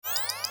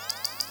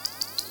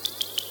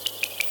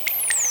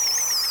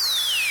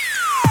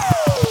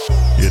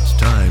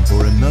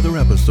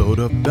episode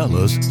of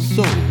Bella's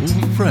Soul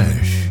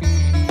Fresh,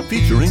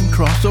 featuring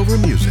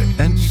crossover music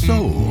and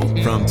soul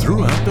from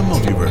throughout the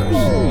multiverse,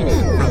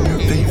 from your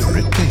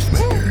favorite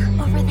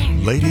tastemaker. Over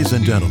there. Ladies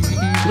and gentlemen,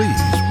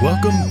 please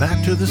welcome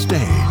back to the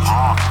stage,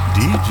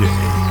 DJ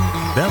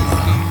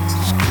Bella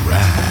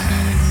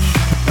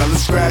Scratch. Bella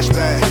Scratch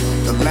back.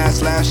 The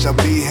last laugh shall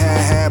be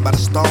had by the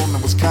stone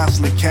that was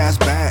constantly cast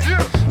back.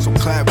 So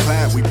clap,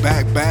 we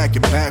back,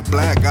 and back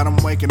black. Got 'em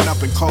waking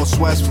up in cold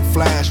sweats from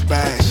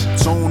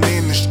flashbacks. Tune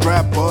in and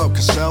strap up,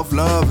 cause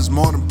self-love is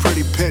more than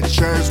pretty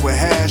pictures with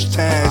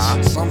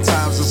hashtags.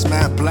 Sometimes it's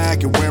matte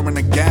black, you're wearing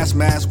a gas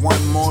mask,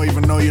 one more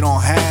even though you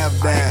don't have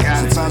that.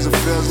 Sometimes it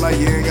feels like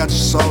you ain't got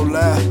your soul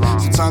left.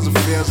 Sometimes it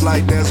feels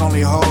like there's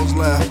only holes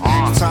left.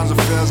 Sometimes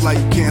it feels like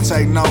you can't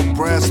take no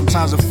breath.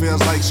 Sometimes it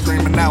feels like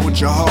screaming out with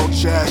your whole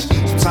chest.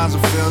 Sometimes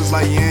it feels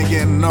like you ain't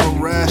getting no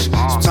rest.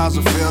 Sometimes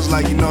it feels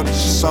like you know that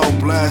you're so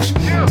blessed.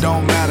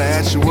 Don't matter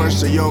at your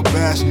worst or your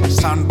best. It's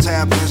time to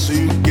tap in so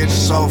you can get your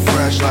soul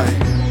fresh. Like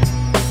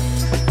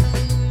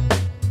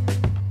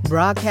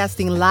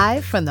broadcasting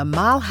live from the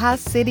Mile High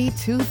City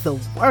to the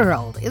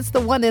world. It's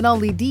the one and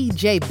only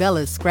DJ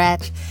Bella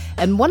Scratch.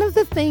 And one of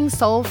the things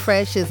Soul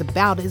Fresh is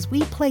about is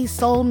we play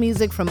soul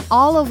music from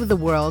all over the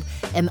world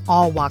and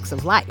all walks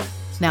of life.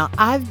 Now,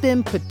 I've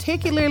been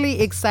particularly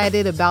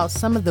excited about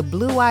some of the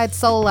blue-eyed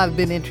soul I've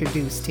been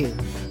introduced to.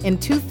 In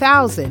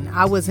 2000,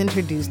 I was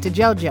introduced to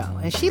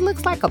JoJo, and she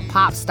looks like a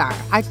pop star.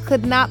 I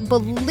could not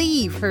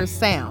believe her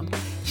sound.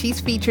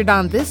 She's featured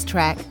on this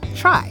track,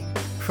 Try,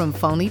 from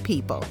Phony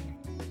People.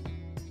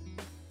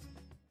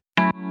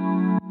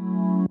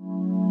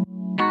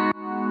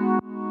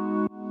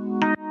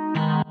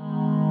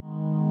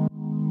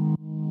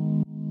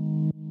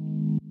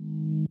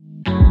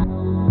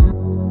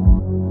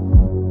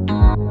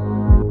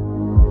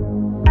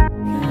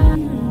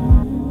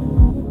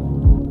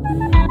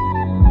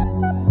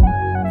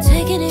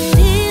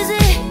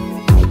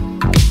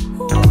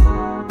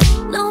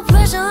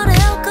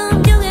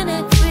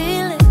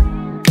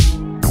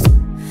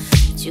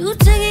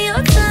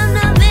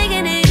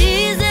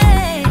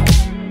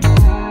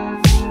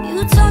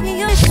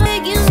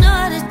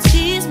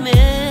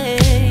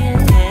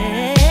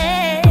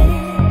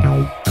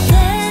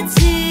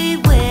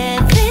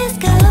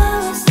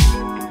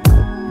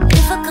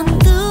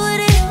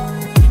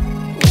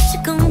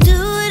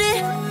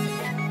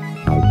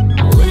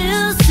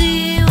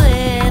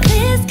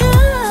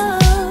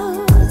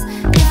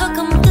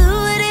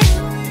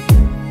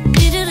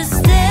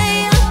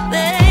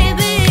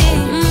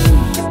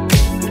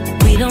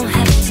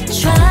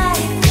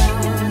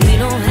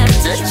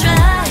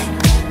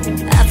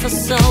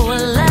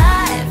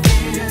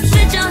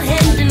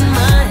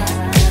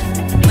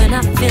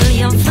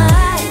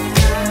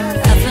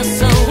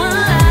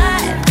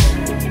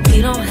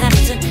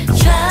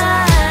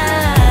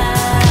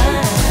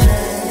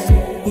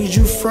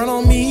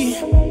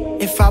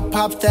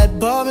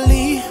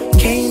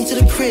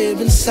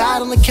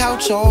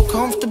 All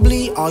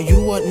comfortably, all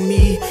you want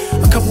me.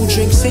 A couple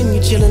drinks in,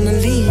 you chillin'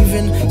 and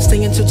leaving.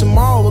 Staying till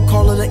tomorrow, we'll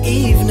call it an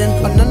evening.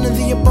 Or none of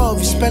the above,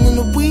 you spending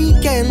the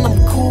weekend. I'm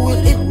cool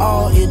with it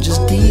all, it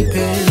just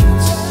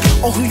depends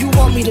on who you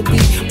want me to be.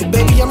 But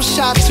baby, I'm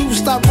shy too,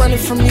 stop running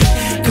from me.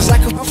 Cause I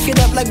can fuck it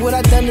up like what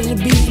I done to the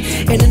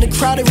beat. And in the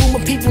crowded room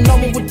where people no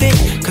one would think.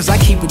 Cause I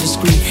keep it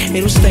discreet,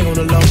 it don't stay on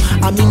the low.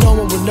 I mean no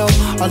one would know,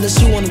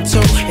 unless you wanted to.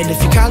 And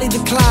if you kindly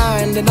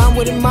decline, then I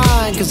wouldn't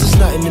mind. Cause it's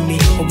nothing to me,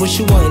 but what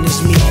you want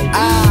is me.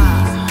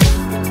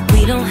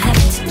 We don't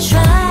have to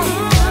try,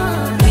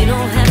 we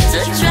don't have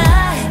to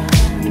try.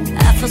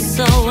 I feel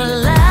so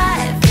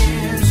alive,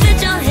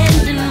 put your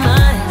hand in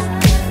mine.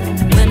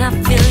 When I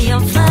feel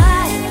your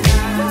vibe,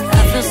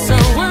 I feel so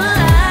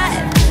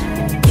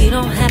alive. We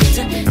don't have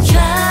to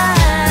try.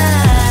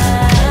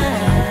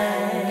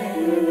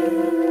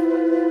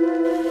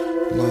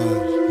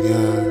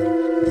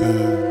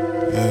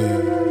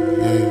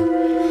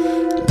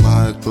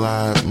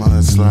 Glide,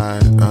 mud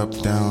slide, up,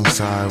 down,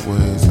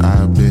 sideways.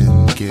 I've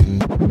been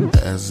getting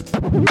as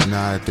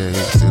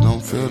nowadays. It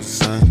don't feel the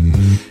same.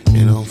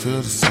 It don't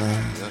feel the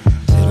same.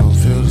 It don't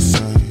feel the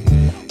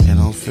same. It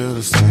don't feel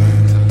the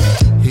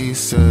same. He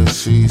said,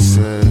 she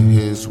said,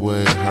 his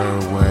way, her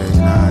way.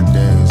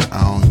 Nowadays,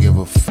 I don't give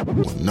a f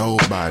what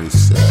nobody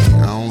say.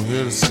 I don't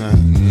hear the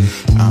same.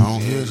 I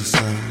don't hear the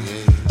same.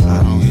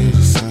 I don't hear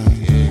the same.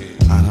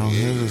 I don't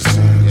hear the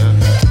same.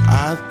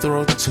 I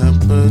throw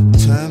temper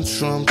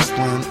tantrums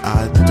when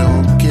I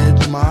don't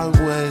get my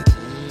way.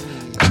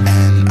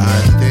 And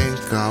I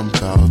think I'm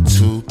about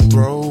to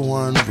throw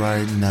one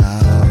right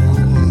now.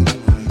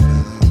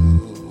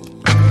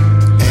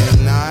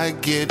 And I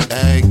get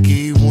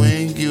aggy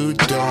when you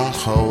don't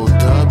hold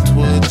up to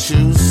what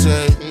you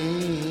say.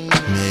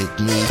 Make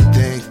me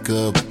think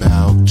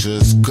about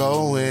just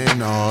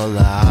going all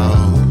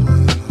out.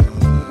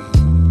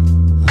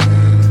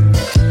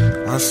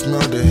 I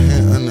smell the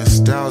hint and the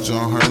nostalgia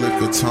on her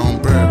liquor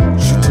tone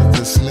breath. She took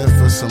a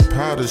sniff of some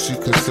powder she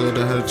concealed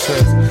in her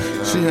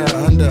chest. She had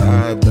under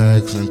eye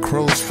bags and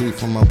crow's feet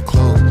from up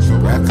close.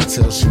 But I could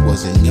tell she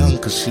wasn't young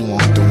cause she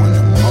wasn't doing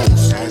the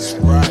most. That's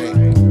right.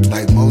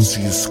 Like most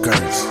of your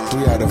skirts.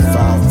 3 out of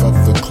 5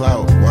 up for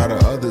clout, while the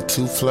other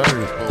 2 flirt.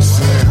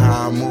 Seeing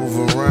how I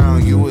move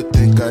around, you would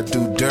think I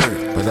do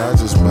dirt. But I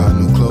just buy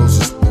new clothes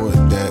to sport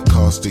that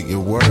costed your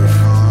worth.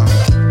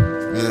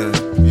 Yeah.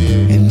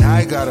 And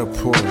I got a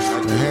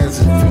Porsche. The hands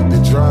and feet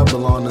that drive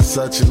belong to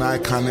such an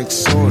iconic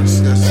source.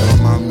 So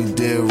mommy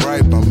did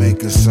right by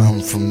making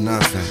something from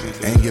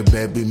nothing. And your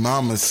baby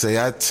mama say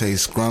I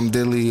taste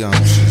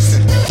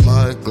scrumdiddlyumptious.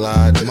 Mud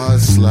glide, mud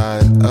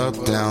slide,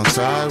 up, down,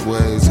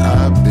 sideways.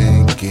 I've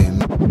been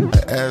getting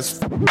ass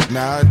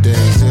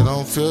nowadays. It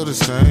don't feel the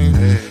same.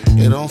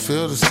 It don't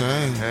feel the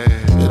same.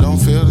 It don't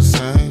feel the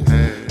same.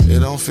 It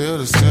don't feel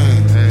the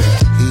same.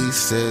 He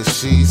said,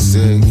 she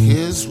said,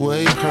 his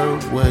way, her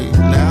way.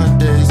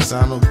 Nowadays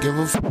I don't give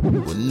a f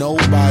what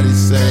nobody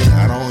say.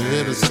 I don't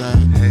hear the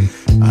same.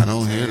 I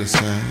don't hear the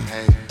same.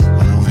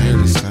 I don't hear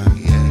the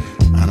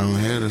same. I don't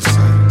hear the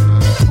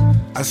same.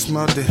 I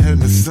smelled the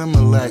hint of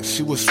Similac.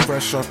 She was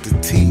fresh off the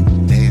teeth.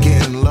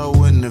 Getting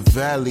low in the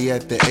valley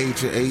at the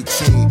age of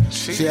 18.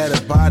 She had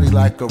a body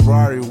like a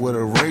Rari with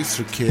a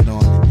racer kit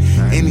on it.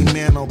 Any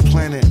man on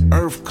planet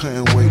Earth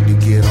couldn't wait to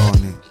get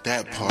on it.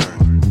 That part.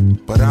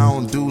 But I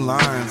don't do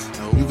lines.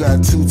 You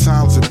got 2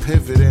 times to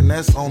pivot, and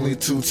that's only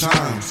 2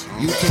 times.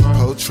 You can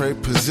portray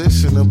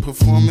position and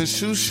perform in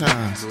shoe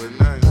shines.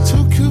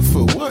 Too cute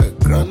for what?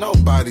 Girl,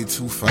 nobody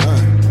too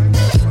fine.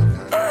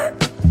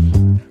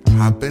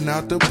 Hopping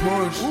out the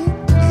Porsche,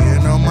 me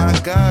and all my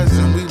guys,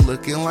 and we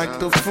looking like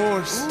the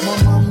force.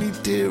 My mommy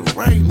did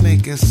right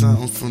making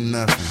something from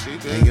nothing.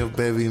 And your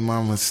baby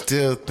mama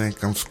still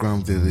think I'm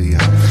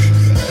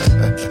scrumdiddlyumptious.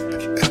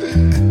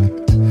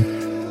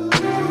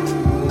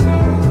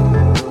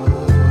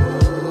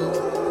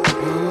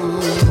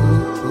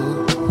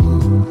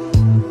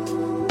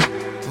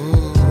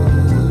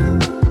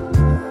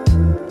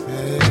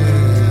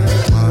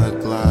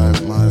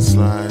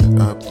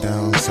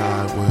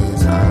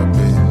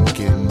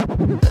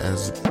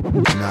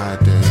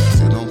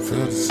 Nowadays, it don't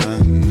feel the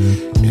same.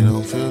 It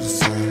don't feel the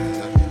same.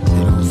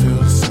 It don't feel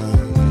the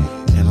same.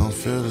 It don't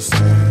feel the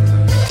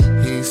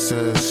same. He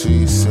said,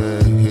 she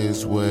said,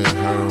 his way,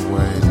 her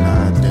way.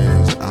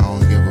 Nowadays, I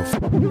don't give a f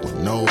what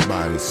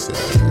nobody say.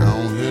 I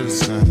don't hear the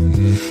same.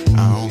 I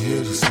don't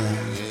hear the same.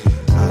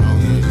 I don't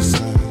hear the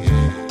same.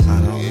 I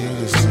don't hear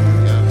the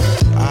same.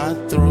 I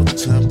throw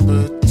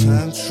temper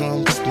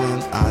tantrums when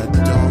I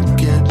don't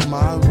get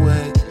my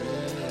way.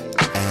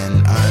 And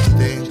I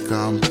think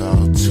I'm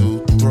about to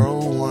throw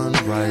one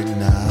right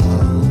now.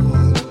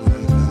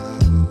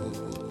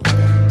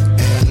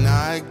 And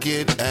I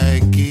get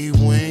aggy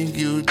when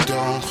you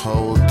don't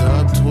hold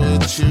up to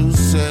what you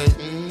say.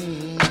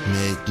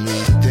 Make me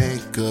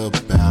think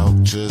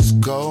about just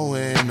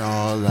going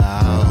all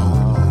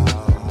out.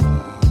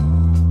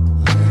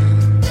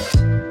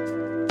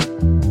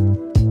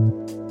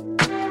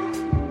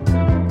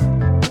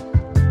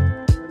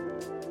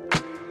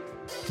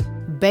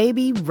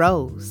 Baby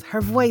Rose. Her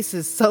voice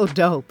is so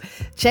dope.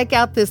 Check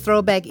out this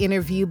throwback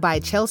interview by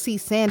Chelsea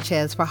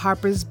Sanchez for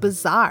Harper's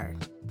Bazaar.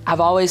 I've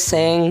always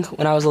sang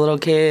when I was a little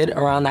kid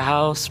around the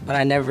house, but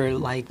I never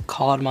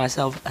called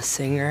myself a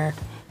singer.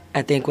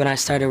 I think when I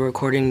started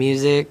recording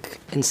music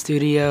in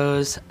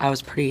studios, I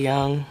was pretty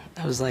young.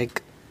 I was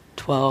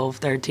 12,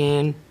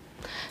 13.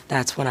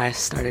 That's when I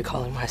started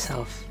calling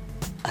myself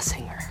a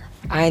singer.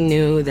 I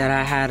knew that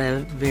I had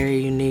a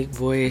very unique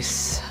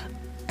voice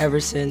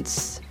ever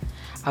since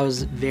I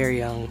was very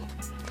young,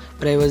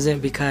 but it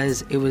wasn't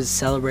because it was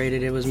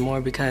celebrated. It was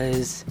more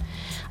because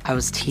I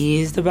was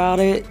teased about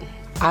it.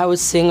 I would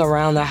sing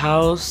around the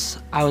house.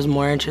 I was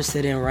more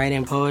interested in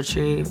writing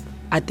poetry.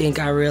 I think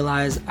I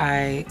realized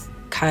I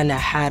kind of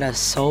had a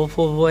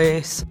soulful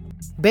voice.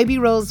 Baby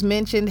Rose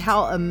mentioned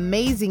how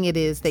amazing it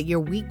is that your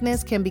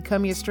weakness can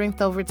become your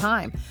strength over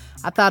time.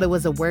 I thought it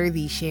was a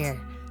worthy share.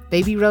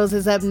 Baby Rose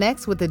is up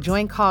next with a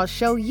joint called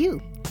Show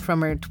You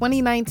from her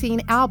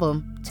 2019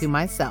 album, To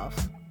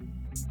Myself.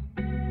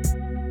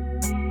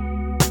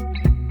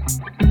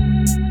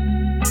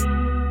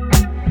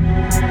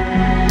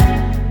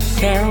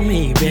 Tell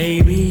me,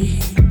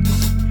 baby,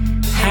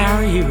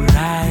 how you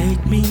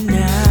like me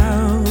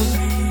now?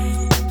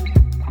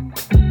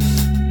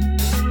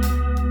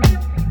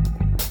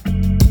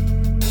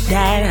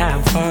 That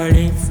I'm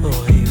falling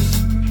for you.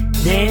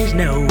 There's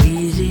no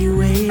easy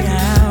way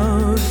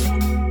out.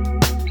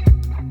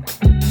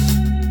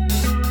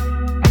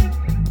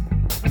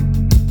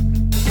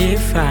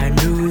 If I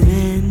knew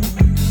then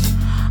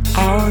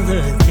all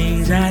the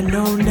things I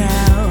know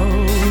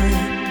now.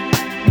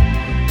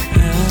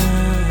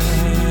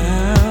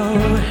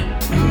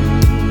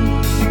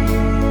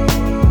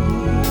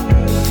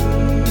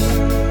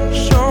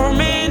 So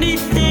many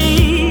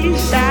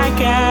things I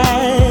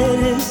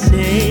gotta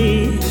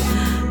say,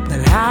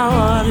 but I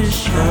wanna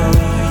show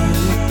you.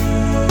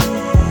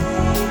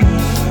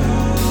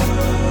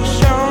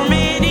 So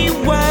many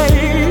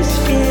words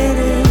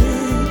getting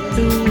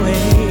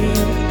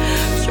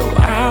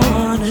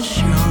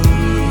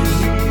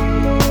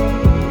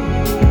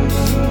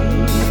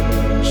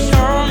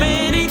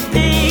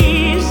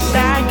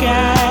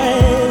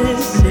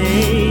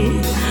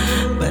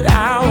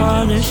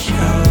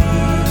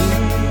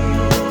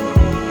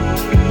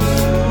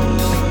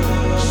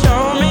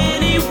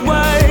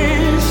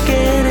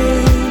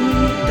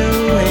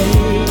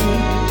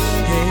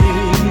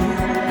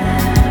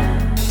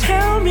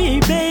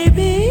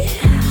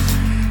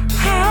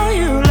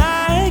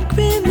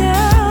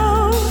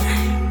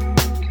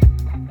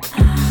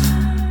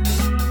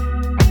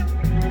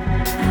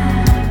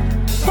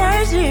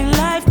seen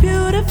life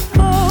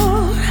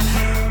beautiful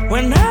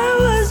when I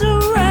was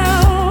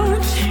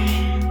around.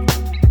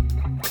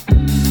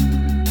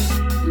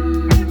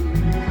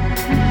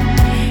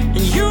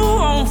 And you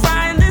won't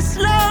find this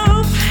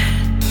love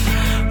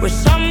with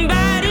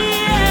somebody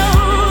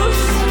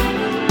else.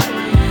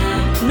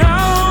 No.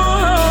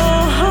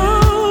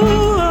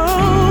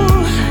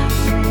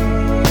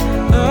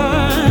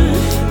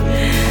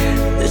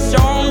 There's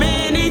so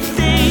many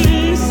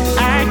things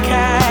I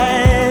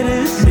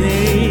gotta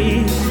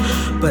say,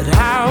 but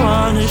I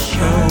wanna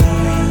show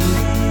you.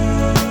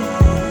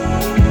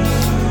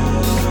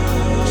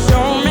 So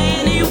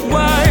many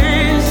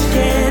words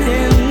get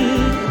in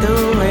the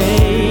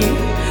way,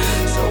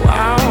 so I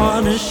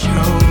wanna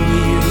show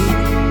you.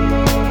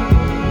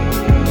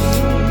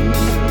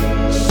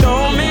 So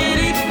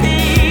many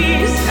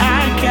things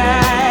I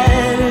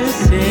gotta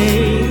say,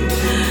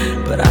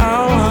 but I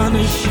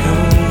wanna show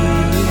you.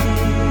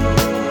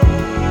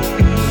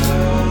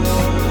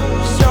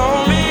 So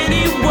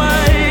many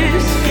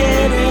words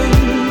get in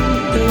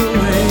the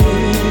way.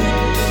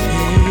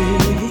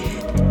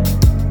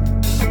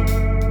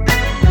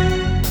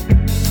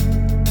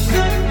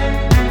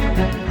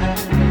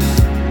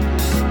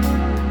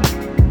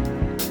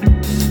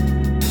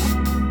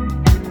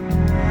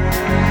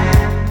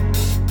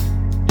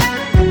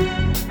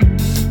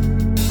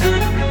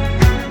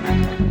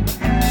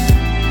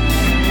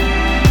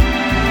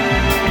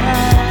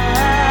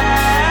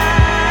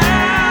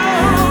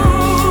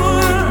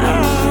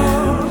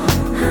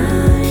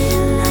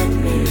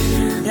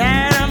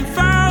 That I'm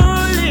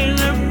falling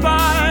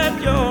apart,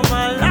 you're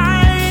my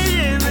light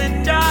in the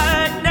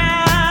dark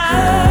now.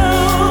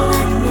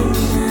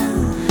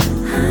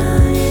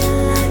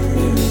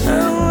 I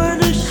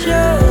wanna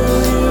show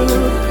you,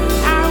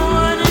 I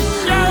wanna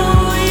show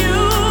you,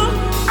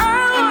 I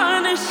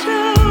wanna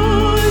show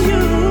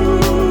you.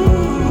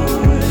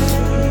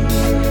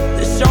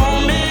 There's so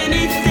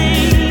many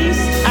things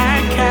I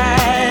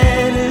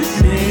gotta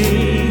say,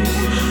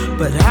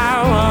 but I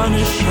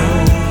wanna show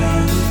you.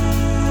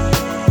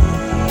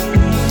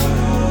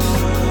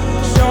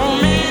 So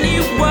many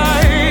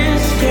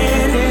words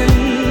get in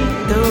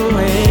the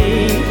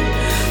way,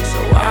 so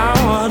I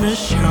wanna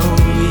show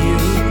you.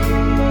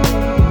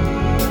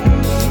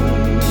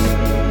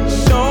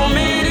 So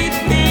many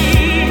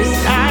things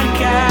I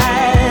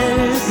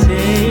gotta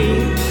say,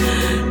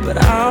 but I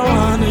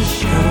wanna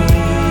show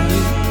you.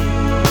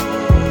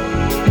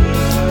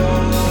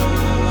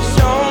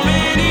 So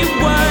many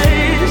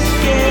words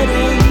get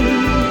in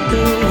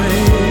the way.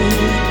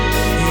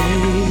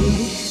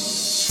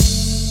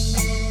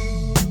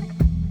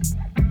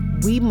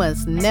 We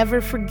must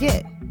never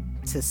forget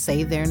to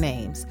say their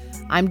names.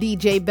 I'm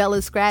DJ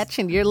Bella Scratch,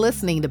 and you're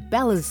listening to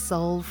Bella's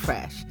Soul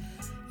Fresh.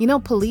 You know,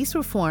 police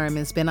reform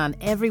has been on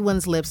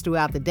everyone's lips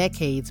throughout the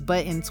decades,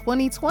 but in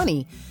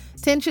 2020,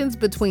 tensions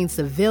between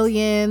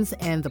civilians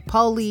and the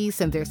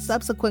police and their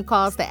subsequent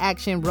calls to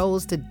action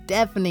rose to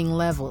deafening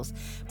levels.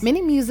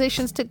 Many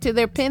musicians took to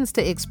their pens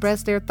to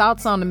express their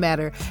thoughts on the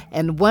matter,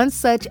 and one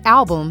such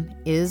album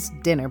is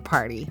Dinner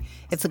Party.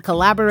 It's a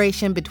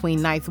collaboration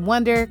between Ninth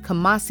Wonder,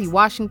 Kamasi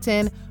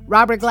Washington,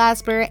 Robert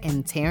Glasper,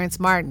 and Terrence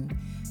Martin.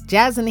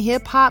 Jazz and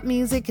hip-hop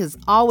music has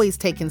always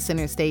taken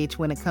center stage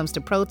when it comes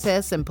to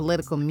protests and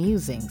political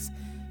musings.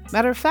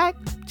 Matter of fact,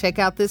 check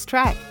out this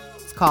track.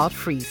 It's called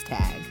Freeze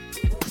Tag.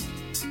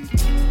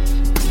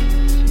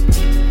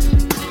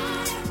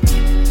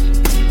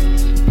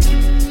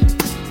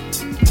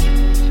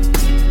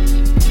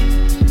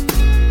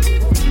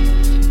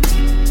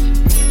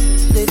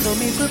 They told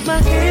me put my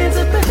hands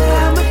up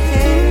behind my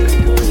head.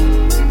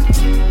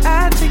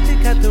 I think they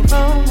got the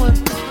wrong one.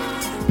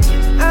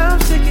 I'm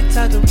sick and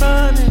tired of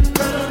running.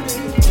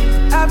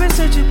 I've been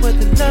searching where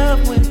the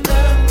love went.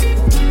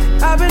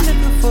 I've been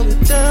looking for the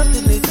dove,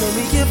 and they told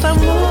me if I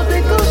move,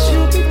 they gon'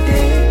 shoot me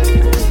dead.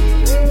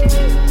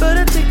 But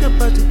I think I'm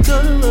about to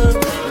go to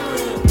work.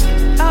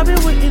 I've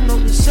been waiting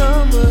on the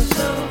summer.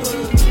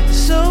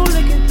 So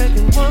looking back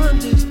and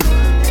wonders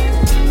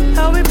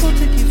how we pulled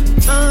to keep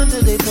from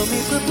under. They told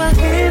me put my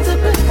hands up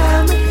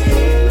behind my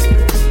head.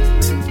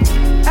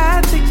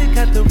 I think they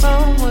got the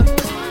wrong one.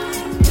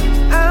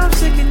 I'm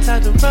sick and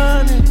tired of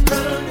running.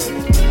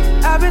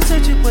 I've been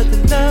searching where the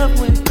love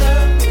went.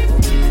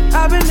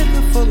 I've been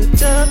looking for the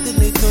dove, and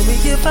they told me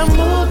if I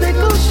move, they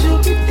gon'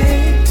 shoot me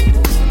dead.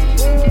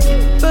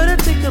 But I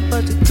think I'm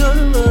about to go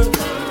to work.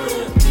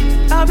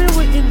 I've been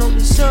waiting on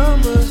the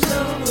summer.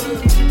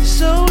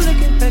 So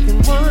looking back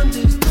and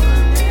wonders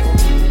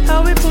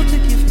how we pulled to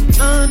keep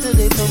from under.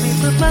 They told me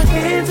put my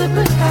hands up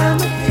behind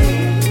my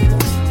head.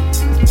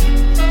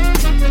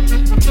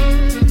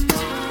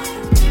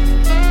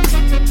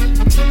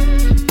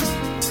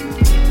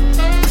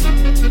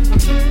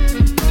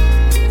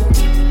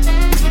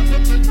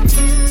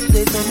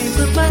 They told me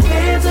put my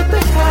hands up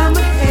behind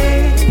my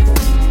head.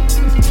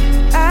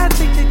 I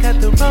think they got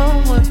the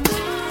wrong one.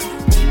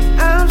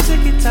 I'm sick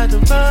and tired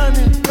of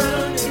running.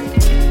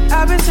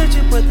 I've been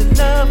searching where the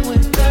love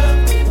went.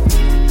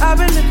 I've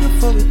been looking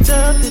for a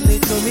dove, and they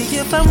told me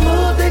if I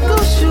move, they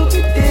gon' shoot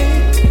me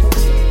dead.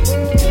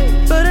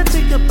 But I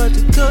think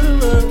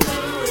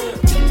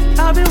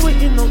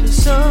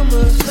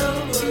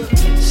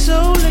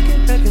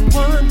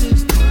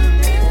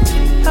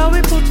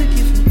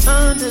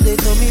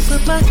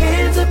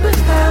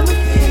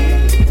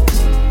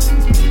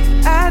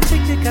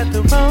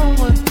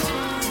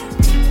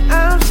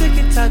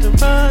got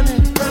to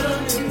running.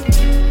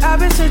 I've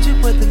been searching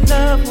where the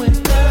love went.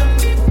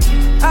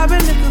 I've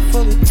been looking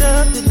for the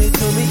dove, and they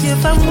told me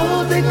if I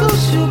move, they gon'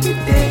 shoot me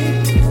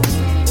dead.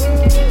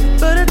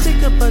 But I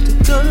think I'm about to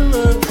go to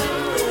run.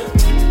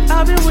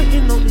 I've been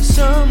waiting on this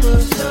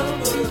summer.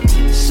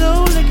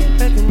 So looking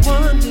back and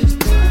wonder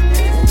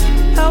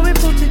how we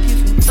pulled to get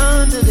from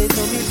under. They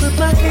told me put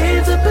my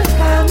hands up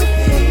behind my head.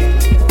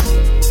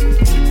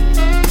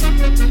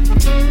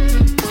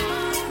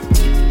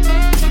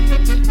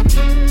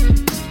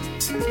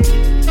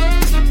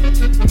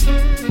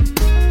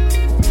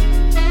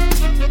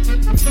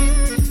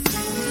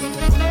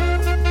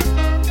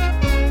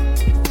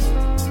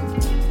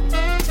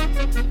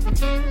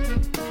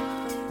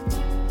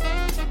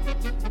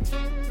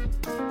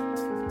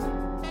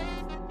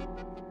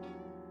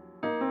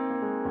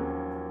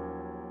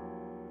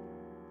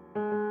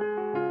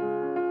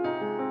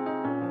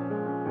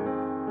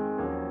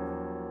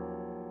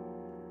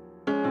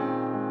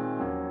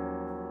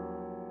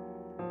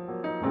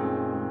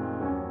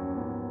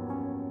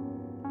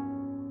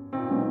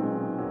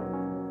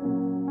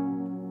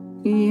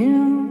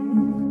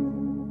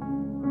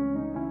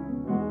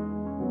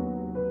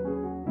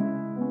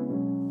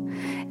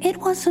 It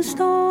was a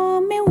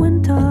stormy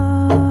winter.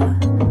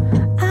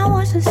 I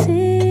watched the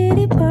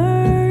city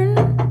burn,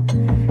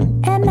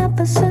 and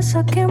ever since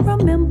I can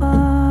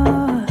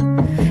remember,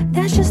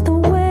 that's just the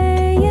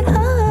way it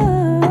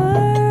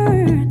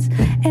hurts.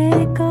 And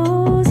it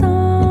goes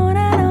on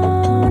and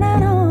on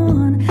and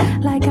on,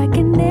 like I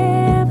can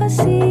never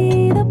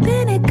see the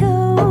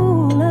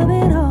pinnacle of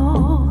it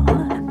all.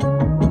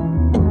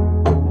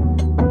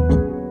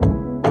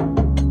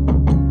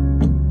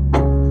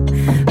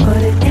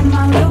 Put it in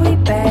my Louis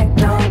bag,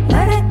 don't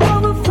let it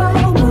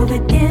overflow. Move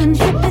it in,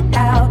 ship it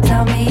out.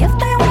 Tell me if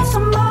they want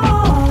some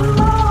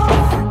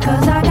more.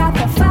 'Cause I got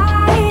the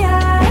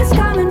fire, it's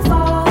coming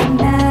for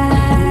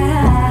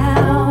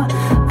now.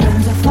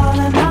 Friends are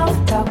falling off,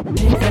 talking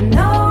for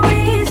no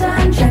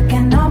reason.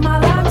 Checking all my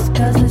locks,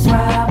 'cause it's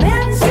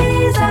Robin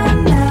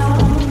season now.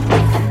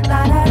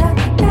 La da da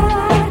da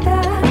da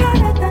da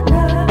da da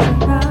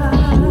da.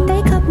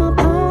 They cut my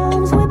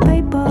palms with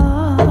paper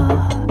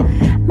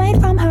made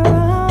from her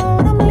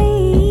autumn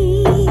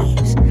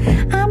leaves.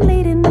 I'm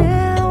leading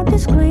out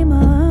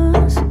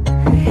disclaimers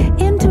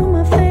into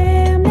my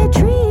family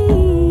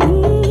tree.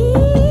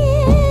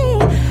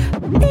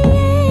 The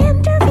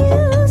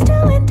interviews to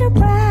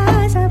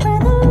Enterprise, I'd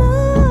rather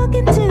look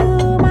into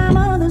my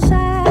mother's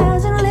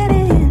eyes and let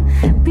it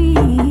be.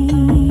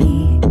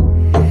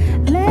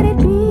 Let it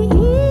be.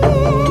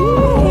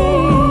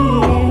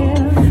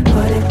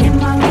 Put it in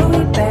my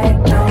Louis bag,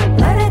 don't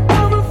let it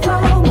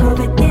overflow. Move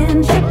it in,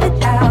 ship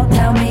it out.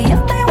 Tell me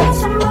if they want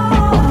some more.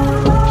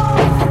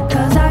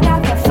 'Cause I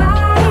got the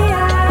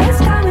fire,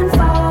 it's coming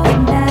for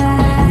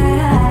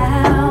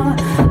now.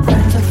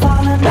 Friends are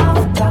falling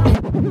off, talking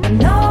for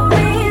no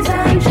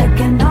reason.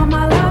 Checking all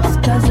my locks,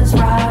 'cause it's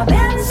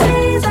Robin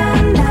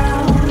season now.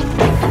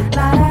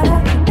 La da da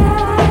da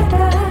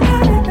da da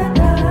da da.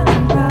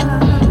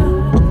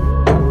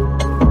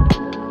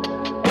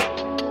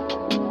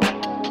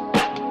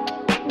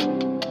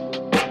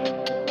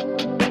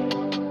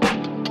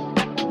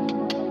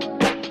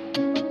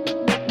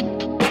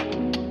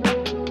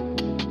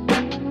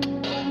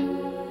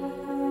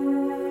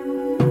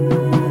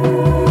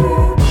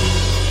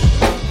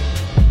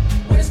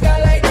 When it's got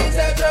like this,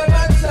 I drop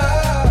my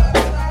top.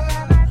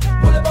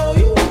 Pull up on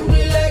you,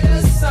 we like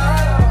the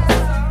sauce.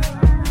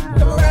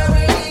 Come around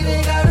with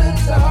anything out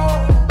of talk.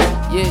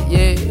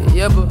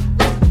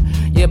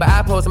 Yeah, but I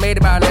supposed to made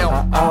it by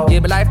now. Yeah,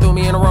 but life threw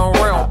me in the wrong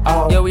realm.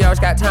 Yeah, we always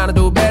got time to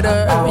do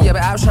better. Yeah,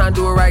 but I was trying to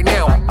do it right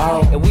now.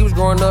 And we was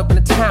growing up in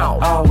a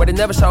town where they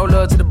never showed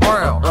love to the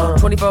brown.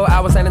 24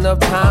 hours ain't enough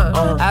time.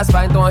 I was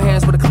fighting, throwing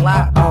hands with a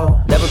clock.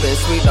 Never been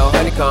sweet, no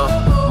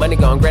honeycomb. Money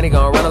gone, granny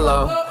gone, run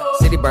along.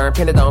 City burn,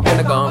 Pentagon,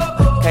 Pentagon.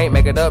 Can't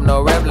make it up,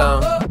 no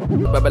Revlon.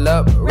 Bubble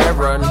up,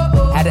 Reverend.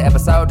 Had an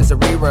episode, just a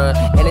rerun.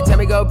 And they tell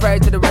me go pray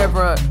to the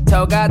Reverend.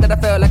 Told God that I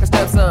felt like a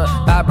stepson.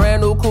 Buy a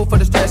brand new coupe for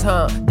the stress,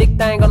 huh? Thick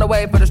thing on the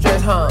way for the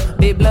stress, huh?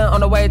 Big blunt on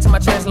the way to my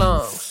chest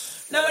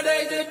lungs.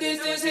 Nowadays the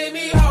distance hit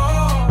me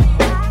hard.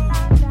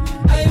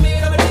 I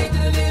admit I'm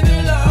addicted to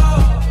living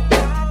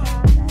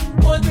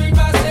large. 1, 3,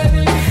 5,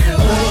 7,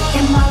 Put it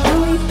in my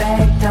Louis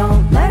bag,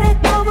 don't let it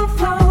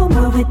overflow.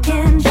 Move it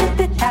in, ship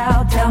it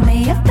out. Tell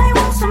me if they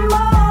want some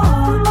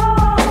more.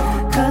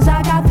 'Cause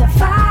I got the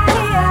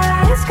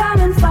fire, it's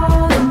coming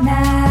for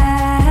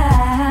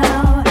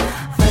now.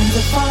 Friends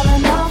are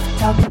falling off,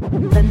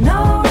 talking for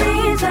no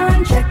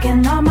reason.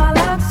 Checking all my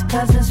locks,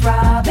 'cause it's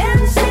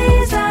Robin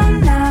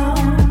season now.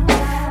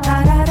 La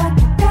da da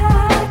da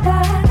da da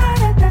da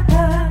da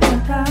da.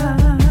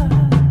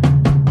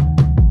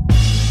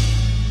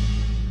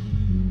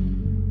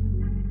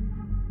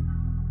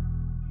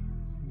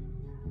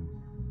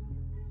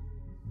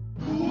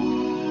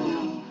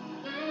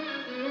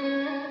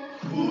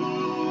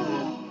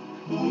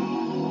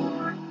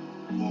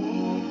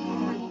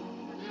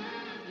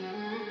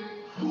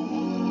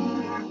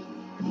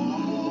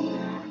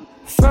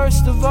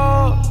 First of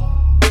all,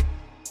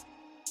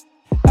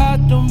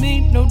 don't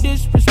mean no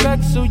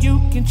disrespect, so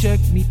you can check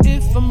me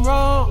if I'm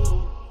wrong.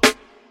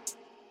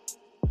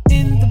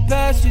 In the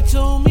past you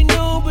told me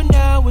no, but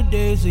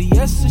nowadays a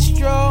yes is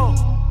strong.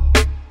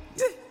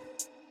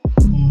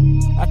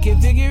 I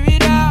can't figure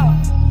it out.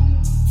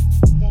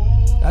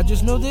 I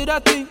just know that I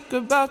think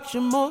about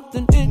you more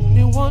than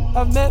anyone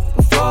I've met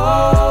before.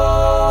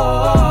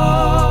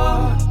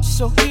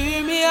 So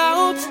hear me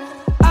out.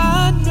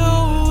 I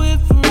know we're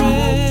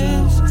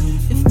friends.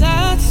 If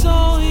that's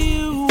all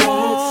you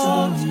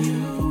want,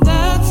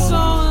 that's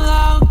all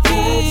I'll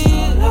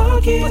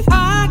give. But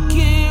I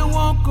can't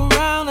walk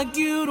around like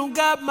you don't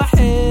got my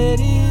head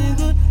in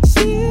the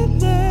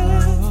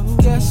ceiling.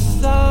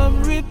 Guess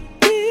I'm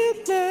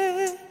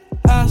repeating.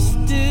 I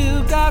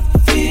still got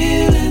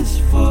feelings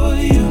for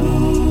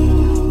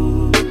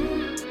you.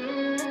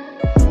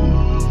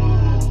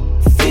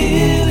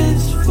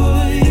 Feelings for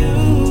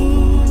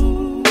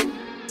you.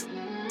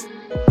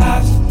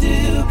 I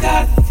still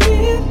got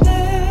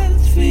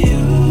feelings for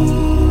you.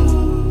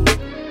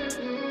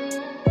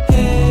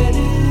 Head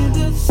in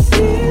the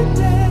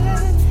ceiling.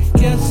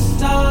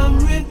 Guess I'm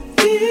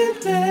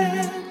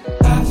revealing.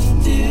 I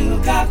still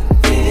got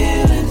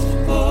feelings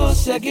for.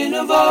 Second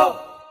of all,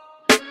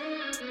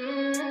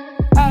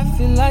 I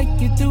feel like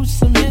you threw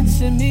some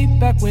hints at me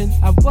back when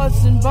I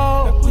was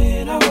involved.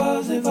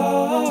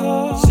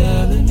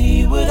 Telling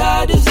me what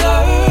I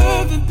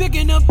deserve and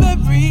picking up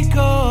every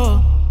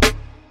call.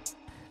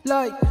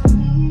 Like,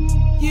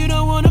 you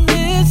don't wanna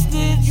miss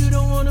this.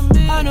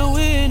 I know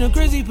we're in a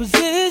crazy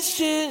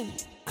position,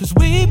 'cause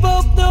we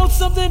both know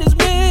something is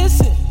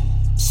missing.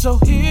 So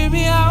hear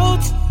me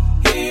out,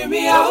 hear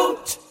me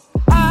out.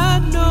 I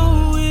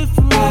know we're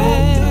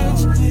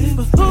friends,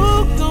 but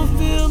who gon'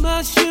 fill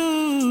my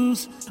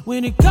shoes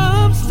when it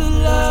comes to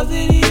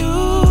loving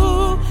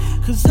you?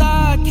 'Cause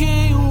I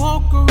can't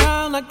walk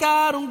around like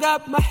I don't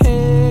got my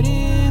head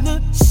in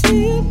the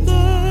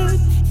ceiling.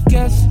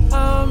 Guess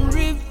I'm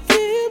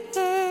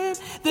revealing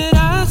that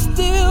I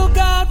still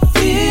got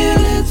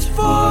feelings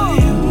for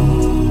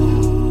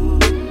you.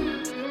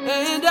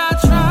 And I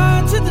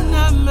try to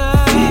deny my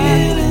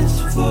feelings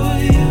for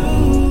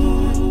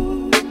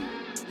you,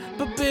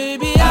 but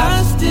baby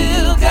I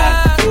still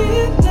got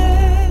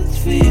feelings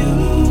for you.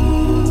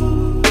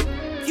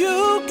 You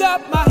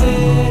got my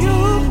head, you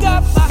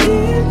got my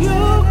head, you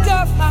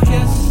got my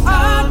head. I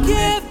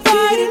can't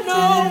fight it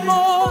no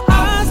more.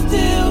 I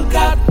still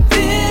got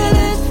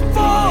feelings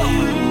for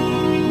you.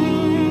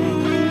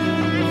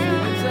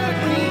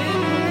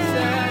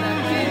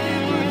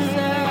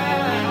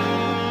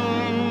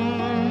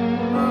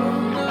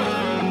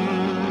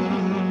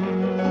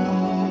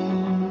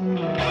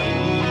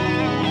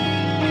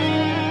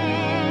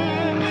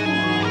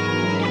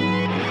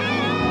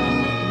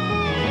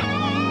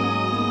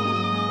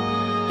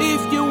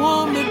 If you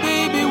want me,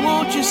 baby,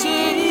 won't you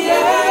say yeah,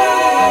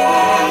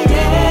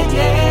 yeah, yeah,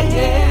 yeah,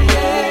 yeah,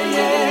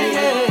 yeah,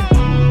 yeah.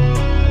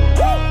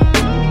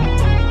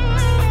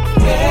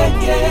 Yeah,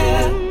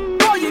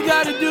 yeah. All you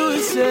gotta do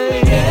is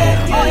say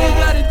yeah, yeah. All you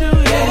gotta do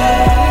is yeah,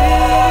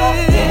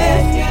 yeah,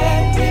 yeah,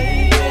 yeah,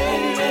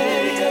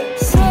 yeah, yeah.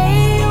 Say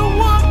you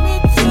want me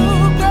to,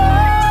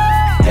 girl.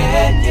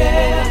 Yeah,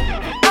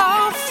 yeah.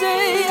 I'll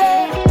say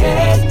yeah,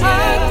 yeah, yeah.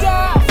 I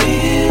got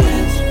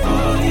feelings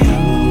for you.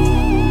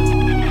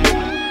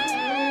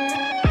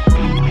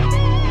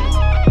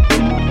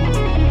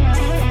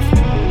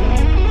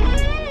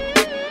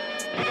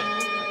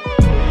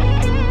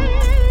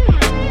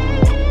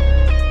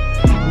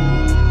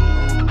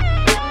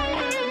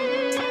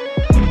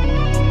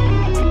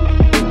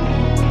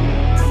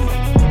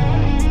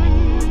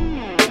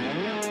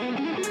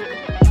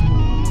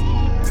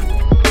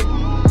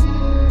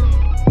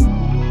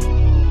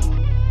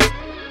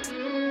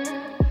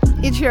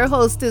 It's your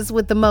hostess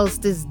with the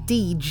mostest,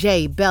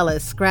 DJ Bella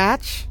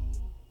Scratch.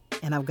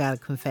 And I've got a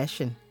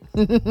confession.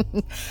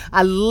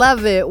 I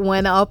love it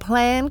when a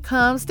plan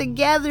comes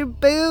together,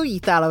 boo. You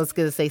thought I was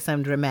going to say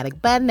something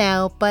dramatic, but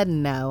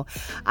no.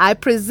 I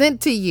present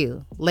to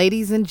you,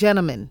 ladies and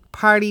gentlemen,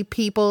 party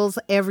peoples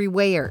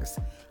everywheres,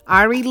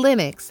 Ari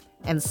Lennox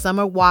and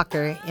Summer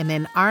Walker in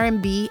an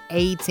R&B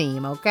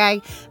A-team,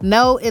 okay?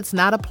 No, it's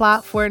not a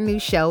plot for a new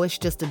show. It's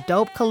just a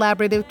dope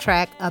collaborative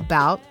track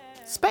about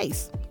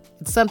space.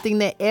 It's something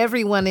that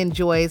everyone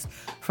enjoys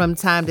from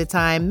time to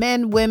time.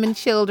 Men, women,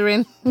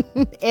 children,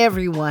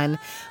 everyone.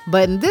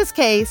 But in this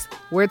case,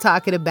 we're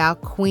talking about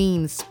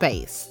Queen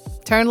Space.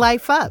 Turn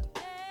life up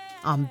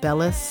on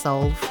Bella's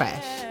Soul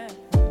Fresh.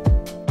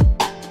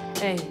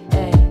 Hey,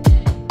 hey.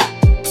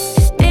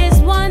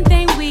 There's one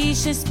thing we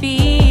should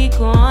speak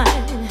on.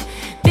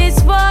 This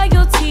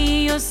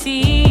royalty you'll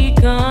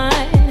seek on.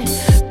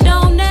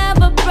 Don't have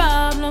a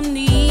problem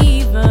leaving.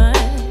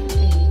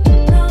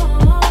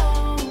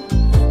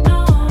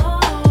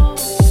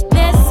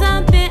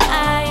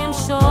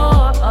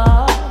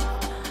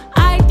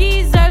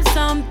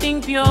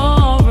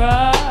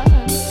 Purer.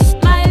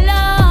 My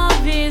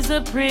love is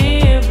a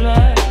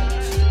privilege.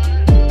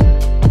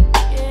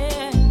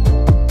 Yeah.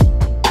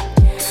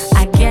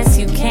 I guess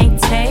you can't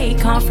take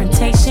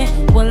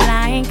confrontation. Well,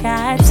 I ain't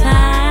got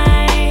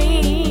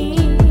time.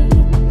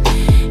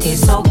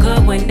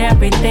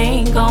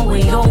 everything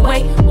going your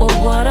way. Well,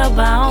 what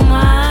about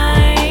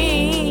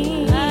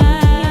mine?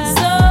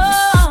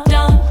 So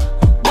don't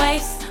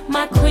waste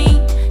my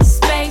queen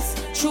space.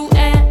 True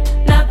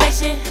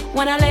elevation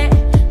when I let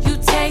you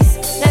taste.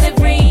 Let it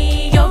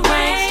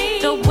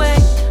rearrange the way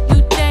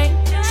you think.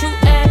 True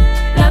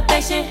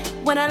elevation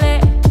when I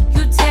let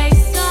you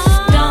taste.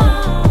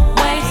 Don't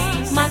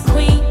waste my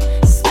queen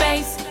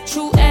space.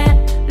 True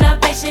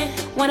elevation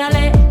when I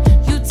let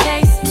you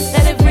taste.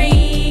 Let it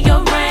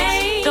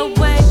rearrange the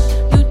way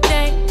you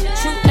think.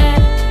 True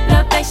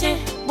elevation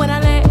when I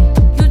let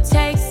you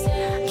taste.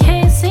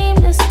 Can't seem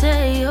to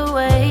stay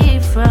away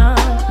from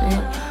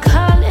it.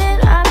 Call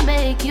it, I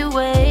make you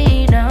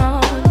wait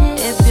on it.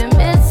 If you're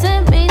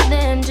missing me,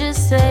 then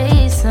just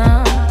say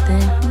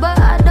something. But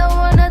I don't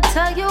wanna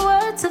tell you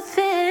what to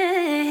feel.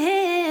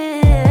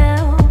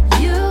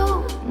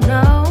 You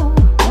know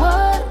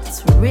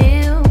what's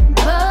real,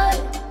 but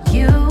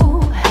you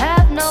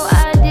have no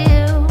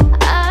idea.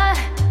 I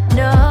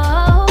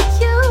know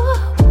you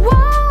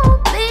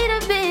want me to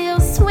be your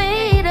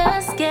sweet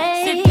escape.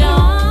 So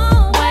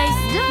don't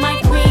waste my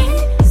queen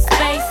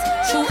space.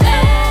 True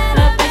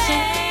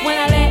elevation when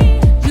I let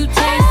you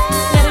taste.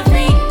 Let it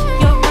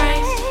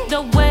rearrange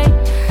the way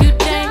you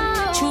think.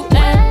 True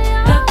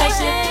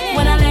elevation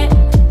when I let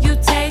you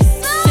taste.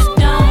 So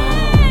don't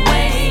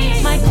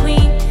waste my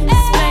queen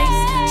space.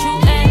 True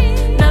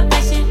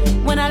elevation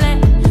when I let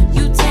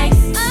you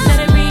taste. Let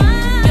it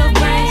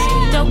rearrange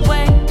the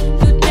way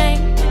you think.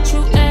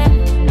 True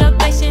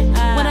elevation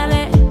when I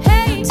let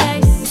you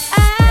taste. I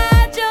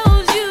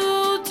chose you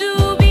to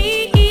be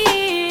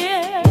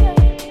here.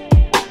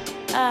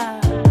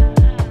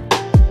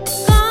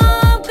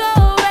 Come go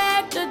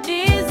back to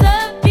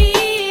disappear.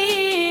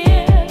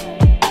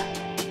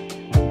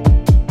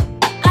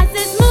 I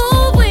said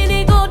smooth when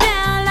it go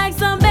down like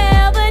some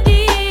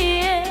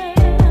Belvedere.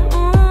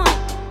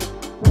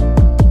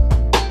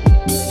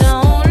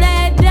 Don't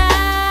let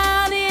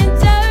doubt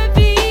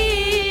interfere.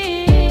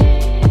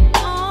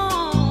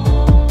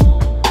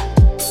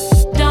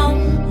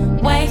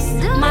 Don't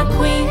waste my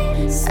queen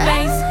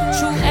space.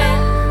 True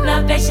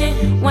elevation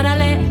when I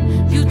let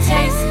you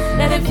taste.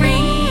 Let it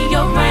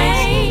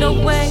rearrange the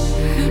way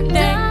you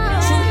think.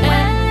 True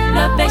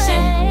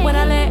elevation when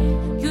I let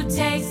you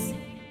taste.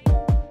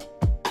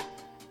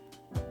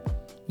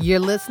 You're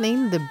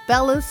listening to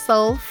Bella's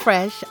Soul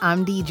Fresh.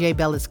 I'm DJ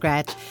Bella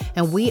Scratch,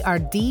 and we are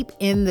deep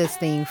in this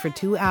thing for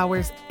 2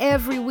 hours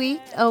every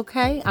week,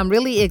 okay? I'm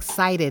really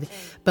excited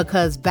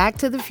because Back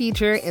to the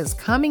Future is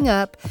coming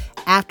up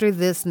after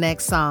this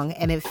next song,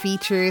 and it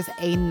features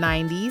a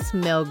 90s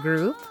male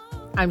group.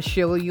 I'm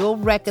sure you'll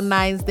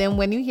recognize them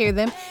when you hear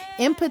them,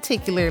 in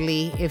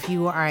particularly if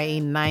you are a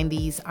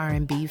 90s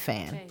R&B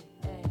fan.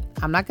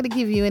 I'm not going to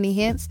give you any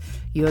hints.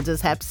 You'll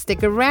just have to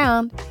stick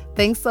around.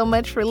 Thanks so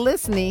much for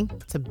listening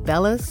to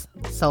Bella's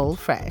Soul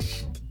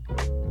Fresh.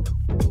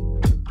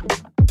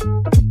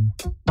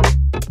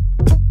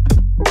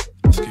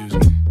 Excuse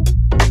me.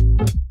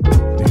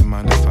 Do you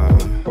mind if I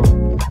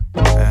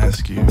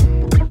ask you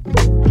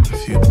a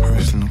few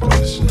personal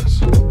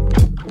questions?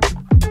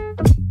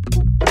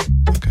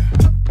 Okay.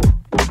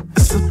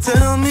 So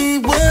tell me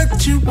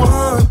what you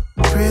want,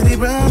 pretty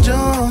brown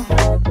John.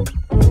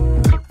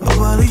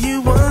 What do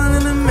you want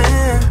in a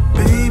man?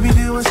 Baby,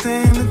 do I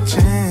stand a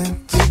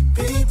chance?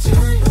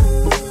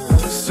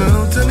 So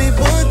tell me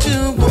what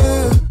you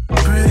want,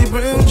 pretty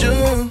brown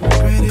John,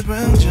 pretty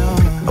brown John.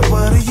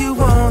 What do you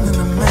want in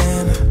a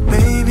man?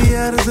 Baby,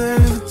 I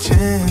deserve a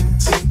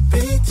chance.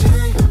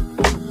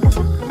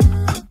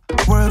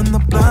 Word on the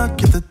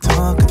block, you're the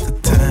talk of the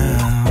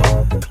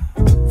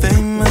town.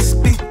 They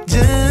must be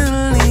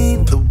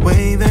jelly, the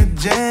way they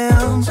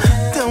jam.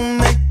 Don't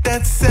make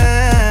that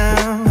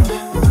sound.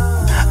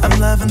 I'm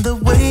loving the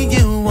way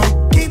you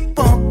walk, keep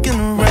walking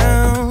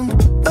around.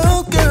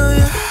 Oh girl,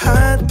 you're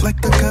hot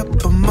like a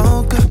cup of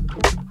mocha.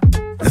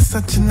 It's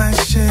such a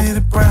nice shade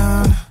of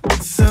brown.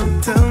 So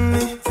tell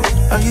me,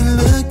 are you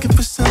looking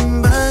for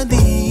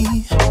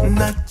somebody?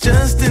 Not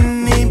just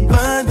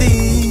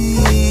anybody.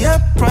 I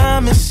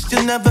promise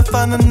you'll never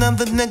find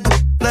another nigga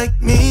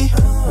like me.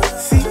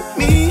 See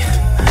me,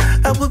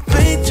 I would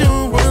paint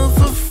your world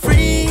for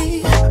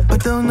free.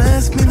 But don't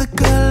ask me the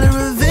color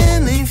of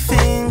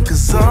anything,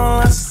 cause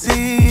all I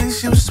see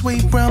is your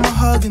sweet brown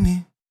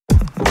mahogany.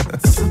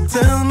 So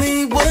tell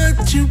me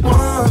what you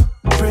want,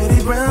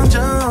 pretty brown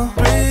John,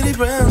 pretty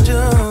brown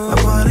John.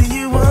 What do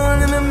you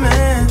want in a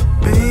man?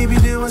 Baby,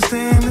 do I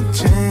stand a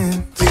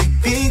chance?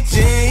 BBJ,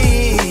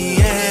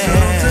 yeah. So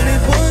tell me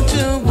what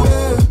you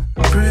want,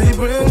 pretty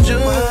brown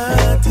John.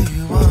 What do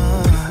you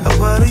want?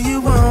 What do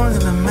you want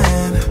in a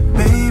man?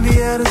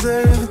 Baby, I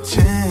deserve a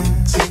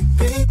chance.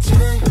 BBJ.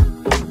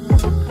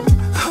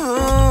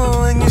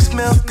 Oh, and you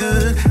smell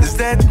good. Is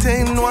that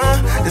Tay Noir?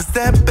 Is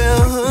that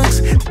bell hooks?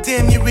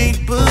 Damn, you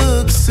read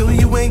books, so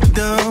you ain't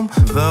dumb.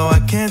 Though I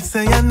can't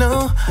say I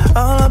know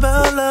all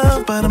about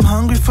love, but I'm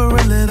hungry for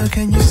a little,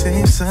 can you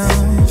save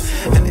some?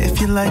 And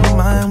if you like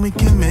mine, we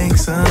can make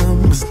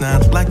some. It's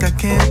not like I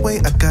can't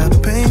wait, I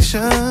got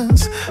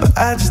patience, but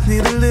I just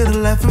need a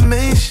little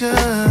affirmation.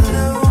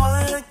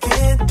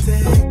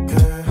 take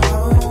her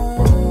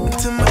home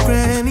to my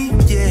granny,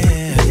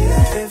 yeah.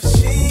 If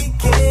she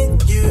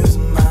can't use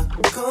my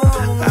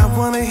comb, I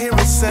wanna hear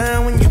a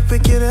sound when you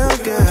pick it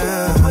up, girl.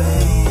 The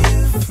way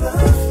you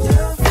fluff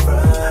your fro.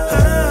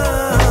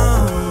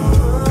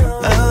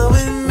 Oh,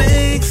 it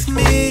makes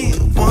me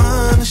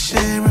wanna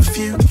share a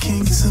few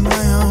kinks of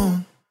my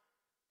own.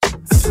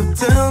 So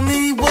tell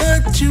me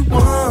what you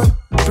want,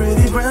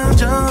 pretty brown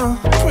John,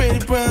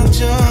 pretty brown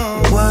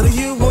John. What do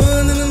you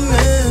want in a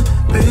man?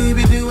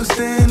 Baby, do I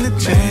stand a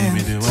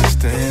chance? Baby, do I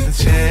stand a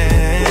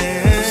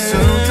chance? So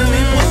tell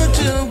me what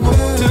you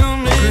want, tell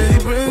me. Pretty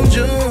brown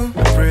John,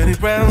 pretty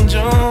brown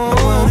John.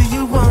 What do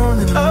you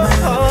want in a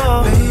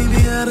man? Baby,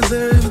 I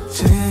deserve a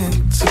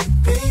chance to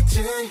be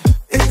changed.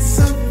 It's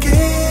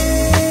okay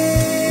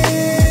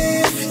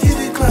if you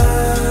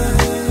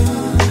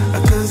decline,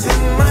 'cause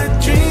in my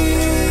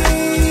dreams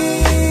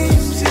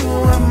you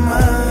are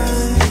mine.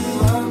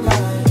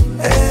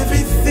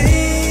 Everything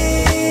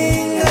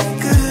I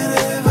could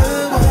ever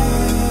want.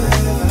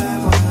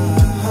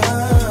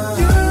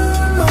 You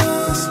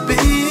must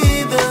be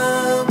the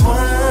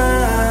one.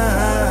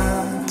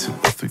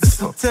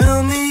 So tell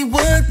me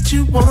what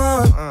you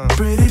want,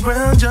 pretty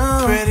brown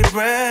John, pretty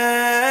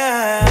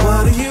brown.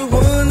 What do you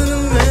want in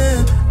a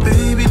man?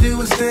 Baby,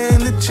 do I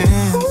stand a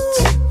chance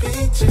to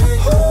be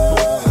changed?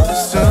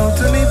 So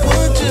tell me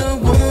what you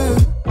want,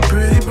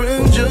 pretty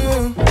brown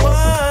John.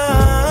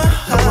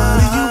 What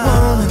do you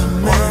want in a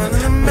man?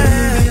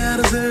 Baby, I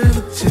deserve a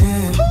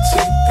chance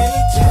to be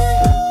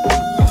changed.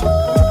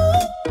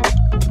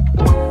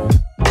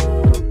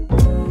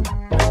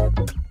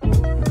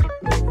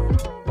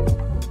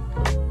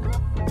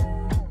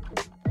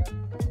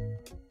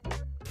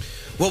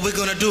 What we're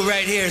gonna do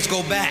right here is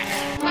go back.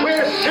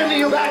 We're sending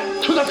you back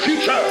to the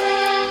future.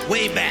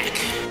 Way back.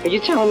 Are you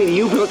telling me that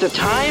you built a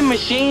time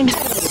machine?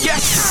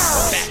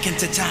 Yes! Back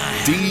into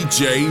time.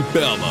 DJ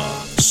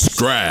Bella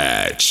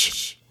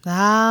Scratch.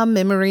 Ah,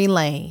 memory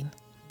lane.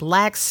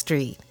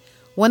 Blackstreet.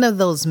 One of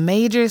those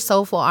major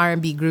soulful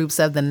R&B groups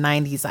of the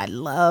 90s. I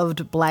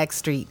loved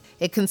Blackstreet.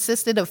 It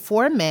consisted of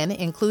 4 men,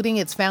 including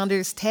its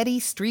founders Teddy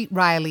Street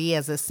Riley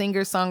as a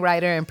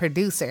singer-songwriter and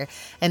producer,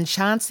 and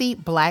Chauncey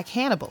Black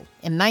Hannibal.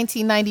 In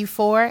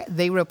 1994,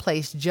 they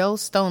replaced Joe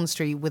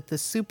Stonestreet with the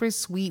super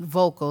sweet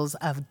vocals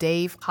of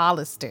Dave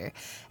Hollister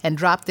and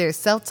dropped their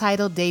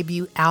self-titled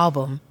debut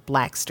album,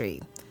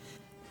 Blackstreet.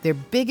 Their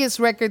biggest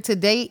record to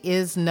date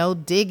is No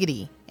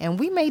Diggity, and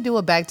we may do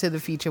a Back to the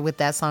Future with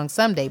that song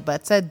someday,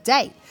 but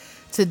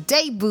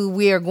today, boo,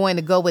 we are going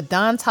to go with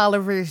Don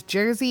Toliver's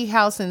Jersey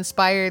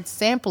House-inspired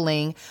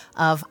sampling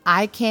of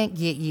I Can't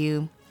Get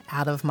You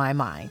Out of My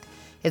Mind.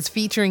 It's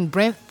featuring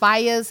Brent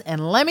Faiyaz,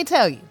 and let me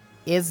tell you,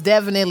 it's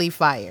definitely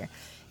fire.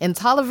 In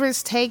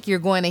Toliver's take, you're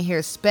going to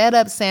hear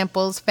sped-up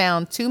samples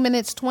found 2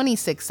 minutes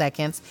 26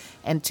 seconds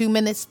and 2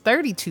 minutes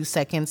 32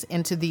 seconds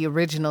into the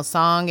original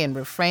song and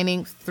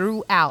refraining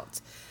throughout.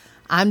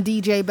 I'm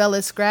DJ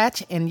Bella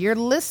Scratch, and you're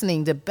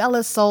listening to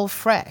Bella Soul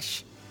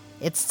Fresh.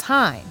 It's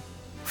time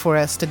for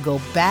us to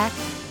go back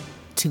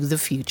to the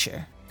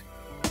future.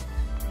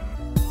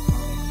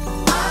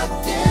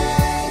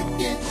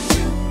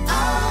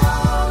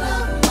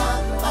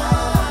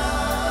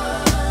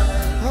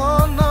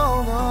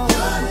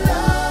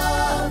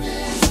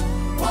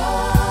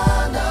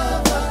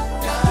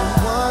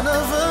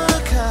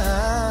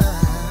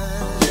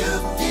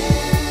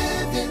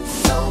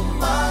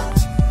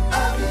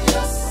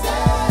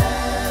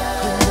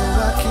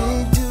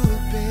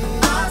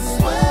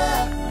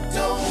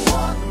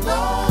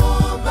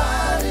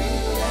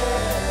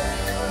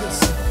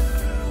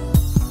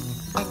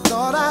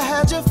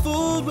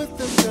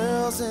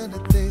 And the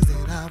things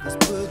that I was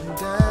putting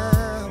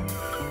down,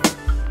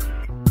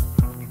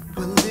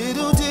 but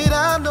little did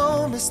I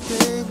know this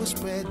thing was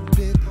spreading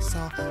business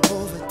all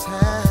over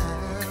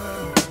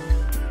town.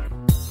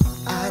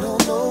 I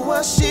don't know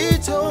what she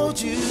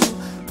told you,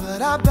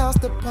 but I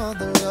bounced upon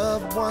the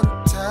love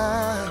one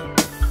time.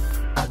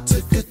 I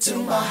took her to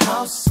my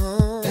house,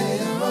 laid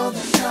her on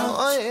the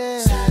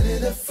couch, sat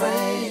in a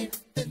frame,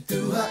 then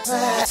threw her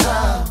ass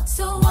out.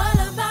 So what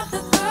about the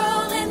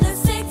girl in the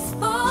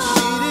 6'4"?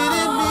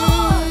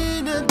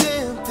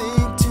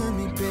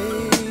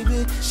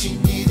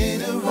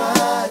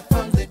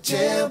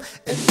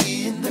 And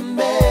being the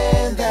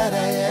man that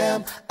I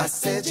am, I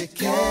said you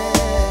can.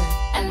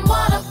 And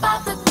what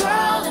about the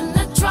girl in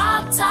the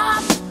drop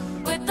top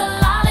with the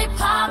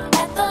lollipop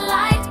at the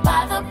light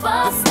by the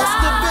bus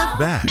stop?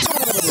 Back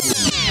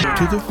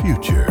to the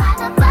future.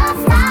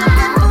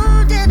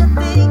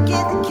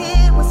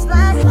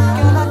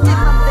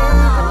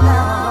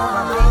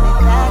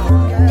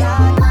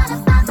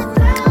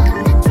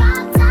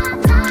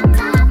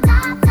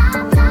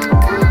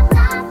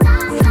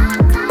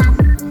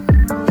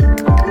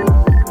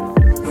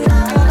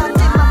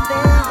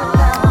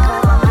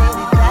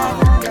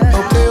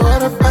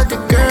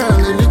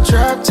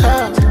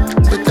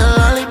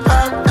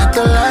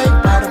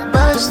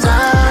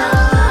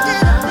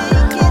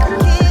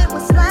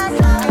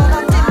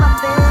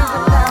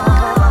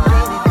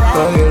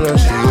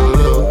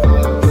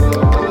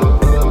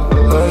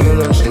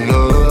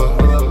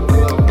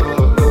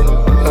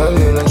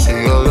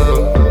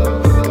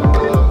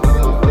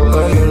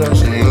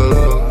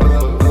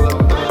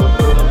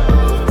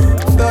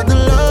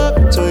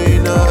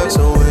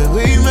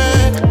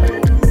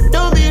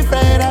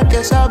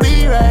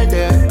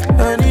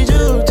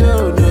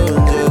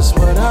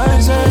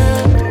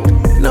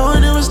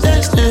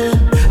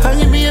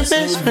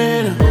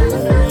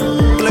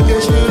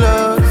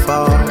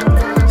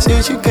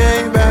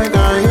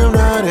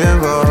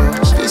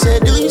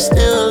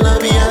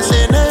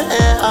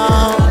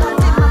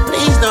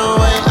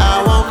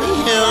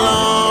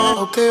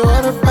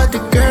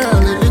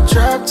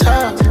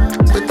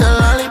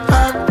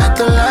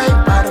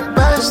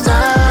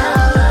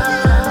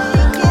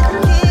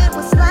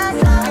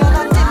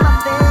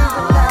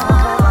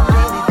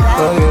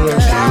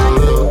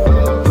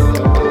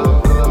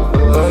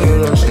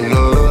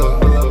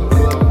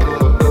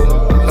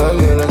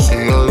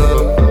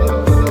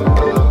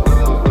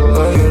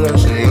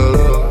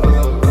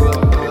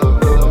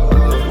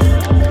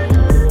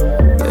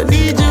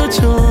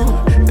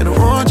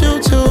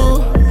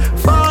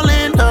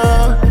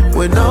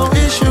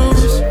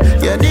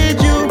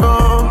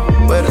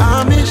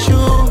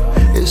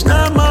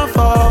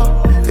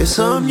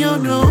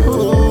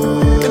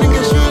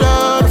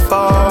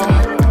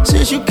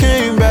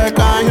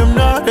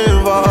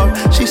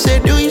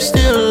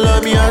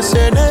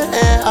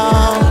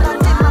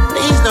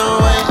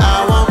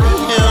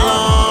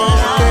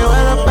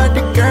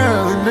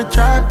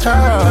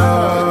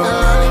 top.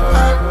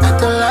 At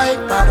the light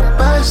by the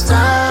bus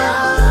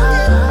stop.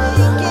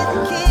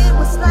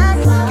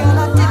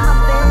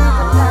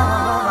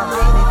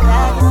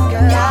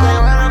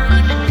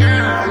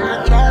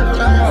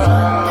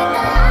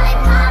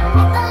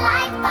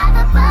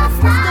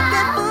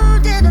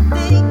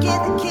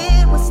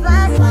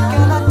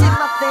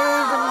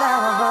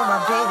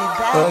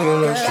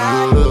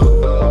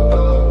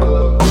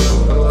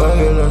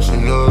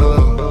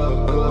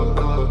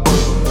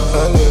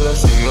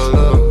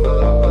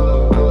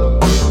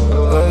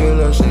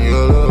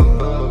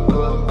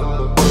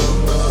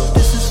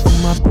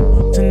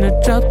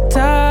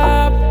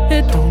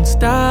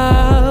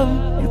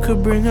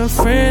 Bring a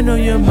friend or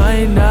you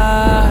might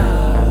not.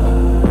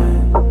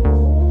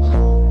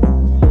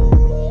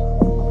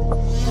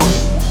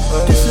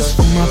 This is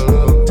for my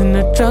in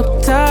the drop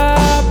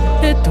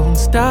top. It don't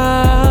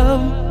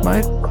stop.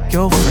 Might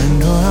your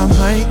friend or I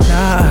might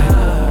not.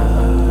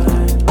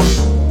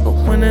 But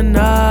when and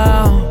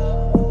now,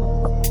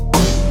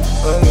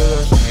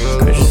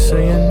 cause just so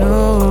you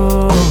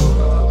know,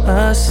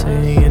 I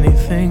say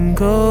anything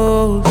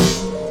goes.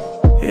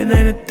 It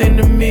ain't a thing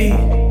to me.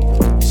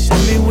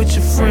 With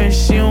your friends,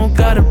 she don't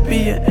gotta be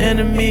your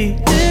enemy.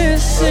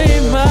 This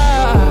ain't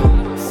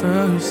my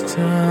first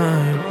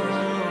time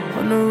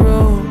on the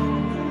road.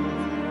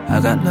 I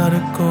got lot to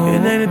go.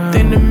 It ain't a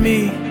thing to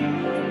me.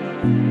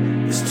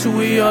 It's two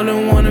we all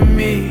in one of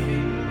me.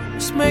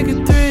 Let's make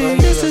it three.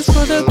 This is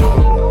for the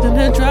in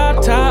the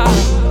drop top.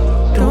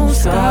 Don't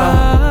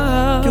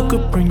stop. You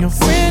could bring your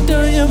friend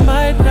or you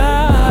might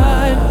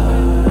not.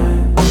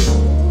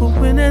 But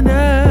when and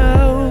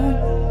now,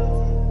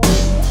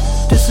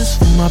 this is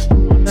for my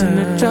in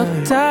the drop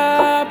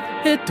top,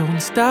 it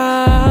don't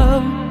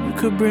stop. You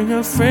could bring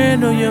a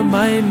friend or you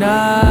might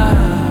not.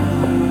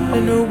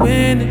 In the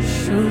wind it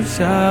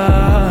shoots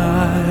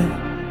out.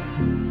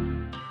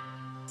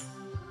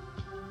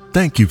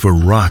 Thank you for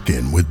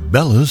rocking with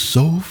Bella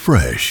So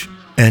Fresh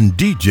and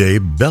DJ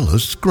Bella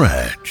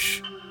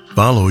Scratch.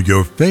 Follow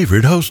your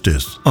favorite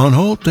hostess on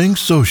all things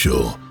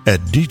social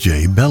at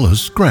DJ Bella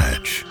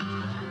Scratch.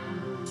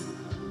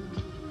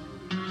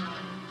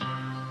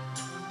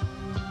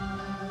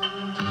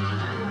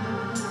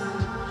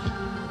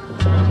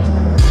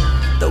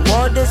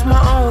 Is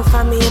my own,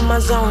 find me in my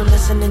zone,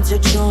 listening to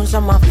tunes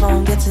on my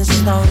phone, getting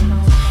stoned.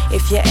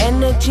 If your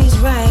energy's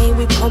right,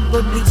 we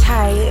probably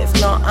tight. If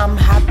not, I'm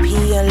happy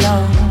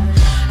alone.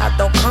 I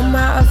don't come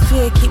out of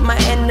fear, keep my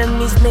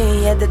enemies near.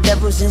 Yeah, the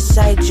devil's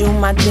inside you,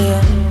 my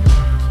dear.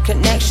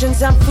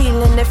 Connections I'm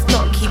feeling, if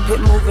not, keep it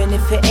moving.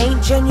 If it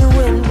ain't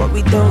genuine, what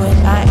we doing?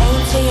 I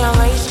aim to your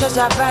race, cause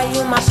I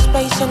value my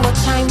space and the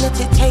time that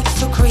it takes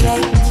to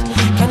create.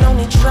 Can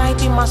only try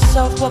be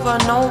myself, whether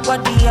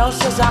nobody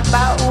else is. I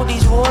battle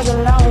these wars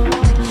alone.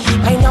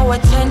 Pay no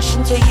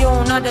attention to you,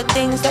 not the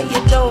things that you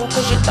do,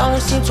 cause you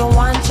don't seem to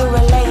want to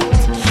relate.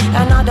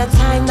 And all the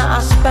time that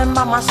I spend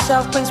by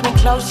myself brings me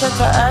closer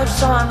to earth,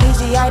 so I'm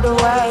easy either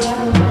way.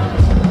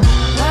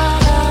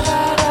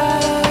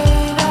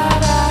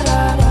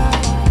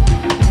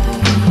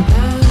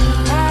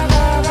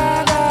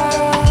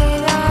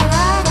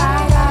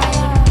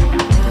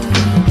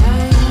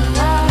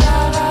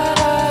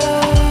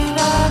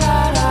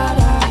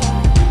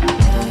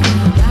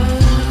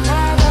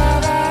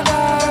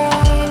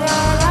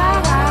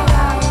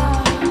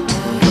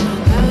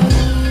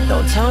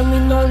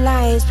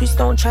 Please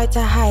don't try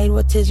to hide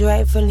what is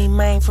rightfully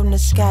mine from the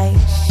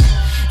skies.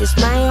 It's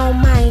my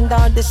own mind,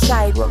 I'll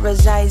decide what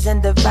resides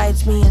and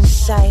divides me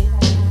inside.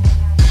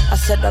 I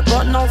said I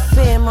got no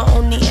fear, my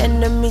only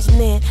enemy's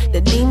near.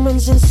 The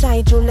demons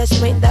inside you, let's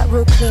make that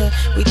real clear.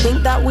 We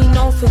think that we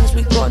know things,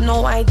 we got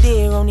no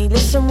idea. Only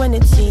listen when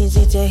it's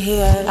easy to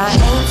hear. I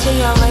aim to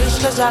your race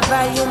cause I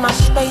value my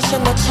space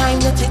and the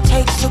time that it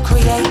takes to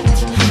create.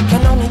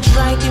 Can only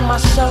try be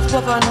myself,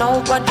 whether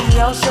nobody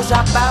else is.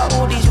 I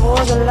battle these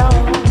wars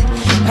alone.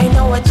 Pay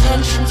no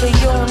attention to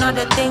you, not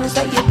the things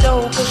that you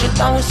do, cause you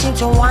don't seem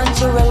to want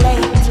to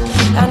relate.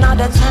 And all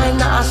the time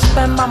that I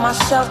spend by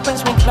myself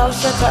brings me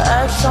closer to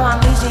earth, so I'm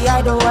easy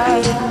either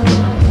way.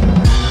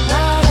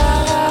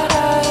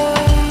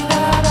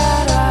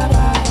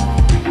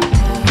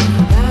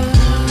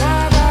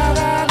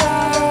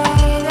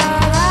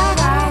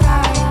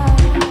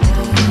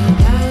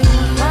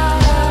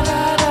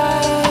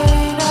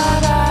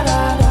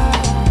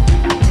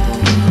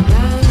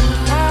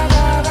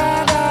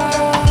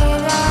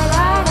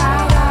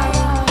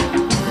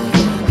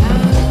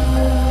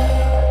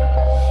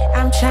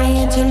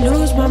 Trying to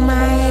lose my mind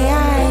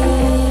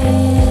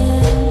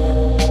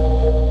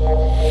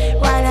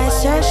while I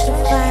search to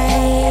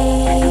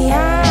find.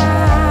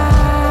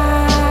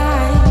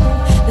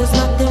 There's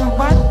nothing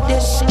but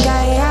this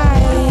sky.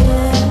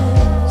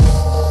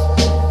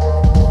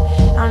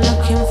 I'm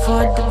looking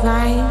for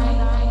divine.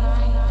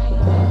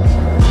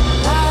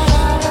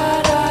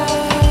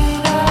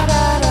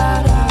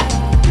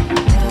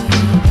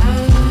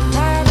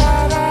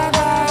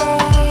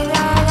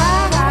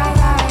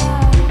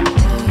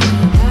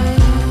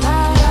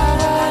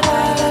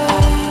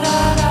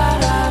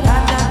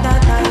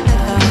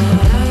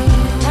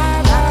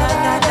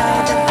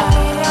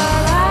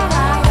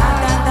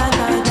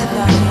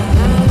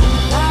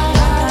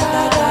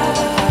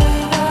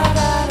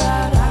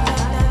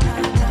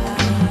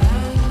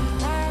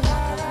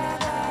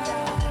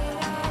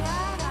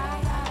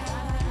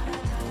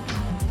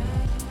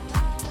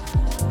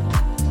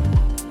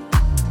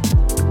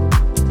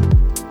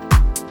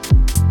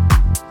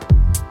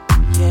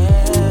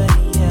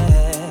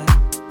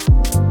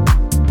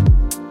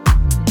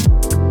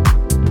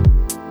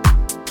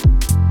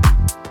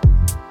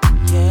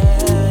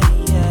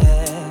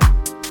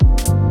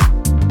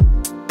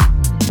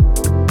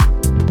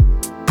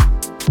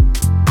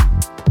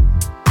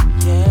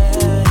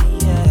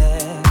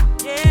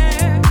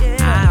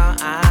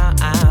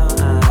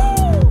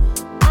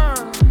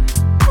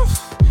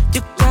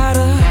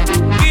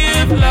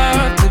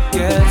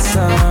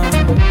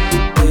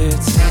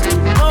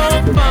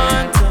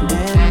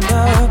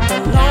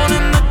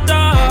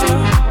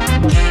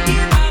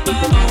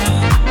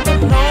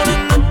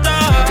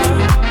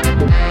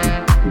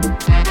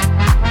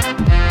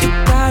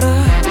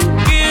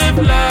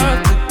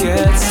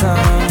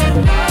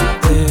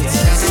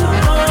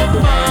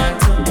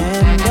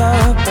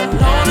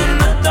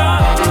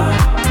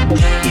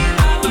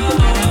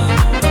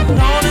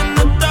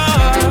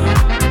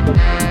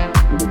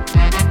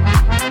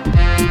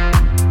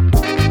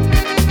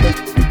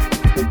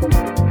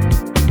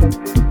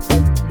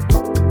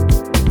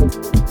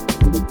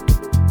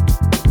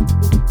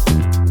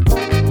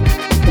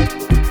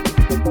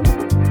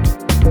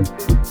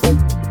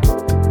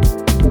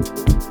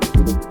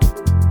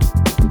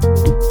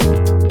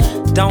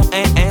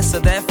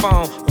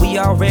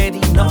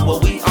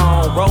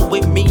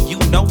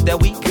 that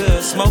we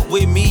good. Smoke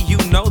with me, you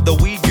know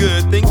that we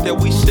good. Think that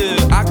we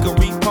should. I could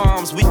read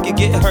palms, we could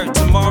get hurt.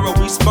 Tomorrow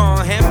we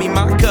spawn. Hand me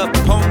my cup,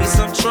 pour me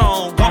some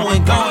Tron.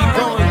 Going.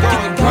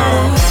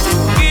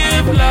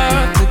 Give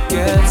love to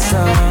get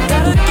some.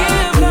 Gotta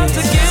give love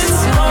to get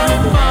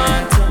some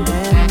fun. To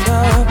end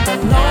up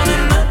alone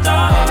in the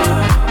dark.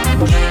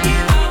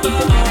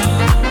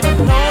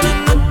 Alone in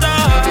the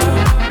dark.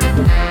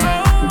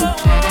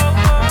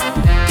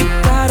 You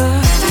gotta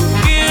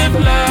give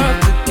love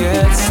to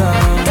get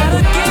some.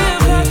 Gotta give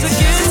love to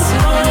get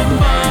some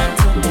fun.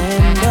 To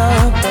end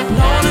up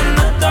alone in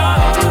the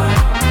dark.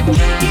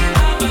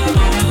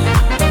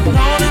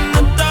 Alone in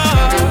the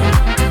dark.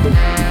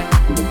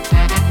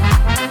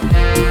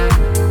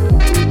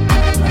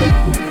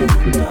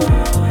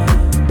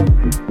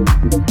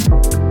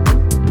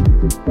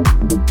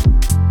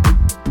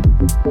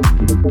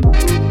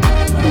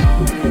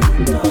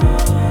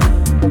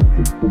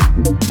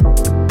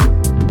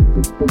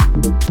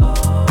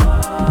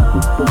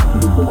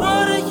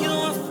 What are you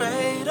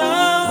afraid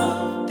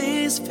of?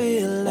 These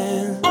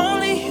feelings,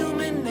 only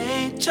human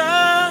nature.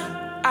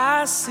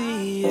 I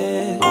see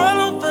it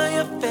all over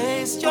your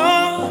face. You're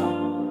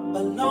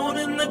alone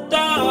in the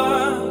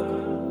dark.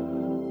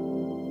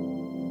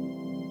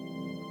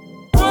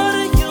 What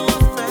are you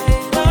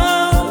afraid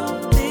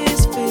of?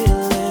 These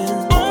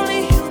feelings,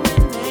 only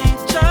human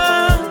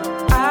nature.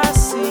 I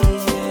see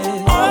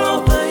it all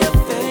over your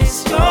face.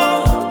 You're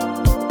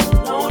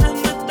alone in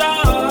the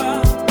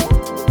dark.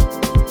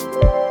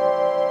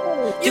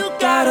 You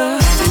gotta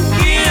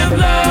give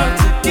love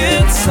to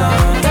get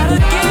some. Gotta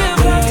give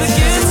love to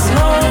get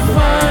some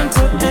fun.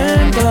 To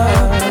end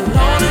up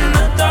alone in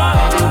the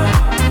dark.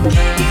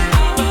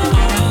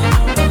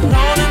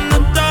 Alone in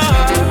the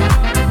dark.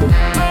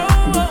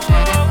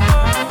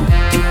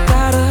 You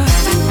gotta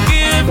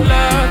give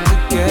love to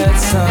get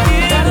some.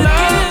 Gotta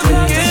give love to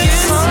get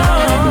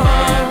some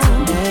fun. To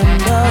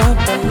end up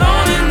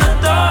alone in the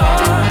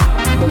dark.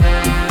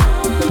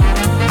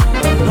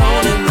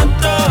 Alone in the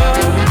dark.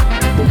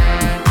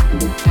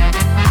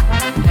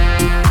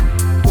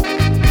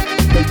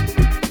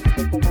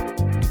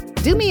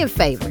 Do me a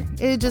favor.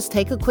 It'll just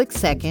take a quick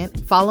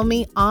second. Follow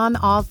me on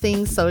all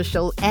things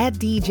social at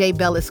DJ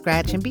Bella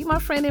Scratch and be my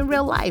friend in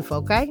real life,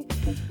 okay?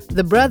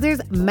 The brothers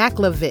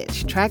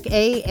Maklovich, Track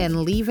A and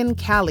Leavin'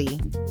 Cali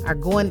are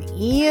going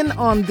in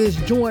on this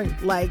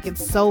joint like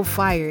it's so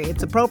fire.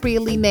 It's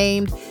appropriately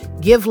named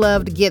Give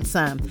Love to Get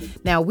Some.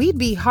 Now, we'd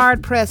be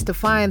hard-pressed to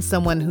find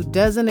someone who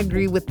doesn't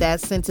agree with that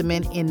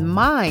sentiment in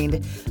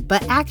mind,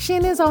 but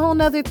action is a whole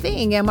nother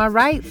thing, am I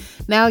right?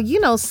 Now, you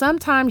know,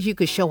 sometimes you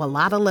could show a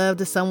lot of love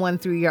to someone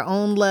through your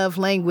own love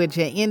language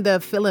and end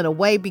up feeling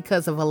away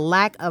because of a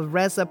lack of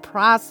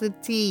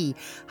reciprocity.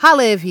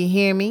 Holla if you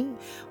hear me.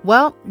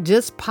 Well,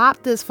 just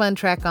pop this fun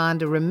track on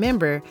to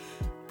remember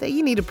that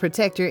you need to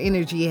protect your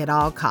energy at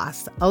all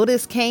costs.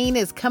 Otis Kane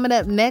is coming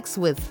up next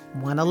with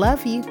Wanna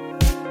Love You.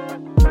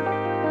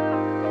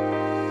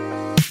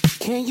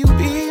 Can you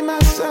be my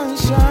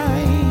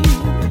sunshine?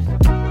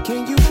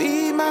 Can you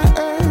be my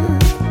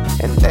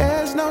earth? And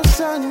there's no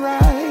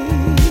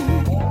sunrise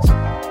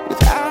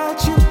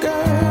without you,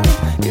 girl.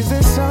 Is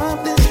there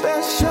something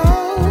special?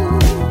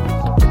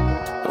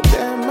 Oh,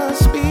 there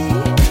must be.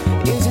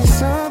 Is it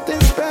something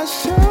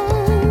special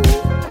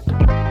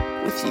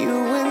with you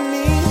and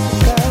me?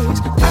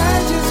 'Cause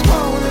I just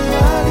wanna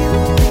love you.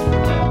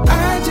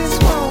 I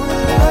just wanna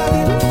love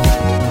you.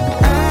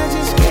 I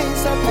just can't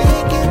stop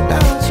thinking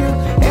about you.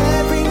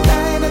 Every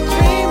night I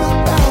dream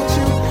about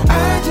you.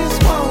 I just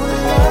wanna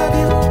love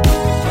you.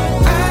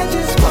 I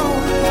just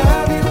wanna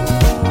love you.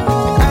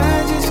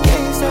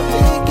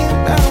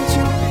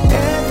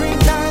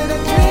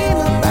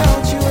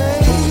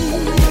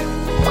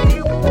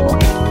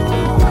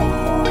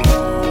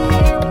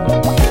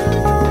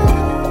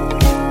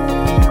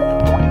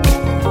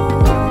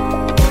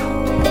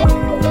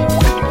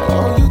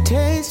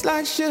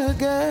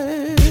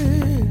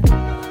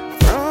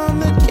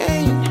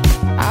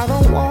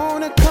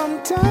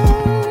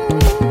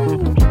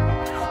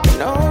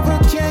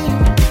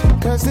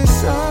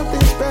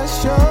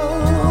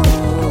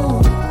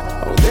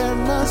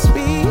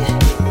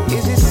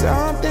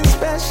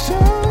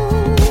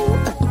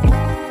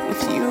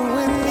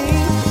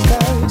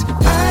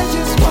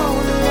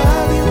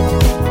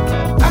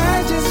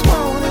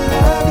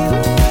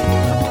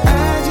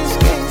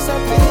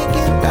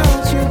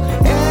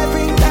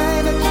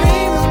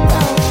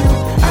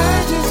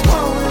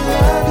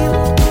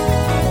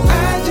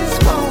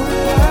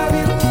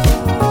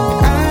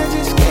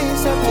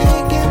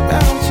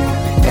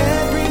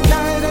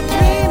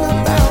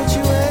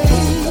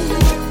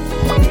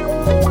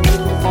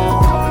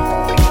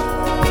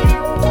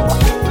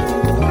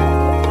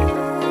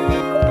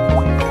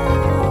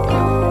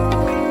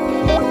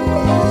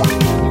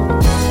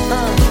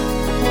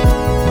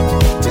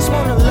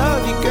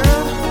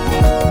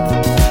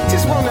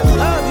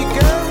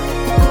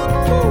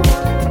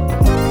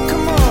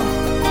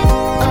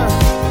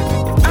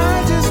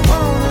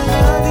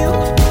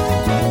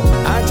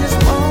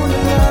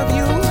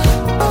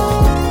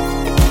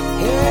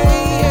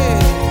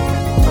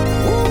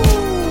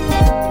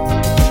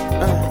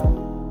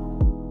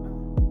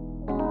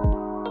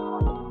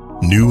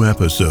 new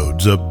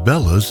episodes of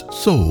Bella's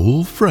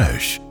Soul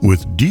Fresh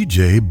with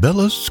DJ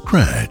Bella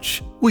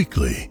Scratch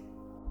weekly.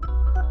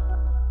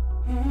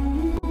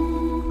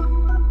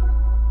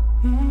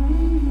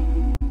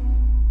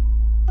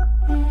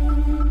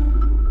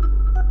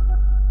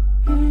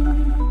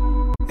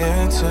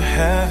 It's a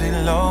heavy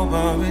load,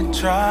 but we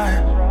try.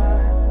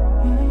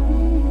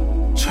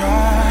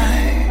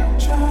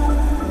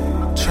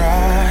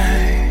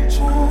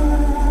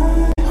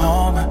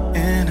 All my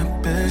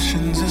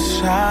inhibitions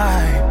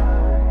aside,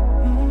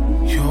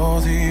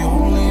 you're the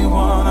only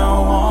one I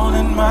want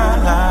in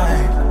my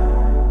life.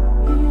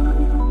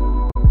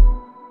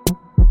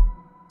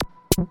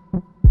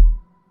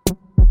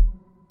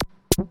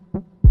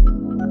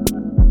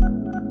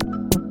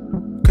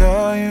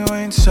 Girl, you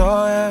ain't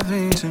so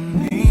heavy to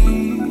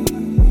me.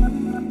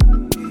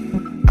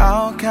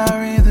 I'll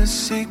carry the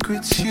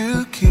secrets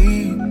you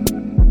keep.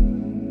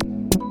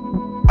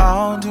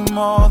 I'll do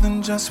more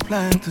than just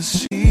plant the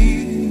seed.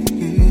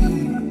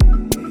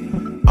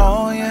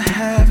 All your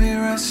heavy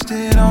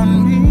rested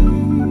on me.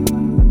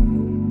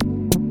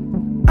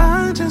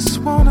 I just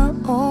wanna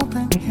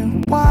open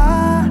you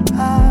wide,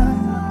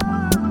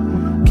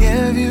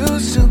 give you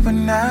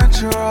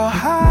supernatural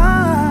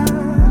high,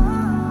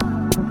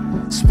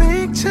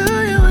 speak to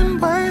you in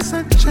ways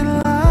that you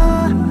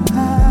like,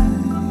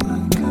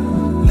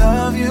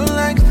 love you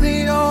like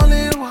the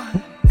only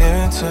one.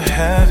 It's a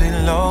heavy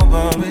load,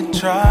 but we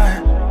try.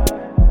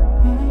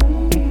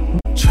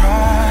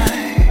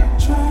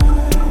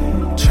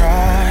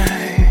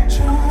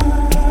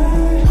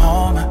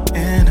 All my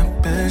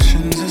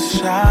inhibitions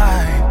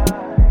aside,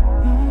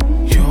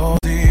 you're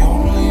the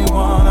only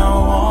one I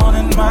want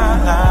in my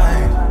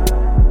life.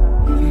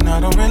 And I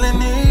don't really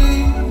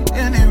need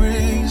any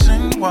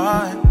reason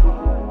why.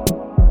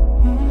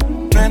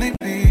 Many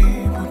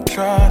people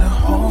try to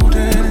hold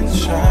it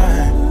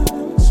inside.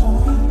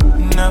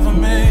 Never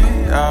me,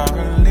 I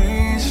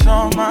release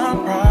all my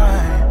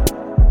pride.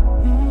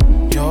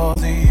 You're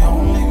the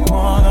only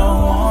one I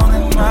want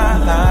in my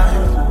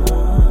life.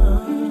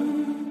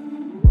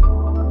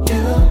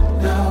 You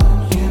know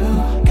you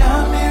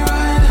got me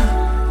right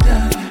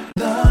under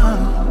the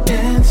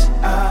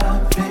inside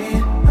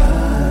beat.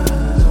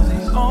 You're the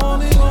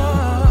only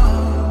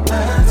one.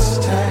 Let's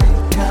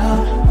take a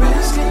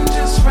risk and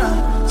just run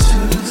to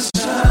the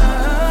sun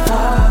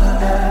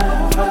forever.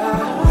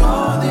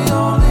 You're the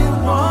only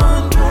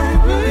one,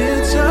 baby.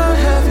 It's a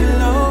heavy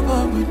load,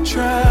 but we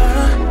try.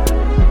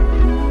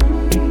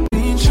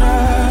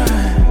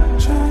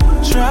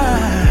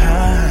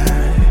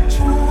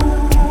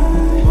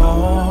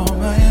 All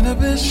my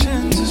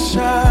inhibitions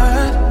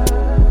aside,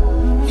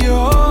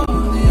 you're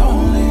the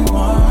only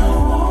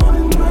one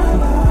in my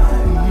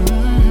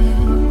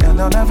life. And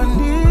I'll never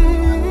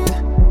need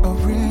a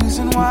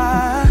reason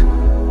why.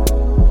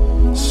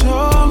 So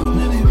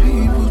many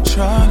people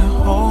try to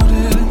hold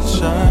it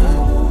inside.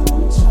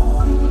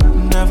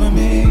 Never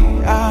me,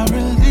 I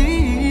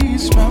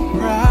release my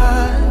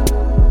pride.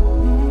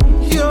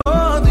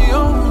 You're the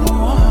only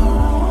one,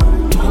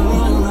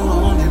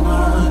 only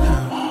one.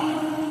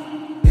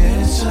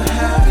 It's a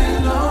heavy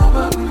load,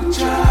 but we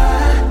try.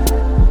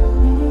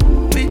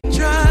 We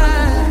try.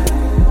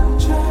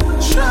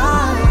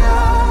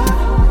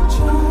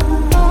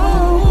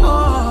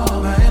 Oh,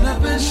 my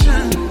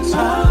inhibitions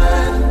all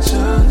laid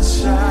to the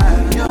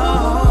side. You're the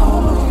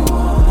only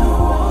one I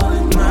want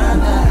in my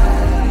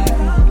life.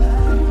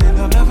 And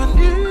I'll never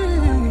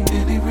need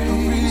any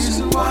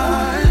reason why.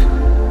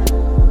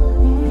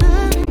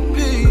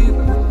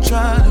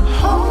 Try to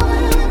hold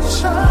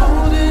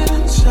it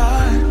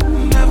inside,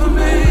 never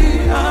me,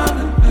 I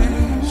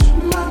release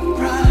my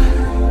pride.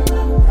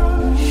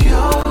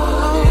 You're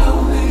the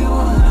only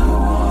one I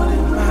want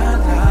in my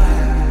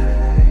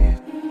life.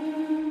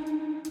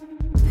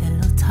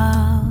 Pillow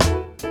talk,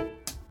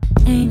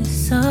 ain't it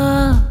so?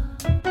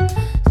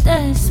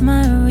 That's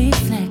my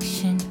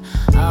reflection,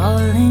 all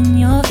in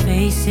your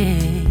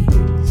faces.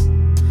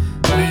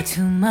 Way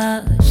too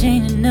much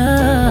ain't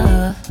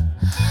enough.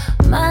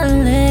 My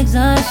legs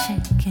are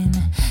shaking,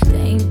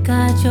 thank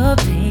God you're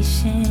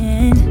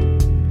patient.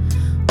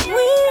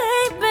 We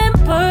ain't been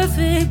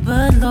perfect,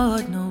 but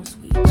Lord knows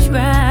we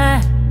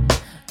try.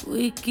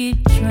 We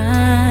keep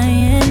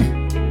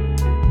trying.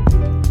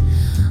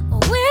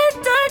 We're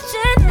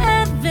touching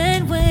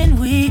heaven when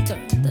we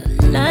turn the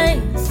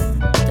lights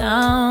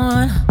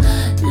down,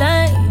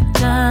 light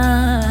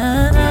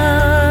down.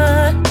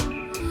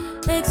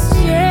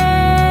 Exchange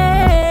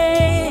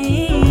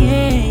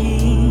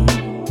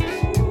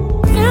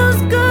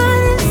feels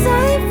good and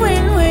safe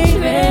when we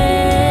trade.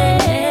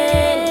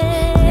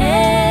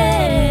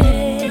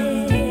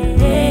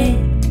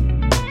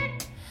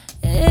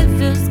 It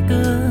feels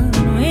good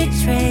when we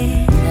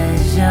trade.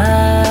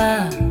 Pleasure.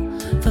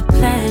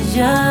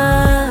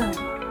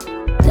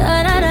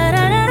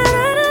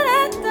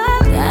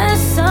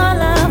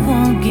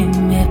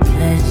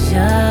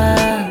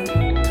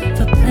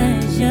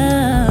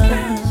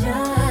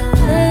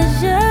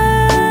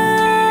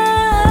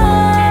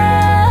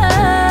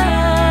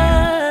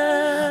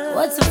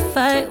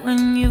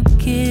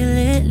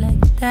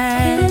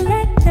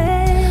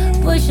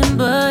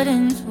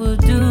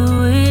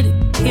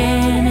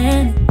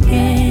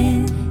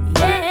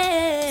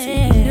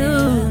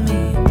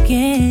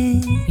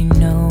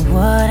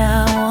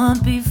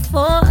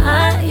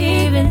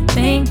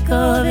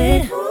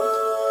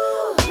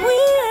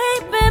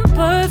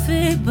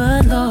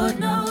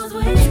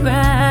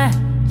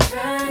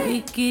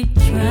 keep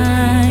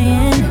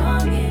trying.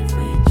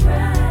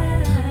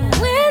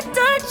 We're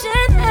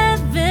touching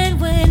heaven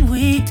when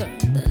we turn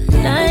the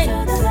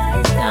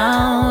lights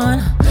down.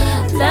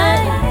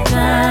 Light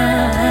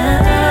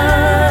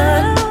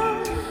down.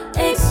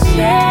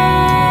 Exchange.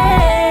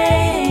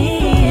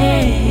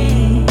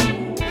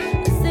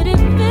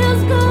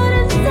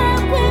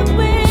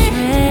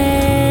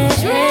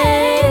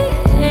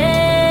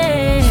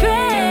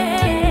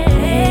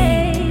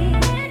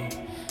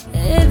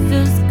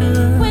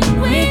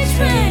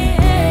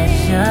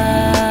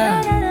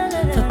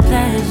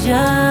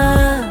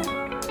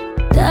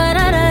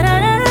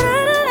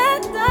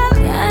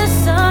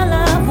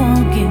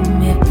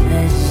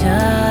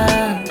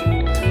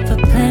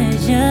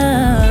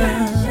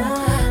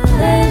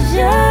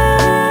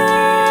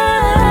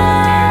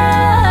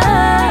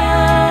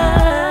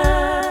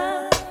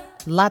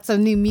 Lots of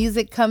new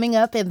music coming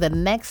up in the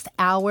next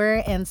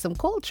hour and some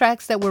cool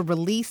tracks that were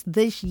released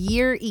this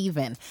year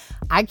even.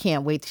 I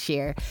can't wait to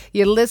share.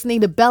 You're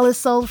listening to Bella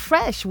Soul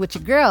Fresh with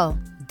your girl,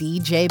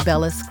 DJ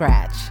Bella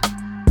Scratch.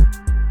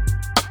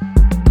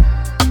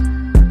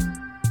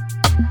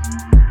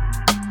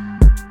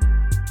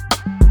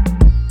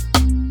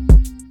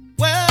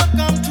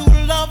 Welcome to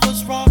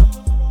Lovers Rock,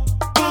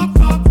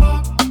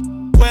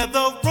 where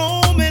the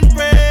Roman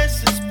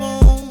embrace is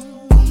born.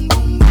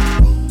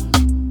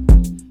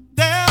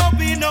 There'll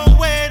be no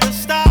way to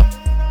stop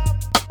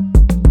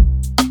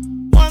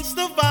once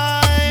the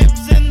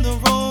vibe's in the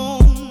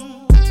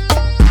room.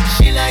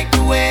 She like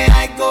the way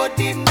I go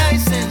deep,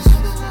 nice and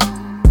slow,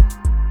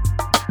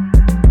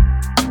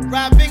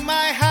 wrapping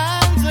my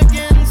hands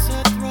against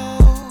her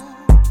throat.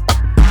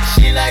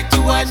 She like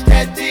to watch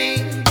that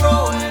thing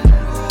grow and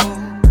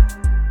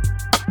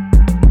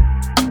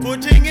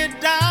putting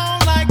it down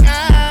like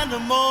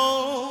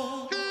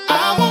animal.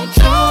 I won't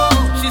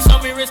choke. She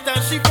saw me wrist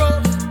and she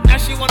froze. Now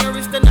she wanna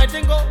wrist the night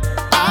and go.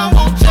 I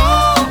won't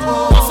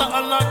choke. Once I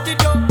unlock the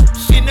door,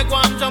 she no go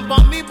and jump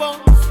on me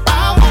bones.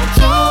 I won't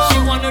choke. She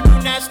wanna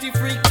do nasty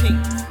freak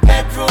things.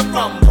 Bedroom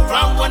rumble,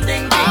 round one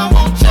ding ding. I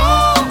won't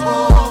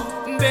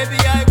choke. Baby,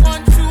 I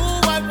want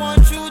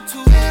you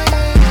to.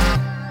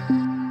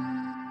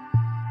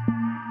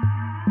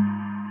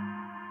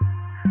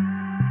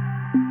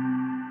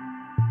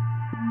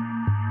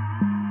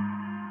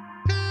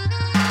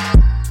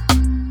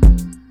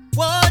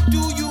 What do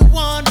you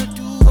wanna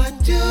do? What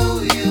do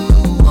you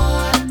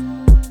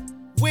want?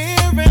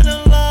 We're in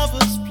a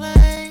lover's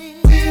play.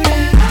 We're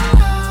in a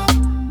love.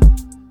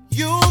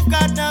 You've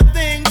got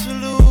nothing to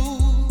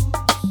lose.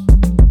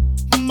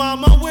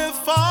 Mama, we're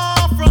far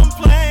from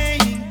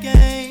playing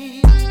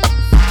games.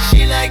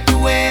 She like the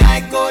way I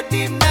go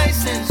deep,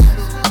 nice and slow.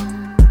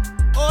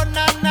 Oh,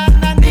 na na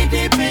na,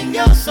 deep in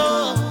your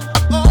soul.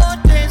 Oh,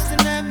 tasting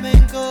that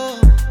mango.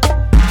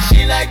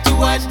 She like to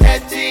watch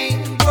that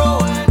thing grow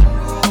and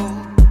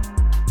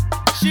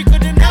she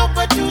couldn't help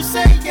but to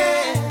say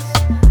yes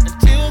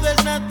until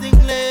there's nothing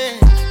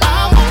left.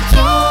 I won't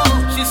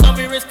choke. She saw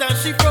me wrist and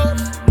she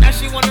froze. Now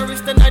she wanna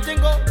wrist the night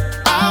and go.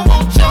 I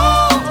won't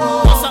choke.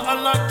 Once I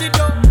unlock the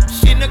door,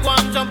 she no go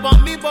and jump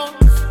on me bones.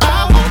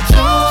 I won't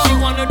choke. She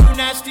wanna do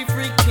nasty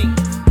freak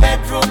things.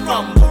 Bedroom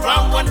rumble,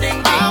 round one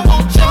ding ding. I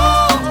won't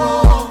choke.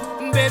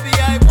 Baby,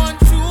 I want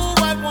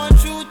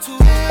you to.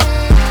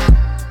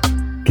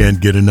 Can't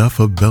get enough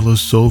of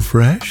Bella's Soul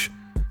Fresh?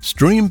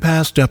 Stream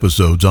past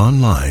episodes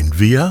online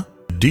via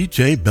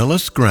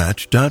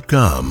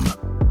djbellascratch.com.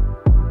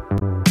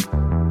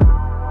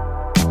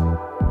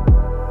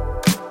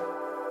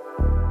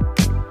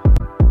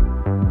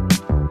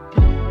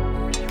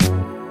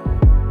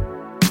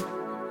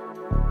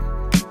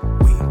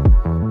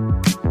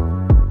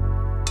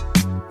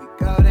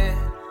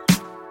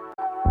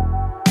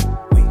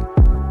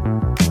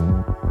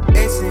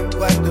 Isn't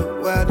what the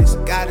world has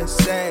gotta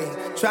say.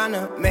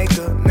 Tryna make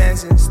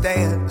amends and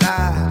stay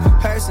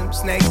alive. Heard some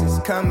snakes is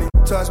coming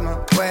towards my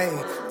way.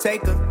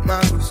 Take a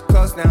mongoose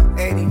close down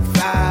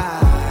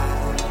 85.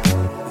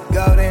 We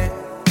go then.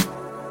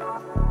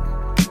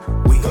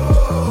 We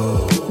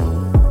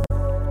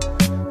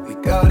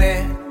go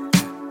then.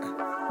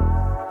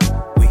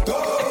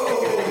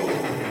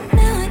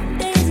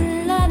 Nowadays a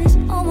lot is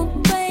on my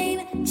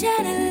brain.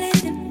 Channeling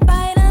the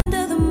fight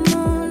under the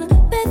moon.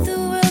 Bet the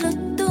world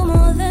will do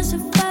more than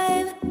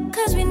survive.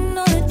 Cause we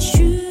know the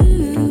truth.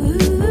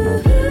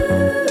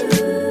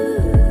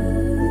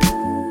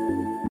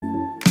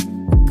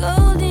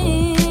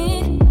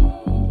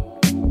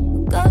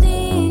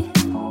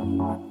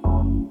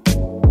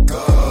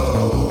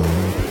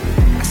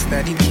 I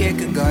studied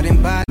Kierkegaard and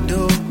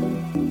Badu.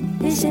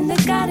 Listen to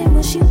God and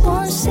what she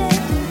wants say.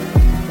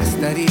 I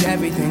studied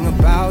everything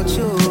about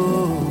you.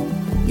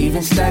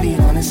 Even studied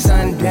on a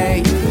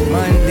Sunday,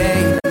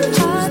 Monday,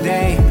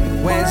 Tuesday,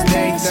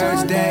 Wednesday,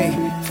 Thursday,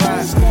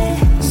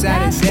 Friday,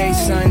 Saturday,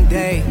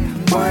 Sunday.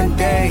 One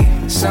day,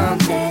 some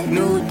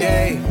new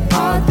day,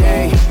 all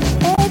day.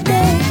 Every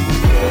day.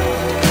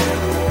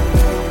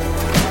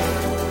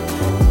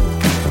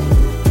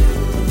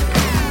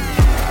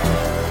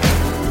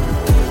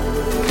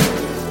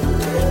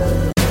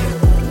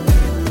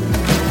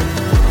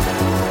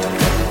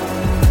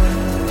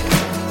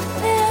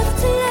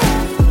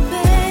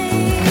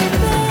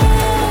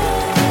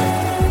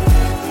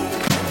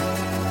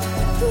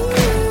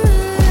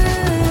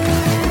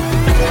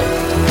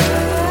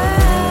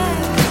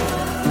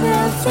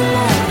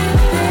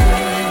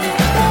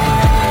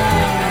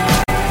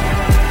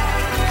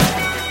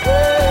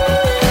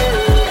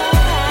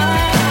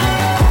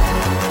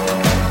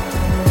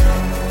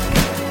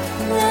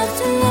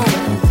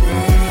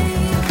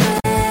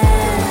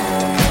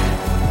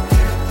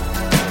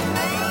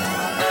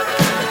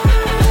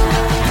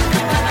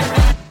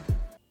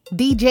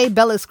 DJ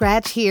Bella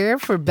Scratch here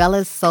for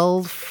Bella's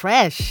Soul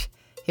Fresh.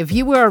 If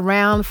you were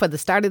around for the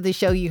start of the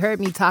show, you heard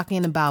me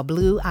talking about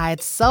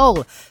Blue-Eyed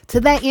Soul. To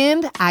that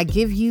end, I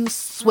give you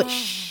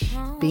Swish,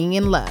 Being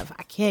in Love.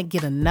 I can't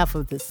get enough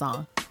of this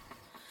song.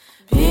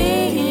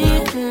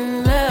 Being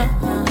in love,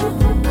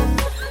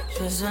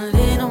 just a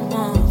little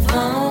more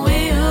fun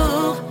with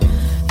you.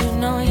 You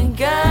know you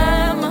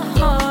got my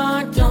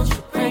heart, don't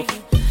you break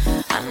it.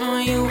 I know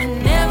you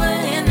would never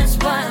end this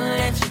why I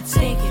let you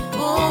take it.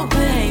 Oh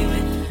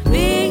baby,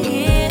 be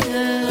in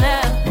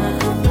love,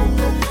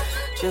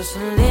 just a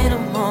little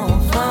more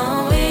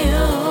fun with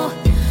you.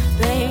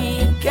 Baby,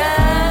 you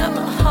got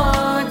my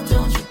heart,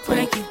 don't you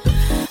break it.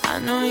 I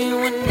know you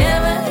would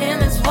never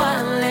end this why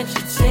I let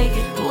you take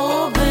it.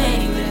 Oh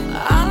baby,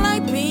 I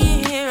like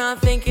being here, I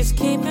think it's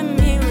keeping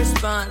me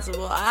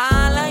responsible.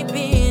 I like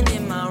being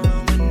in my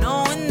room and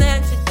knowing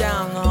that you're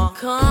down the hall.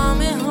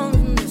 Coming home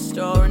from the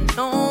store and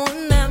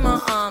knowing that my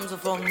arms are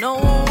full.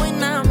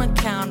 Knowing I'm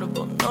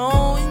accountable,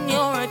 knowing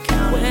you're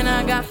accountable. When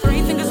I got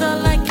 3 fingers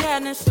up like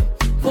Katniss,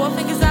 4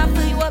 fingers I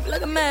fill you up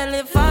like a Mad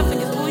Lib. 5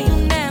 fingers, ooh you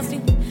nasty.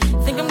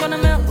 Think I'm gonna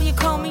melt when you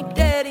call me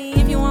daddy.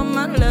 If you want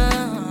my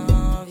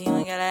love, you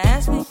ain't gotta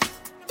ask me.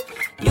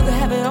 You can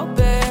have it all,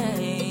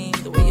 babe,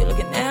 the way you're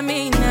looking at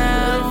me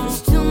now. If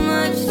it's too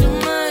much,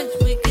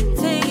 we can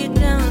take it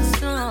down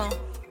slow.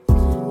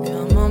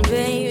 Come on,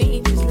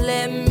 baby, just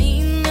let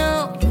me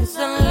know. 'Cause I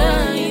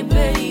love you,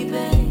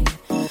 baby.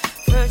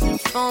 First and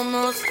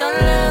foremost, I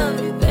love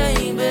you,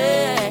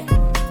 baby.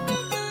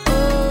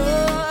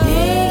 Oh,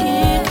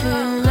 in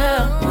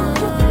love,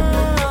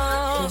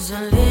 just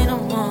a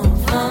little more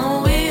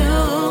fun with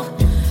you.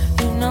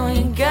 You know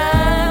you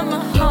got my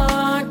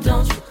heart,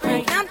 don't you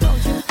break it.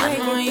 I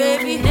know you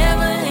baby,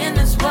 never end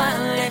this why I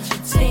let you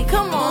take.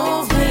 Come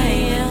on,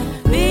 baby,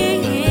 be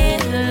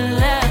in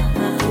love,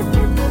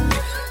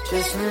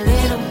 just a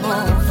little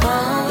more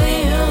fun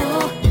with you.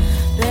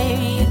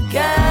 Baby, you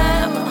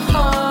got my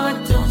heart,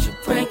 don't you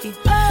break it.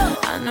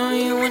 I know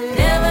you would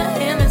never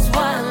end this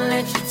why I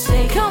let you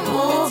take. Come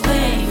on,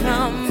 baby,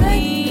 come me,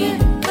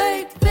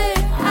 baby.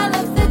 I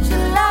love that you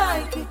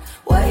like it.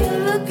 Way you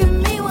look at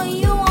me when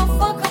you want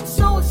fuck, I'm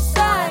so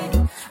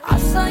excited. I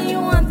saw you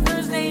on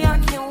Thursday, I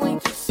can't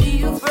wait to see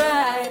you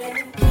Friday.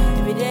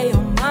 Every day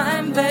on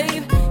mine,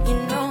 babe, you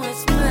know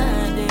it's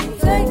my day.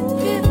 Take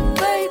it,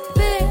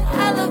 baby,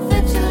 I love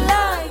that you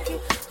like it.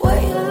 Way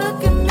you look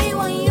at me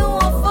when you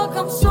want fuck,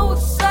 I'm so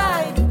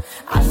excited.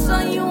 I saw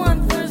you on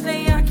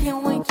Thursday, I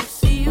can't wait to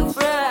see you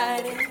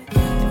Friday.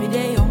 Every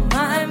day on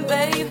mine,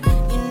 babe,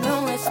 you know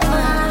it's my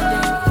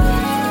day.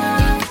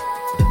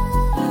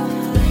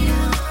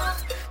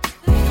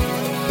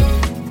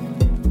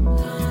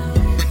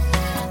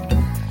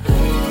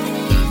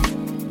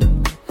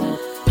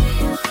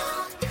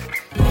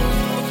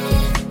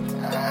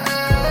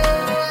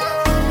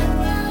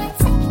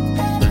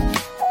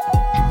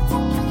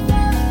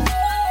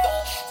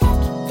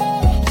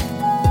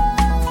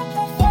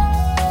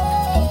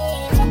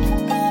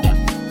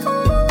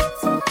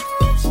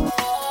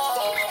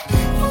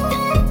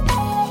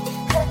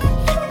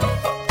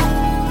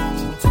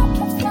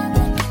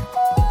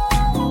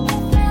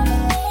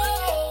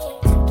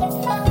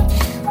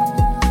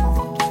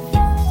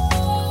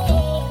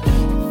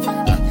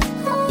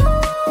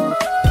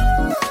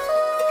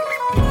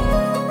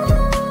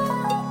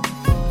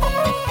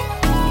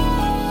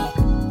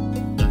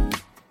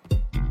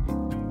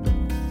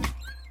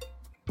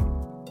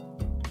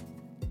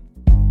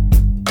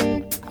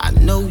 I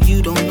know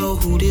you don't know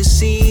who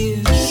this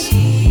is,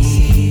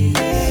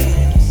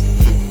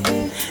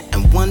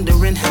 and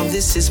wondering how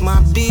this is my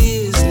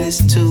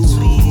business too.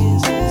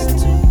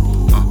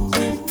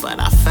 But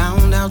I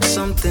found out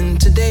something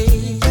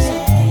today.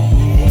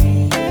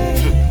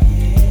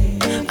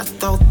 I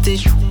thought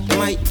this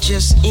might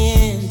just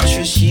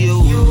interest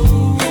you.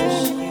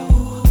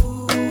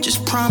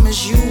 Just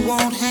promise you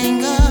won't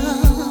hang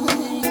up,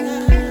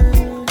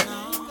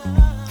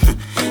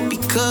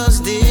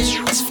 because this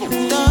is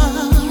fucked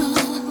up.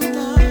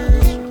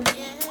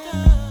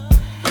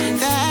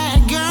 That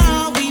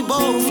girl we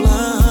both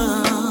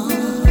love,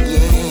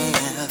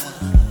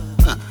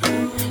 yeah,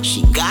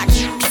 she got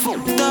you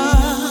fucked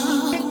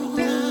up.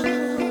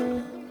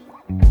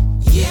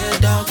 Yeah,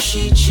 dog,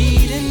 she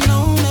cheating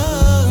on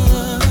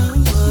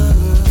us.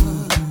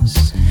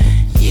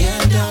 Yeah,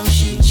 dog,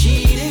 she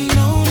cheating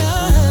on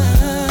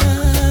us.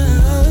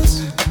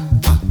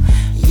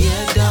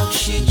 Yeah, dog,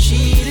 she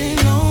cheating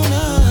on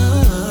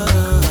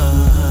us.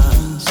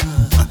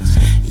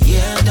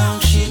 Yeah,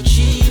 dog, she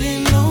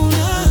cheating on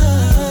us.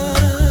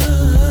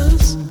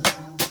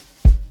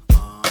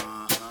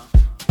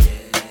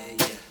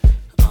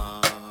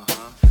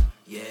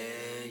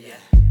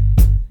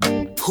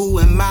 Who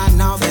am I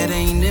now? That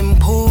ain't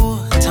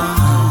important.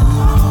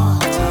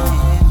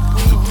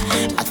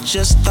 I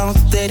just thought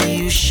that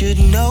you should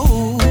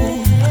know.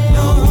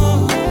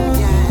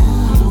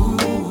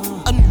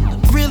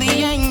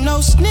 Really ain't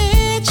no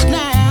snitch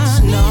now.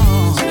 No.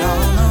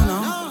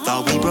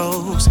 Thought we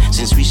bros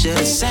since we share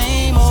the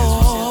same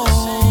old.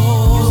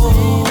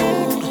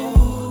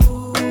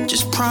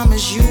 Just promise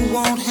promise you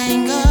won't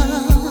hang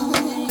up.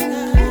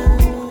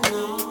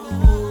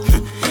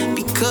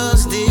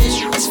 Because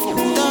this is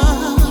fucked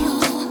up.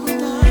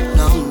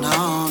 No,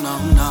 no, no,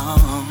 no.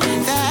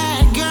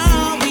 That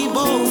girl we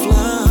both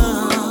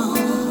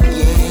love,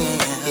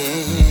 yeah,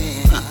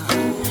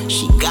 yeah.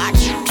 She got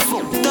you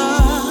fucked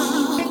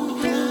up.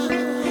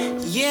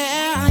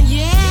 Yeah,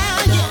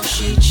 yeah, yeah.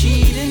 She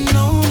cheating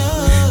on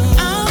us.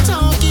 I'm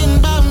talking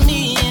about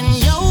me and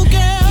your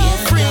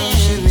girlfriend.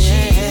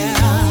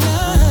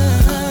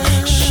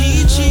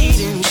 She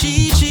cheating,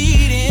 she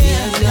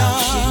cheating. Yeah,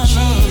 she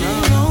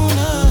cheating on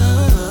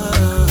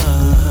us.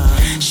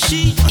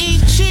 She cheating.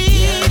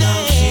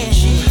 She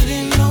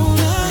cheating on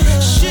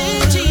us. She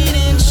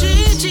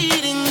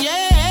cheating,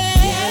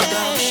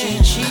 yeah. She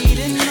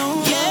cheating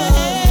on us.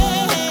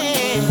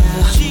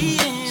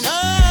 Cheating,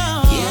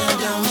 oh.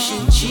 Yeah, she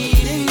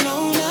cheating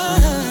on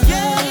us.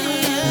 Yeah,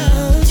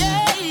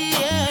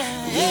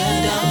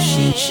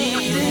 she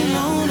cheating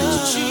on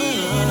us.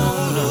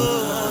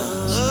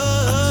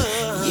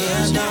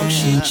 Yeah,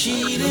 she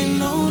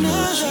cheating on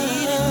us.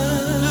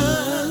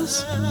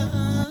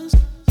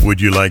 Would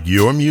you like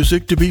your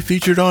music to be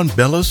featured on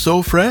Bella's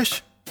So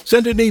Fresh?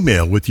 Send an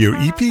email with your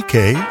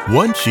EPK,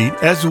 one sheet,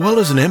 as well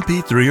as an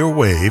MP3 or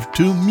WAV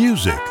to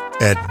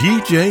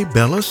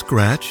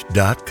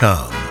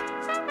music@djbellascratch.com.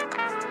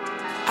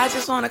 I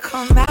just wanna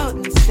come out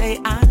and say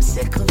I'm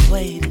sick of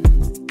waiting.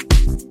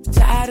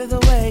 Tired of the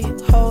way you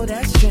hold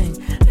that string.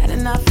 Had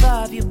enough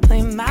of you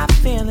playing my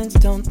feelings.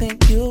 Don't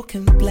think you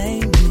can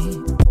blame me.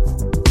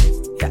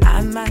 Yeah,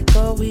 I might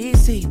go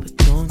easy, but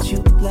don't you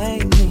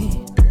blame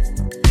me.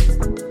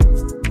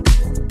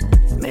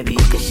 Maybe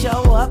you can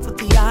show up with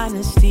the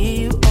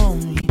honesty you owe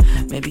me.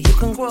 Maybe you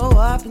can grow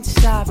up and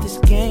stop this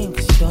game,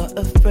 'cause you're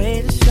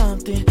afraid of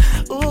something.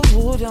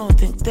 Ooh, don't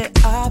think that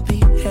I'll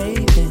be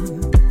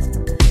hating.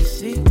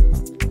 See,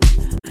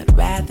 I'd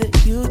rather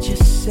you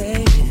just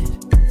say it.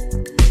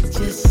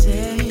 Just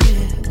say it.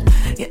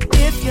 Yeah,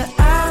 if you're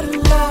out of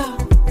love,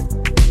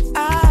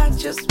 I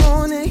just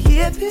wanna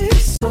hear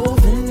this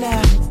over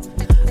now.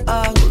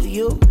 Oh,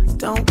 you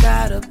don't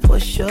gotta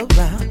push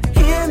around.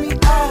 Hear me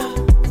out.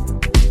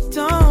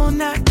 Don't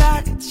act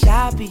like a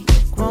child, be a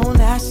grown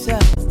ass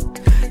up.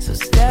 So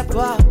step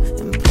up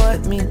and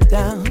put me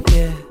down,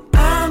 yeah.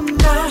 I'm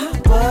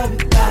not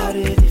worried about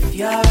it. If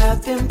you're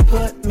out, then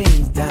put me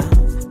down.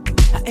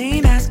 I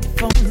ain't asking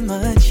for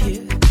much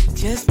here,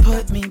 just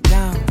put me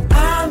down.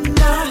 I'm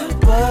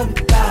not worried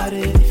about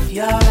it. If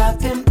you're out,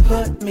 then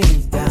put me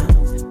down.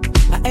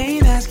 I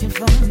ain't asking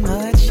for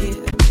much here,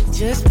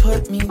 just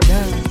put me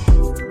down.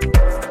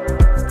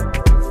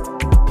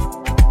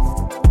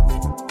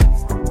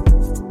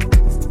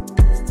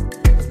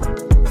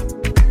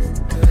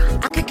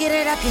 Get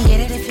it, I can get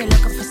it if you're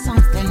looking for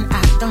something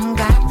I don't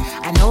got.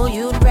 I know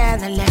you'd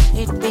rather let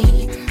it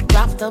be.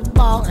 Drop the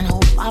ball and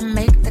hope I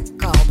make the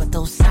call, but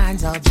those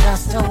signs are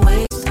just a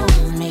waste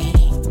on me.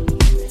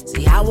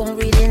 See, I won't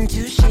read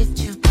into shit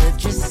you could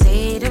just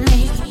say to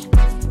me.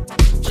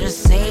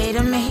 Just say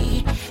to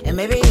me. And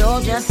maybe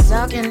you're just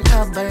sucking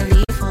a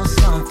belief or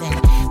something.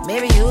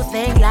 Maybe you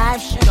think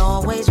life should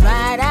always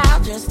ride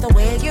out just the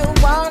way you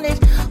want it.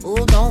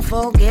 Ooh, don't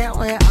forget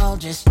we're all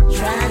just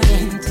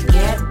trying to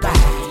get by.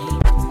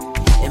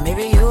 And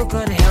maybe you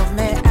could help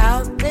me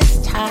out this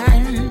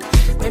time.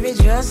 Maybe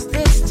just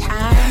this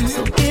time.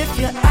 So if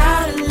you're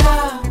out of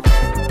love,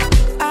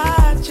 I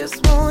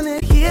just wanna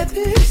hear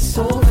this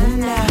over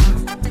now.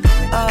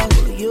 Oh,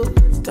 you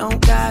don't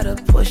gotta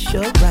push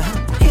around.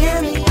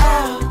 Hear me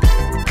out.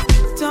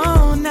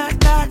 Don't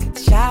act like a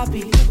child,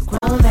 be a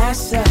grown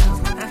ass up.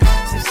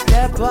 So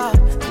step up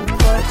and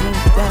put me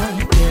down,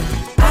 yeah.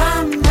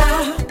 I'm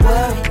not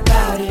worried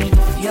about it.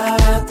 If you're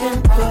out, then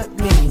put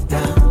me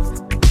down.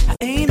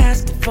 Ain't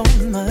asking for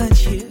much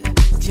here,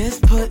 just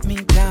put me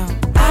down.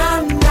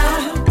 I'm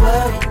not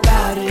worried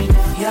about it.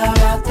 If you're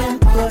out, then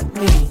put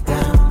me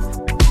down.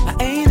 I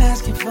ain't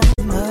asking for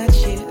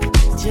much here,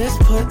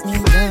 just put me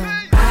down.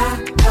 I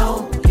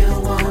know you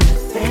wanna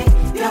think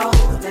you're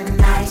the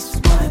nice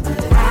one, but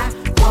I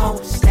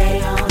won't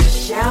stay on the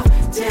shelf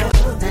till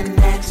the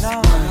next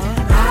one.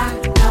 I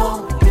know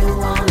you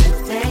wanna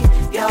think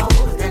you're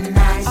the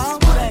nice one,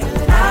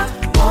 but I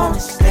won't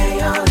stay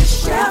on the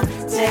shelf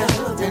till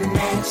the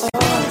next one.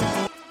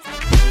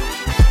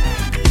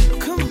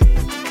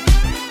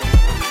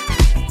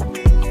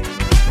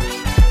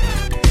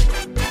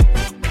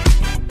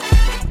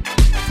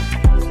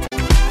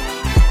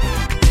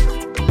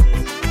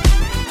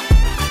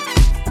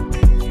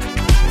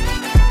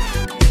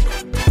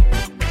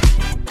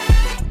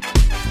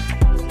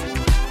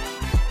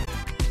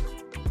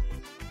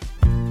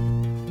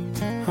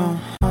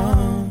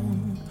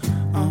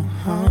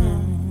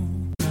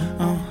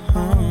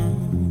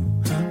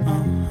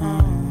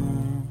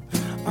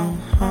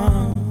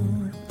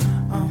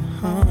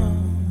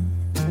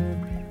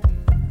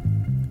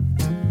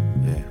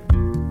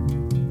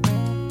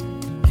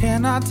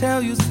 Can I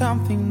tell you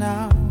something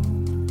now?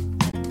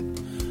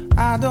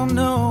 I don't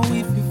know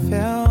if you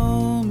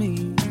felt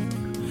me.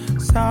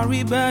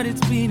 Sorry, but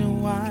it's been a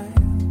while.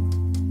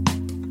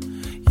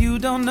 You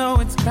don't know,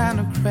 it's kind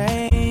of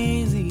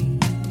crazy.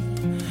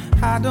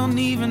 I don't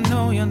even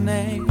know your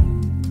name.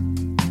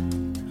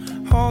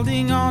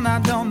 Holding on, I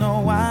don't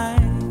know why.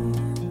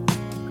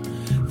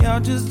 You're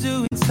just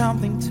doing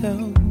something to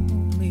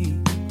me.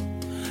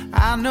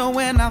 I know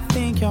when I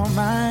think you're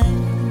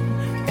mine.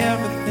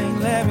 Everything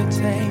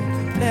levitate,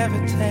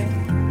 levitate.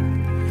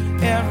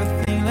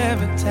 Everything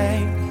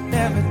levitate,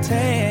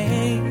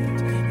 levitate.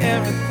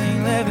 Everything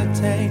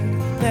levitate,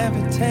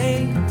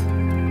 levitate.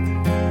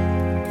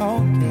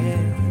 Oh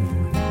yeah.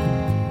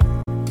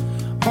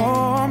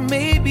 Or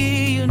maybe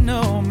you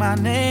know my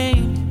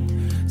name,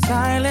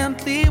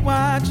 silently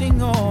watching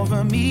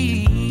over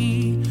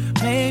me.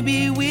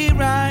 Maybe we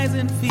rise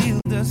and feel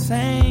the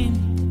same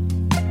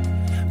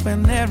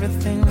when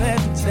everything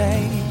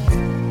levitates.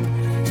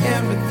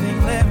 Everything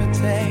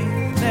levitate,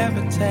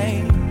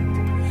 levitate.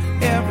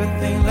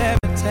 Everything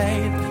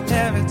levitate,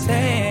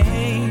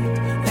 levitate.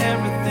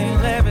 Everything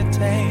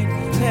levitate,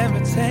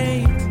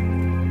 levitate.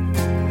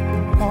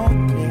 Oh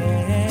yeah.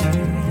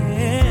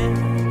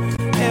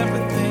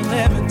 Everything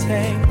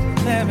levitate,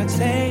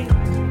 levitate.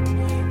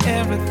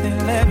 Everything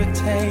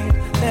levitate,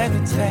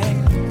 levitate.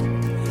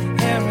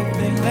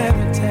 Everything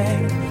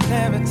levitate,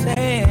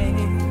 levitate.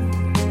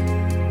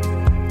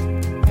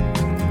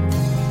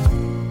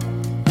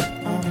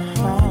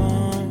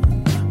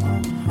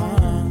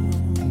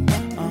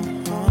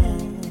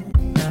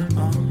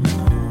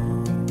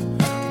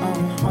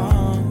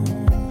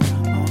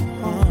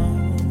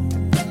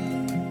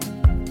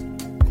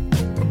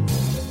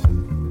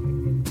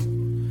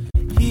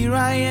 Here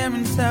I am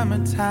in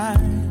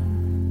summertime,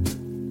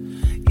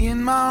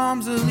 in my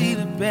arms a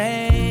little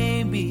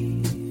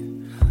baby,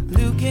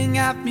 looking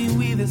at me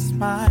with a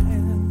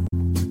smile.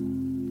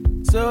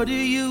 So do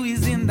you,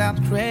 isn't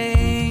that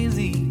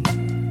crazy?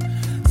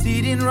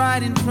 Sitting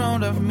right in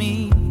front of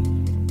me,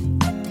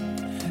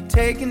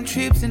 taking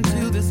trips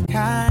into the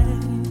sky,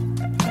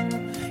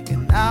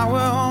 in our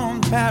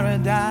own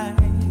paradise,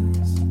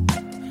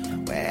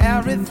 where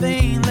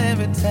everything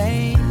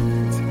levitates.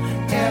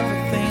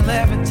 Everything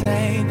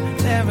levitate,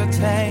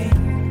 levitate.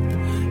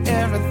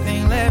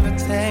 Everything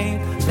levitate,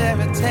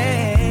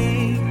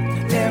 levitate.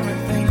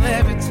 Everything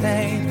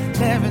levitate,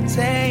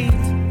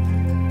 levitate.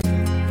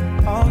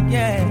 Oh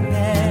yeah,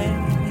 yeah,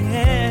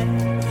 yeah.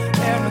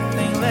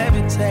 Everything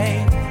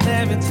levitate,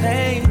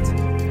 levitate.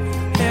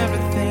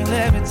 Everything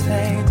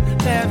levitate,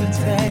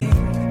 levitate.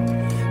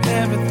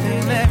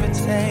 Everything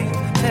levitate,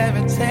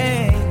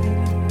 levitate.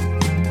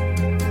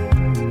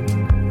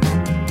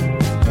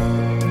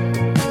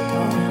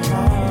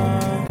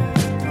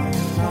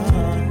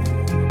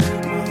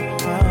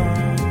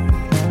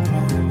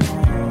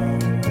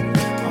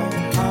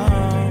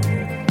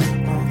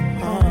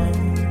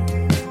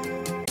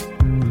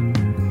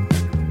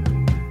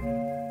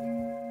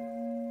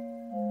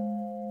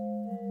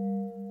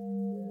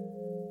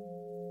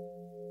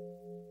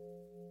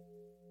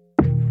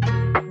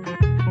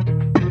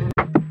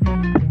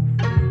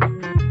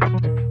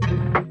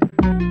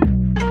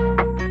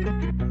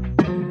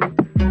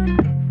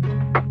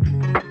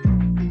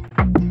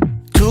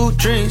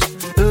 Drinks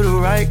of the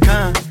right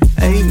kind,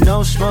 ain't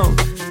no smoke,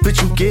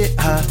 but you get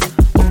high.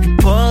 Hope you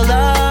pull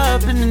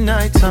up in the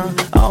nighttime.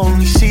 I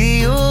only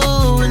see you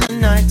in the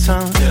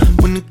nighttime.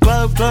 When the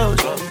club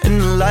closes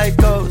and the light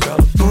goes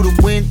through the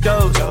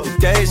windows, the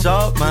day's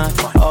all mine.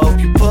 I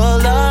hope you pull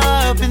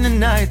up in the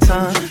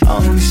nighttime. I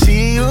only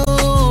see you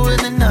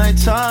in the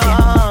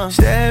nighttime.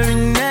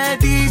 Staring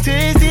at these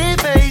twisted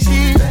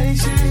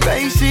faces,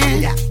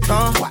 faces,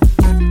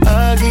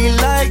 ugly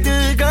like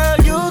the girl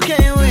you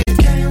came with.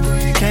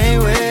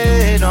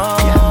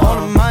 All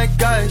of my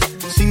guys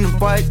seen the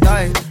white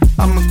light.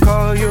 I'ma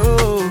call you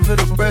for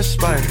the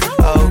respite.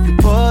 I hope you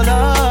pull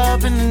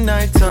up in the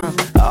nighttime.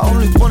 I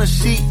only wanna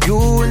see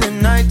you in the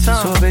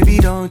nighttime. So baby,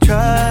 don't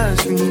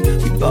trust me.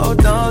 We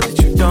both know that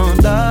you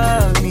don't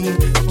love me,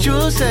 but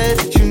you said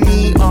that you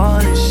need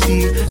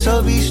honesty.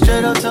 So be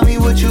straight up, tell me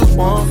what you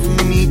want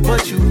from me,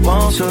 what you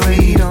want. So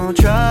baby, don't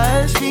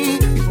trust me.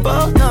 We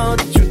both know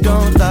that you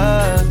don't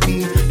love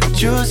me,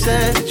 but you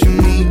said that you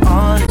need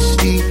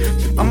honesty.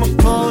 So I'ma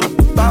pull up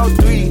about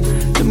 3.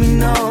 Let me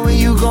know when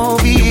you gon'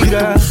 be,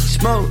 girl.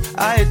 Smoke,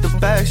 I hit the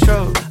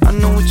backstroke. I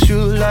know what you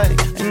like,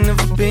 ain't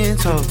never been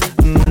told.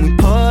 And when we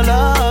pull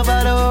up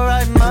out of our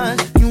right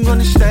minds, you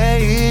gonna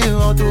stay here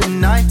all through the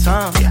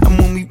nighttime. And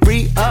when we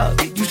re-up,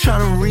 you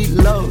tryna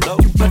reload.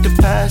 You about to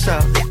pass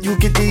out, you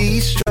get the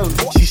heat stroke.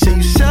 She say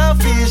you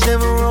selfish,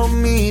 never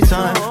on me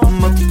time.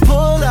 I'm up to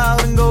pull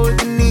out and go with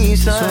the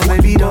Nissan. So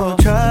baby, don't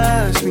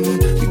trust me.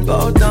 We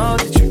both know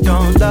that you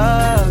don't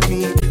love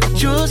me,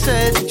 but you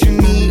said that you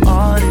need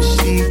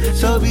honesty.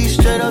 So be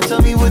straight up,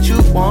 tell me what you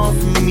want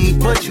from me,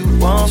 what you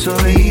want. So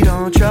baby,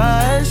 don't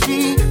trust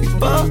me. We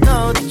both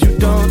know that you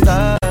don't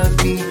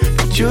love me,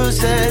 but you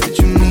said that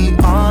you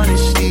need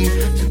honesty.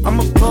 So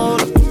I'ma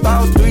pull up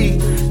about 3.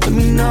 Let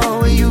me know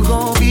where you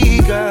gon' be,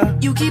 girl.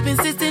 You keep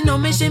insisting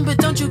on mission, but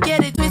don't you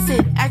get it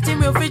twisted. Acting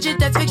real frigid,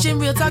 that's fiction.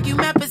 Real talk, you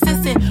mad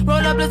persistent. Roll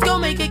up, let's go,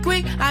 make it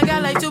quick. I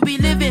got life to be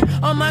living.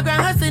 On my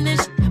grind, hustling and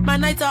shit. My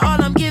nights are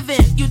all I'm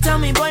giving. You tell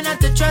me, boy, not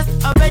to trust.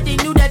 Already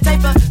knew that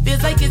type of.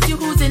 Feels like it's you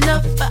who's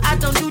enough, but I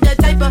don't do that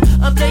type of.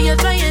 A player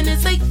trying to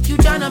say you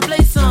tryna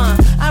play some.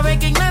 I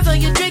recognize all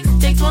your tricks.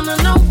 Takes one to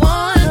know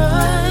one.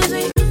 Trust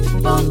me,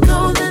 we both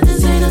know that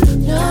this ain't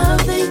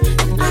enough thing.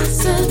 I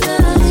said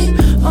that I need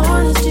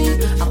honesty.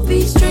 I'll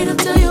be straight up,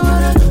 tell you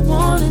what I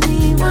wanna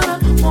need, what I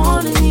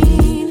wanna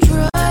need.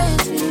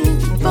 Trust me,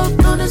 we both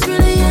know this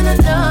really ain't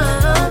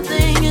enough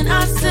thing. And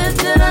I said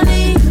that I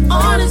need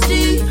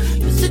honesty.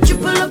 You said you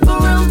pull up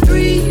around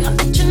 3. I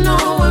let you know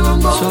where I'm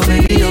going. So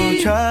baby, don't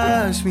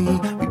trust me.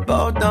 We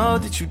both know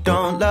that you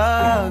don't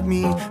love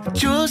me,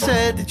 but you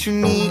said that you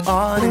need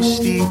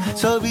honesty.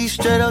 So be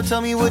straight up,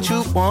 tell me what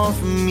you want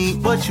from me,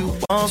 what you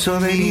want. So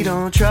baby,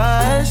 don't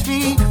trust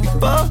me. We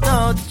both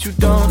know that you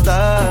don't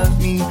love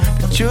me,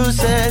 but you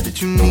said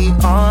that you need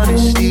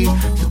honesty.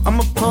 So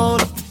I'ma pull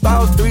up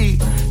about 3.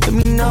 Let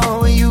me know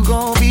where you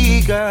gon'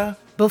 be, girl.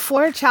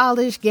 Before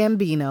Childish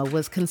Gambino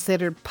was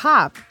considered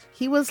pop,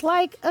 he was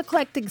like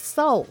eclectic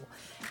soul.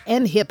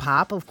 And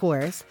hip-hop, of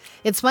course.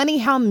 It's funny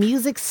how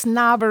music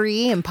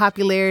snobbery and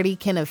popularity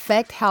can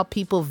affect how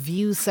people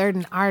view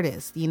certain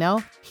artists, you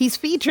know? He's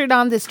featured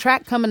on this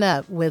track coming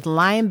up with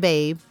Lion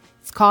Babe.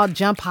 It's called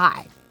Jump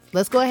High.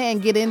 Let's go ahead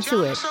and get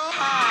into it.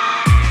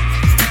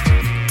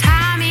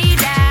 Tie me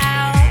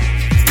down,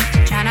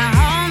 tryna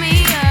hold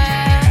me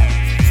up,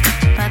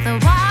 but the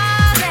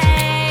walls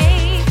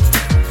ain't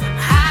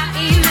high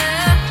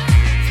enough,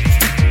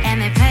 and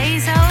they play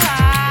so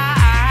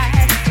hard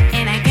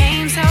in a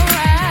game so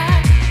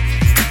rough,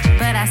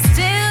 but I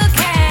still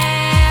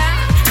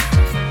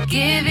can't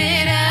give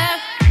it up.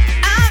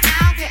 I'm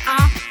out here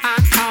on my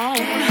own,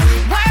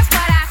 work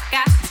what I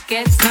got to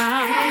get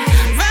some,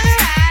 run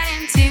right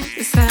into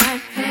the sun.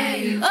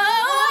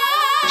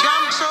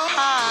 Jump so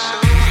high.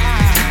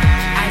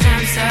 I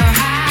jump so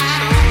high.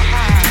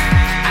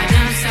 I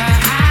jump so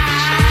high.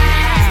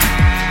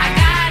 I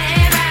got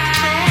it right.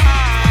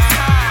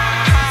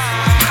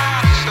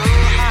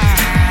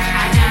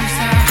 I jump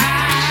so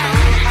high.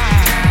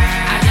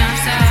 I jump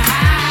so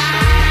high.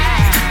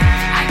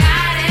 I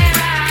got it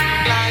right.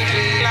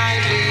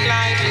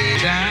 Lightly,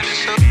 jump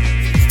so.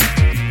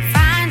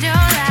 Find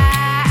your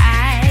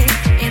light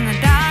in the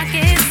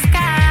darkest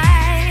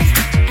sky,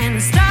 and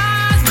the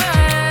stars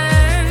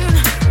burn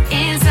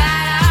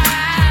inside our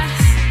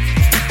eyes,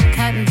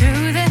 cutting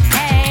through the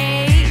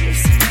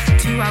haze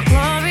to our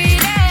glory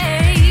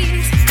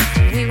days.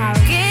 We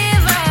won't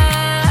give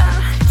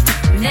up,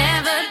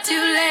 never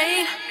too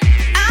late.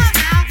 I'm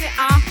out here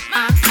on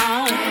my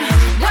own,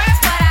 work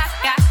what I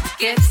got to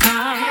get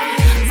some,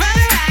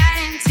 run right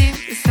into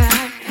the sun.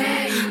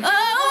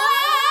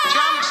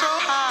 Jump so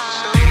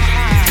high.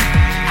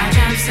 I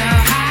jump so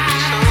high.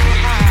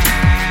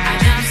 I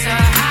jump so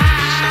high.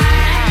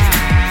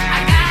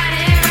 I got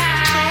it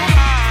right.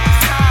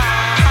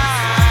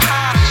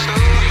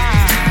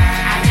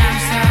 I jump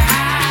so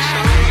high.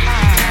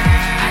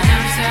 I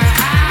jump so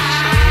high.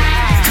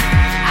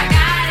 I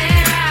got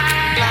it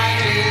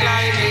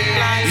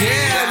right.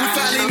 Yeah, we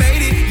finally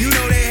made it. You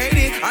know they hate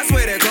it. I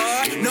swear to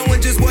God,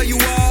 knowing just what you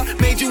are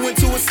made you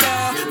into a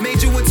star,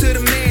 made you into the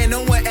man.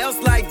 No one else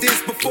like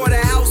this. Before the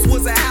house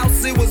was a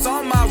house, it was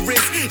on my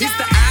wrist. It's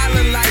the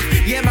island life,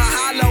 yeah, my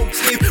hollow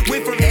tip.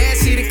 Went from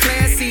ashy to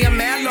classy,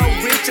 I'm aloe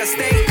rich. I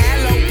stay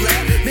aloe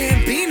black,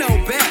 man, be no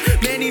back.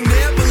 Man, he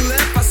never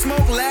left. I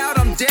smoke loud,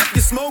 I'm deaf.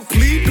 You smoke,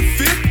 plead the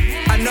fifth.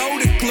 I know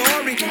the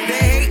glory.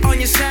 They hate on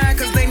your shine,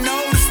 cause they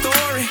know the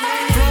story.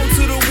 Thrown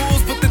to the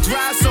wolves, but the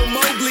drive so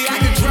Mowgli. I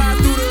can drive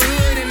through the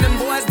hood, and them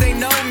boys, they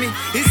know me.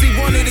 Is he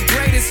one of the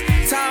greatest?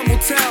 Time will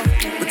tell.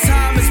 But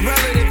time is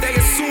relative. They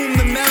assume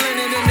the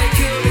melanin and they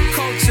kill the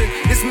culture.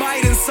 This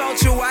might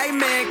insult you. White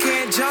man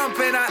can't jump,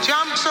 and I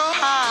Jump so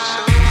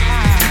high.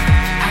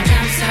 I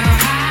jump so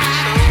high.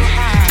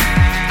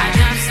 I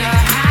jump so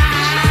high.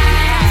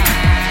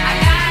 I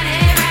got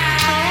it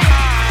right.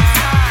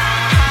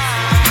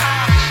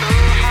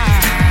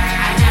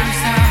 I jump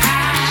so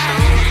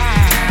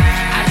high.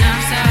 I jump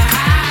so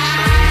high.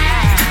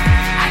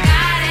 I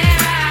got it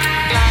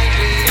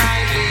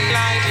right.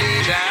 Lightly,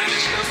 jump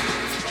so.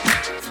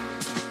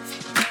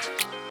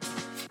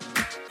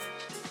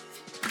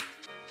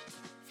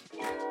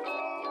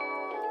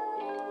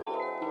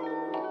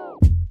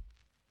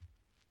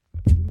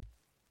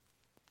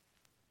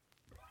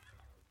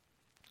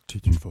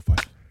 Teaching for 5.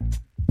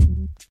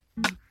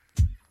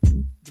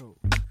 Go.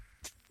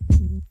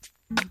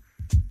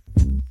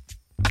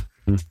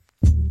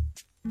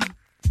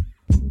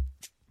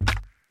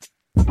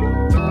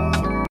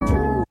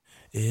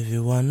 If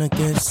you wanna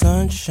get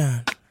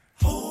sunshine,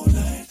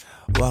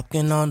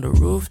 walking on the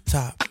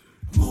rooftop,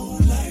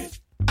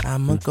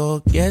 I'ma go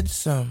get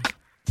some.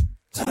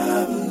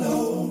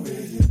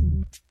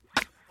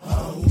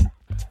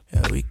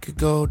 Yeah, we could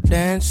go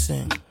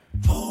dancing,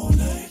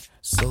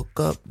 soak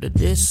up the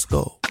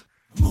disco.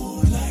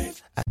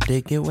 I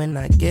dig it when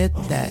I get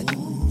that.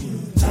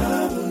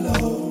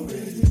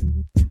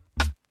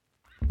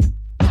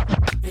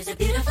 It's a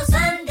beautiful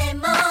Sunday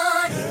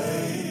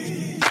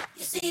morning.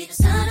 You see the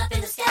sun up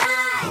in the sky.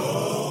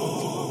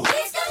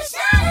 He's gonna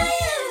shine on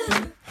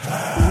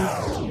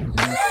you.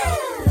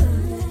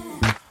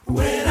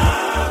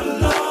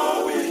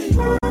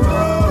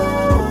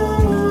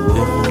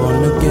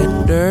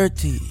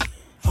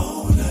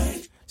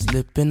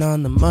 Slipping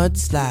on the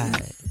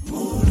mudslide.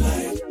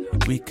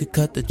 We could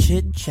cut the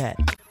chit chat.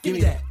 Give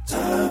me that.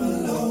 Time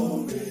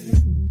alone with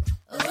you.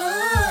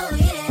 Oh,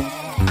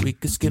 yeah. We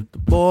could skip the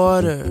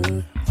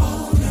border.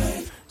 All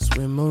night.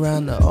 Swim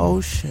around the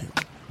ocean.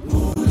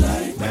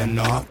 Moonlight. Man,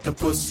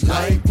 octopus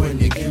like when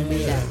you give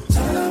me that.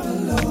 Time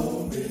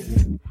alone with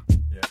you.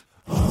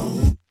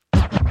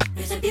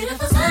 It's a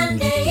beautiful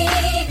Sunday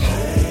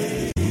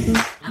evening.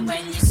 And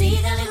when you see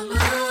the little moon,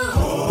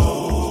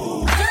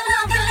 your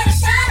love can let it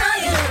shine on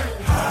you.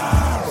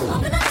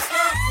 Open up the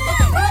sky, let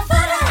the world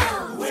fall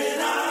out. When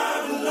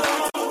I'm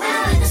alone.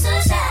 Out in the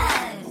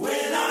sunshine.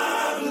 When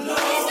I'm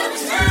alone. It's gonna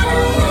shine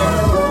on you.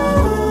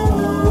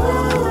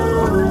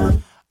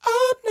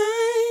 All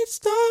night,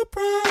 star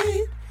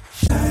bright.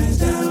 Shines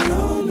down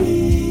on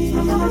me.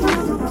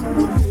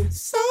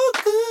 So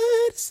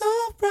good, so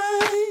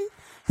bright.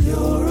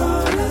 You're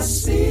all I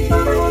see.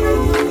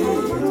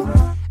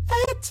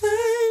 At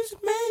times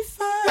may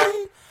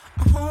find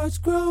our hearts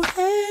grow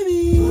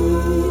heavy.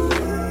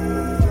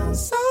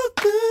 So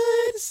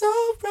good, so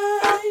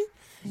bright.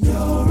 You're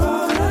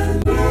all I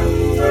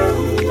need.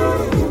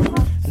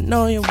 I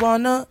know you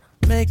wanna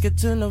make it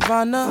to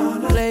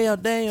Nirvana. Play all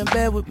day in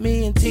bed with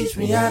me and teach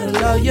me how to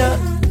love ya.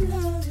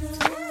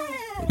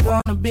 You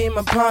wanna be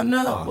my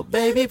partner, but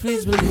baby,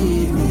 please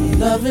believe me,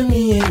 loving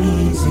me ain't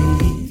easy.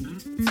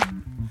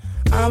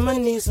 I'ma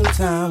need some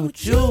time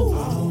with you.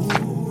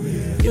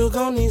 You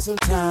gon' need some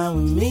time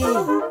with me.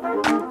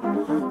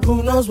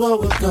 Who knows what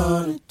we're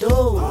gonna do?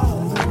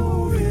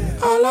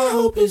 All I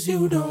hope is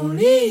you don't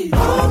leave.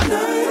 All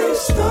night,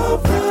 star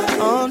bright.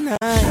 All night.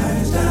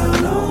 Shines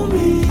down on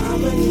me.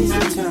 I'ma need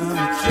some time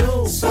with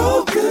you.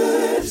 So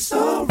good,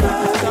 so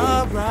right.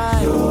 So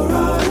bright. You're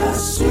all I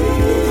see.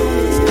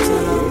 Some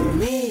time with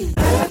me.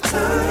 At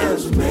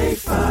times we may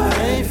find.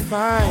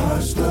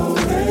 Hearts grow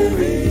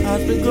heavy.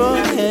 Hearts will grow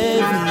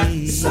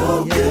heavy.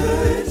 So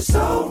good,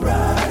 so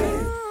right.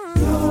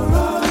 You're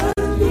all I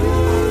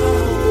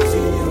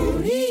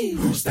need.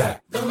 Who's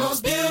that? The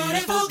most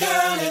beautiful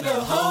girl in the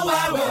whole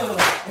wide world.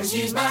 And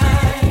she's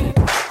mine,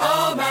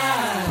 all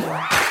mine.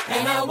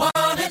 And I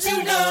wanted to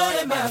know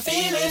that my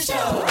feelings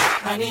show.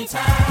 I need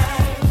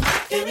time,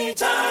 give me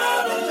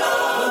time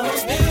alone. The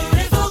most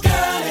beautiful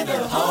girl in the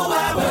whole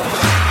wide world.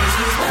 And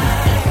she's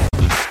mine,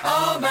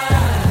 all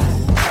mine.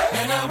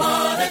 And I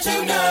wanted to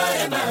know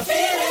that my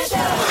feelings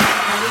show.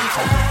 I need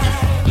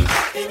time,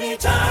 give me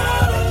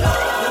time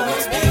alone. The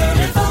most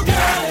beautiful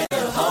girl in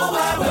the whole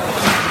wide world.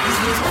 And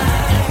she's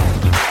mine,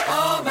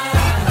 all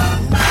mine.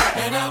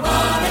 And I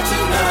wanted to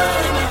know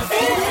that my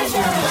feelings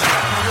show.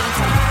 I need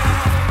time,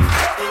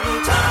 give me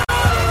time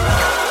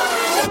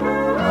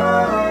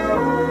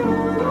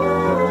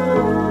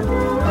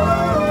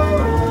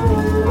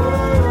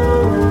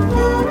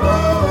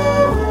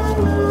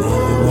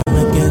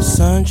Wanna get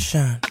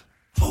sunshine.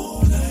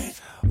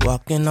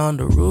 Walking on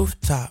the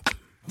rooftop.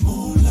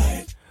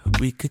 Moonlight.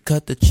 We could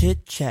cut the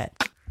chit chat.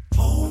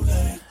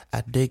 Moonlight.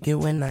 I dig it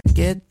when I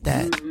get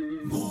that.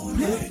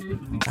 Moonlight.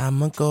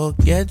 I'ma go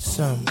get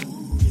some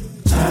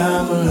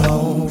time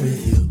alone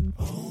with you.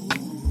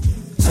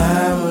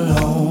 Time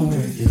alone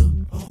with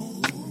you.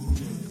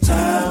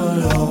 Time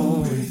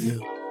alone with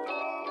you.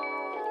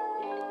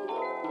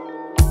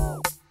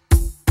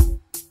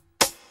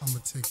 I'ma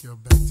take y'all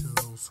back to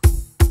the old school.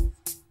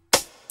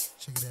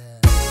 Check it out.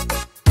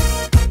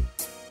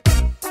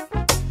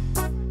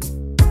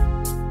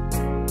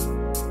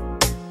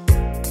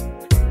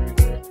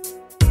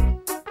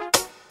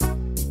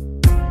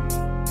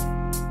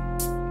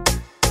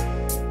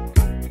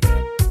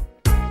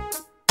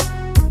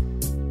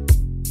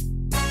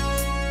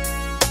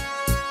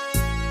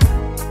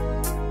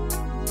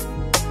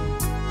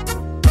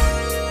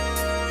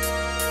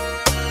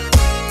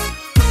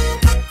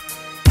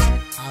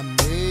 I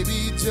may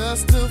be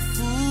just a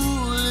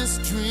foolish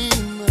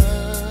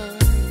dreamer,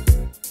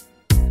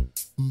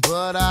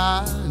 but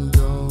I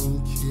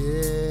don't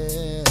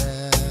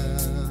care,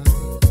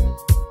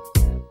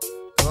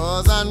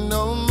 'cause I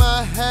know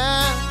my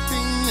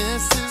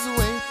happiness is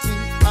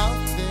waiting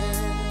out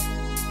there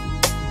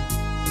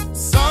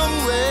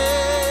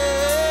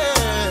somewhere.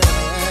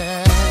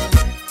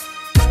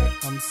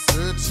 I'm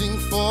searching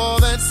for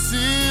that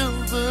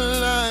silver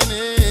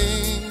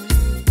lining,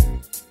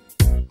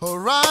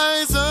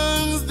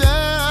 horizons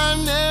that I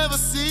never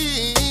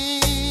seen.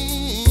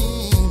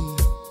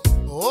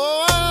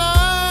 Oh, I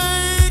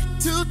like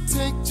to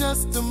take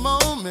just a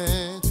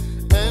moment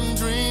and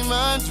dream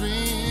my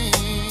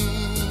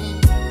dream.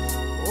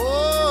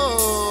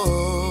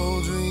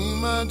 Oh, dream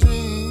my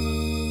dream.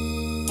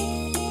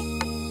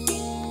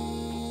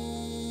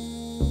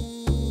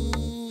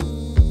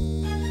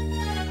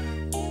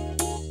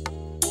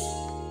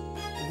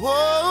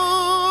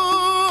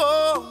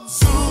 Whoa,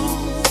 soon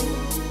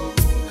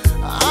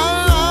I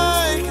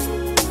like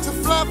to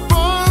fly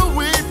far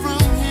away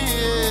from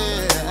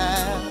here,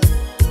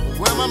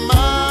 where my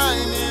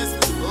mind is,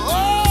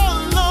 oh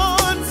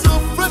Lord, so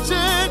fresh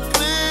and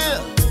clear.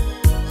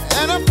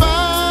 And I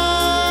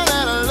find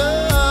that I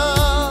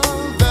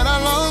love that I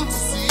long to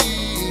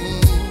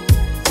see,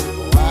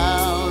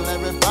 while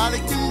everybody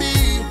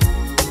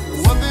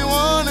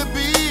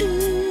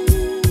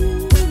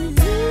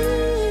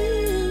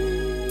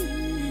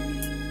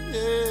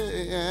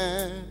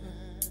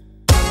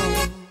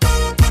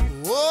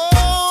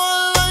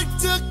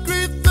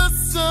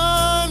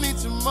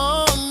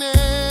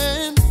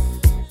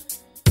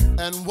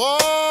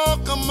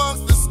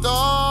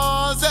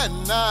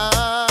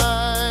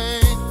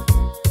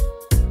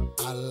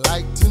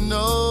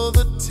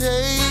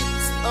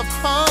of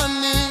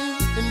honey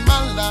in my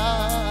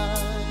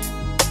life,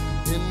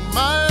 in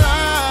my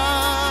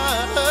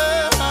life.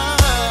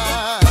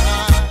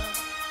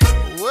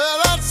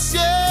 Well, I've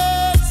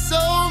shed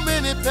so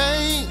many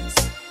pains,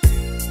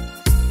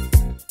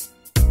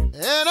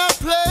 and I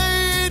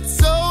played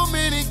so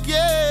many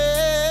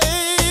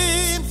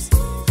games.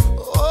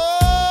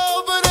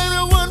 Oh, but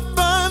everyone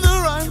find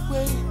the right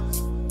way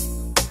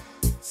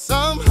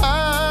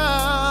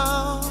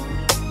somehow,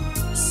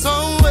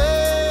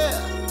 somewhere,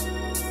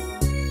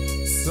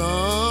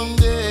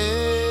 someday.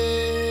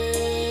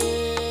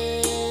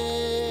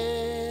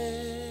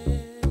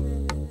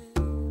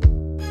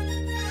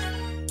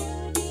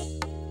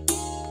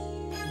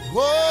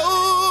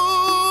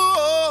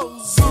 Whoa,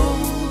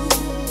 zoom.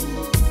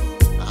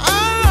 I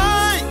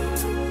like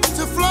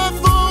to fly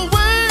far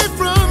away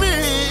from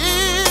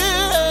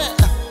here,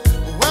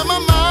 where my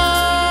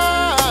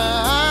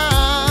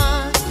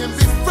mind can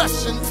be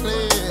fresh and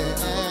clear,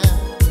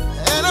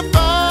 and I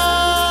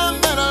find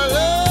that I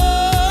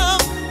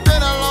love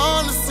that I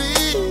long to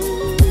see.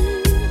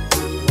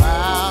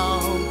 Wow,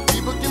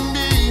 people can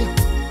be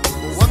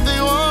what they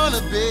want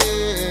to be.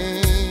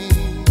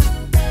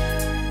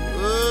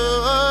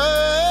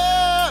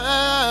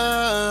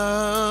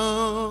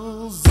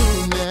 Oh,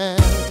 zoom, yeah.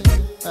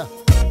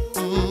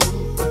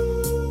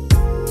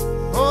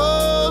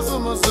 Oh,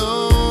 zoom,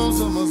 zoom,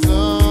 zoom,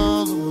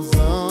 zoom, zoom,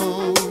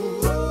 zoom.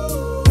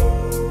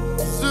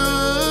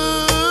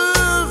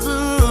 Zoom,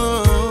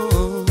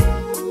 zoom,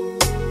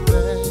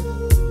 yeah.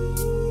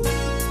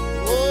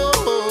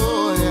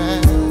 Oh,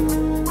 yeah.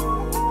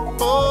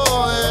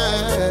 Oh,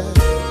 yeah.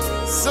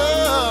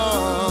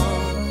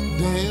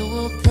 Someday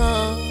will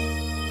come.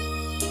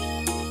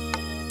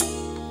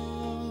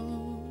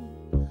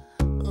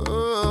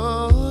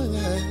 Oh,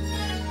 yeah,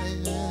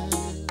 yeah.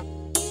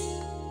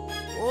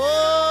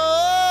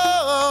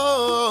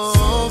 Oh,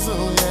 so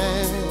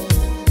yeah.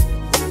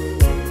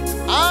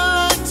 I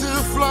like to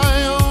fly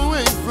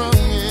away from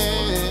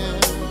here,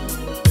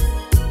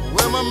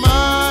 where my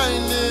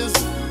mind is,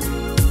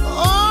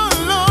 oh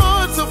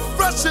Lord, so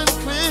fresh and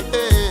clear,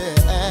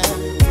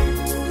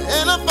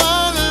 and I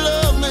find that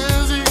love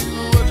is you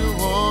what you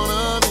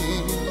wanna be.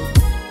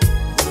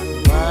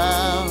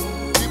 Wow,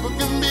 people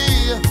can be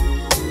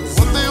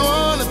what they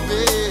wanna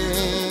be.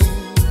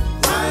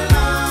 I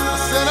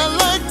said I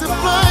like to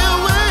fly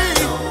away.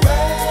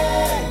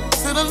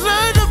 Said I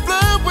like to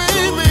fly away,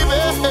 baby.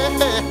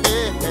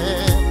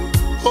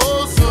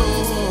 Oh,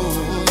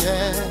 soon,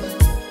 yeah.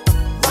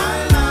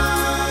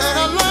 And I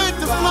like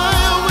to fly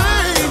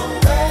away.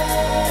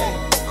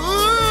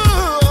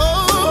 Ooh,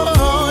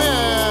 oh,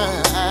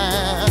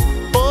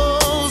 yeah.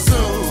 Oh,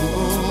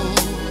 soon.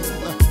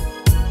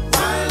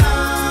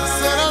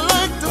 Said I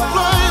like to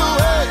fly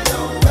away.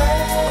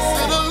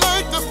 Said I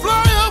like to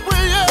fly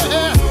away,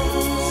 yeah.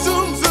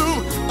 Zoom, zoom,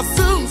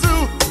 zoom,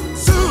 zoom,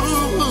 zoom.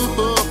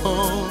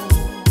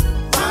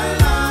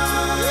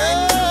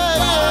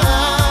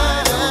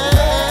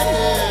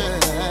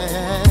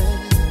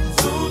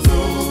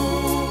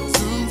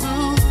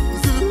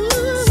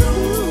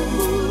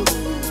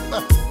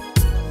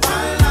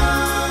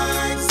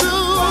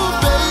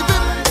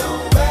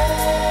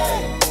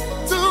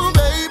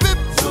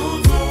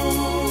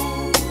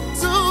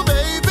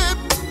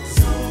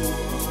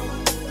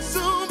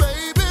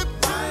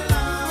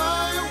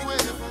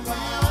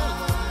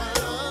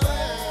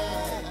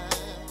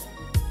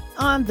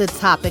 On the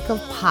topic of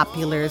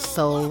popular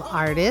soul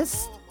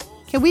artists,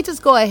 can we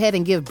just go ahead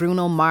and give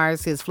Bruno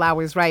Mars his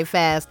flowers right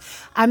fast?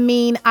 I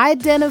mean,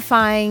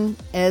 identifying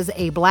as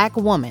a black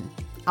woman,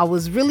 I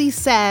was really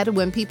sad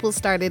when people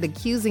started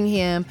accusing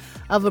him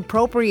of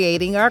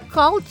appropriating our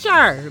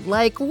culture.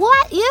 Like,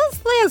 what is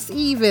this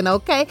even,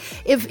 okay?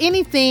 If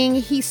anything,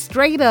 he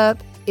straight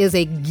up is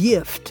a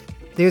gift.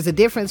 There's a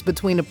difference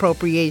between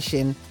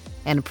appropriation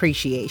and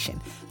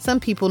appreciation. Some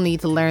people need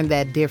to learn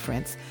that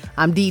difference.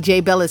 I'm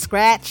DJ Bella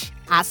Scratch.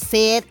 I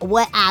said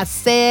what I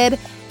said,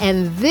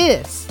 and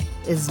this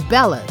is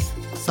Bella's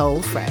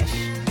Soul Fresh.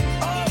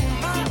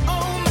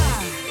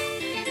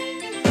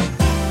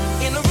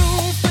 In a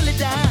room full of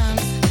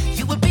dimes,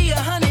 you would be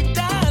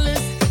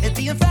 $100. If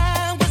being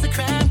fine was a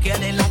crime, girl,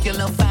 they lock your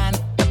little fine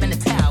up in the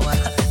tower.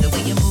 The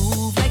way you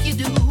move like you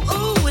do,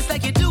 ooh, it's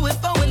like you do it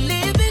for a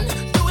living.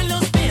 Do a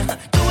little spin,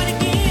 do it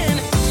again.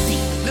 See,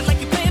 look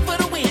like you're playing for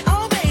the win.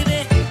 Oh,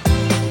 baby,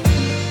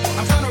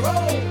 I'm trying to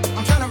roll,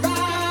 I'm trying to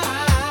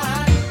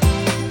ride,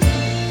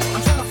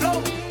 I'm trying to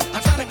float,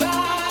 I'm trying to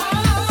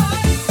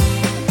glide.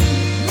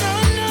 No,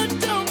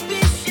 don't be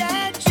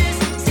shy,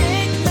 just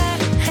take my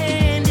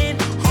hand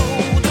and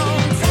hold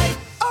on tight.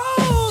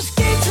 Oh,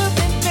 skate to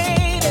me,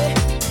 baby,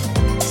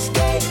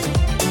 skate,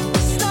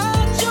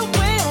 slide your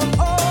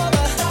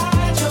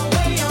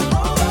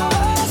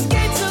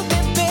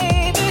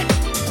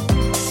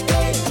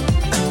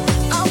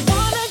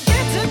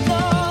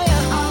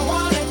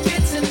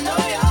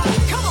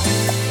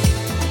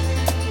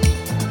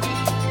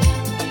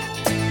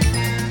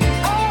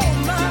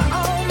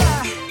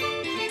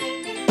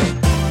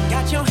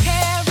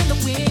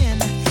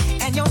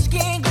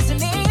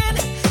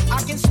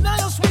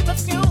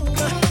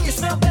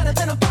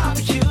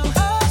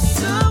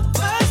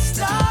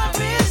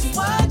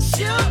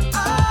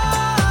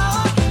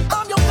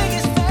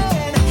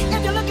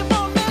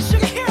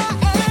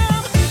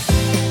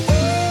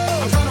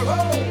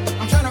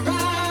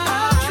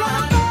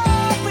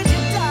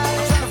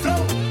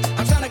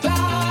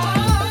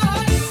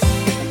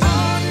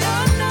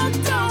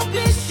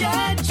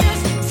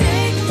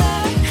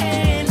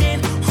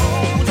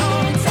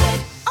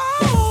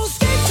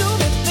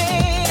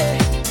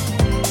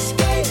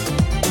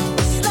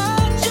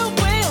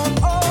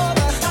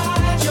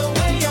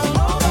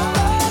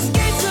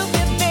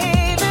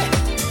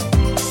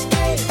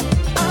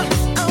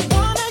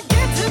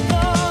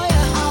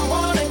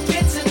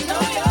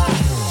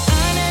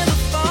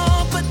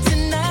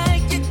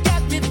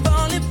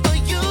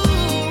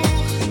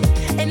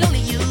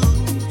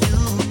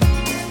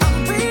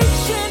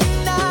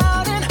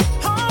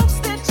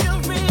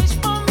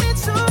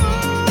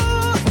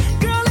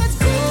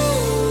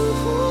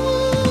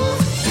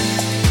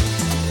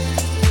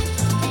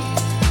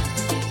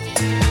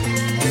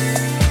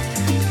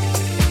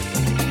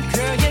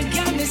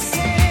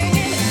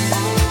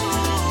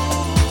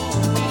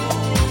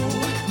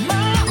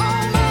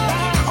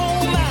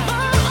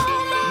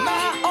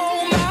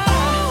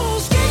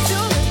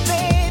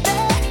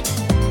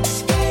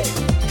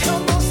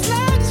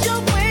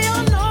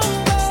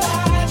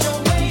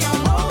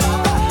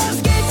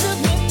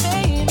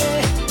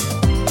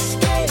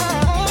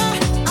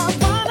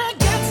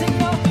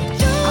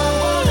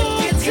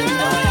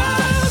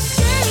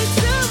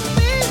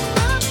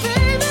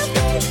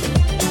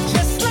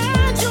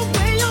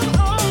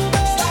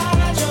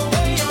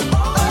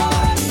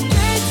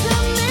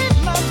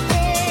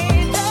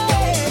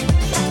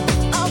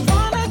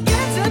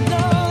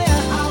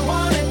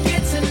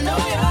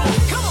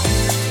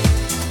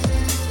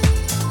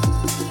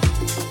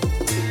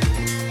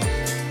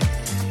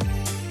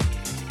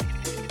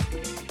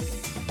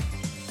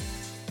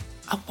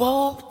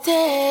won't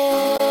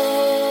dare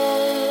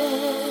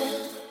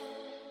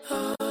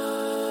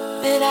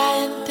that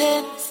I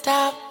intend to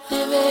stop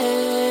living.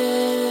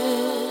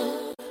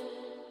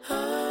 I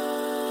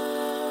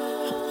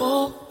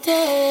won't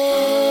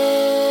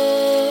dare.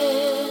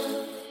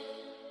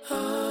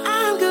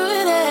 I'm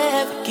good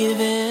at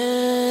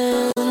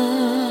forgiving.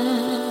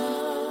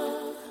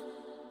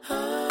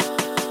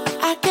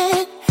 I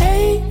can't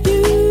hate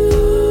you,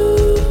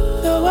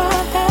 though I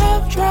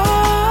have tried.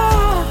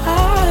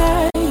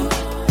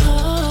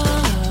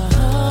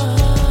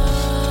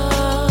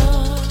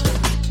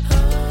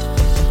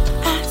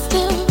 I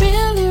still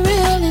really,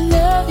 really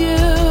love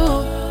you.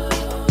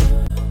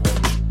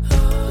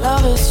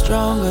 Love is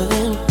stronger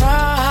than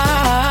pride.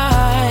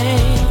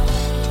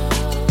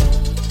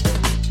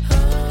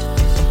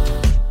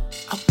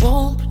 I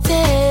won't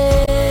pretend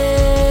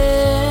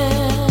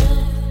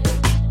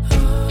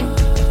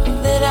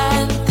that I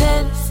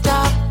intend to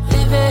stop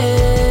living.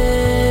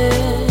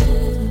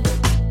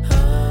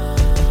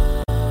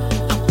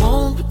 I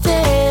won't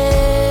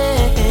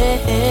pretend.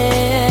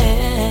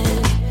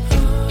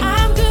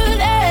 I'm good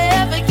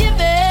at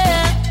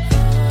forgiving.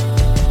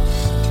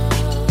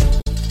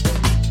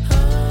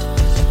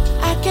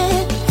 I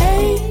can't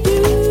hate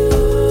you,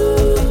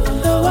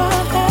 though I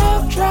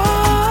have tried.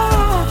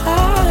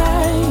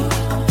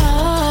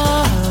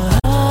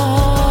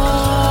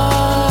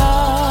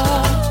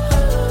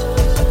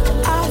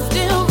 I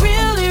still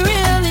really,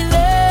 really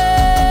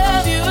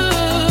love you.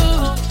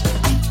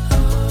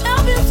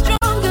 Love is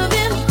stronger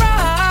than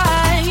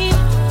pride.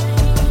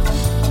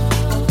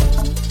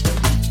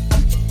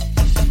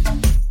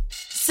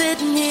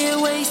 Sitting here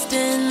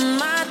wasting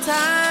my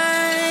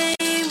time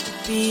would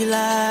be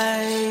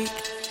like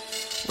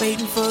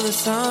waiting for the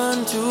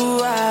sun to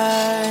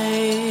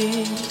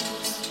rise.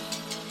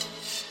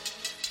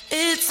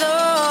 It's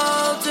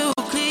all too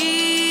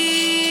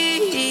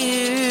clear.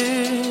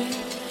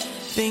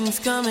 Things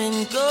come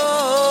and go.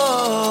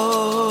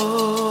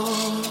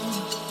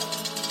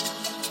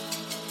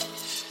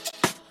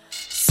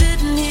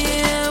 Sitting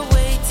here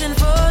waiting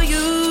for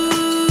you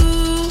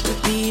to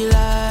be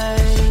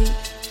like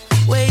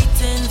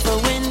waiting for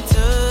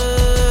winter.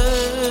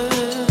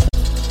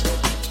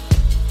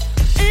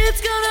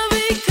 It's gonna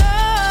be cold.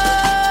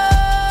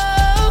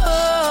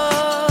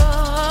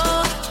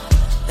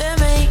 There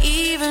may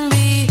even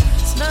be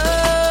snow.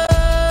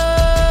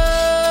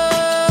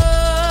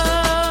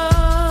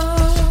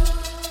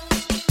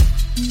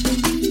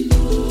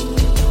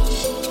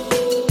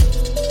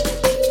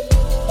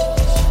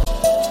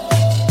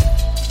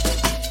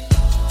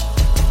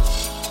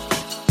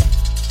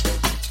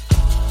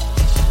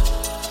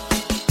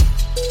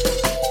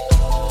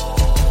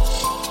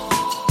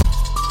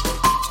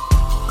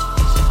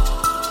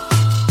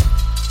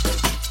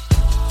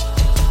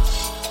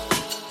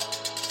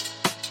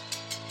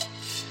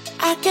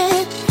 I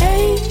can't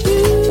hate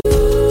you,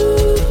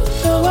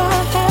 though I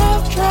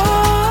have tried.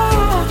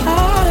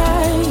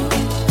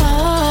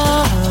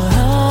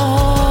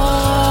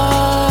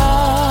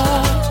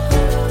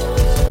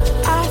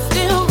 I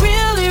still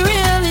really,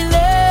 really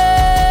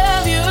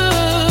love you.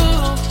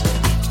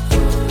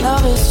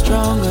 Love is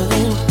stronger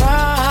than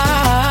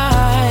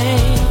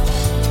pride.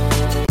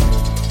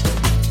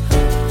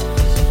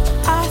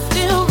 I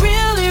still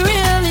really,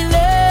 really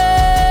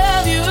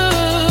love you.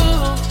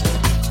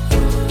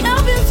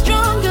 Love is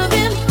stronger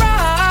than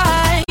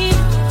pride.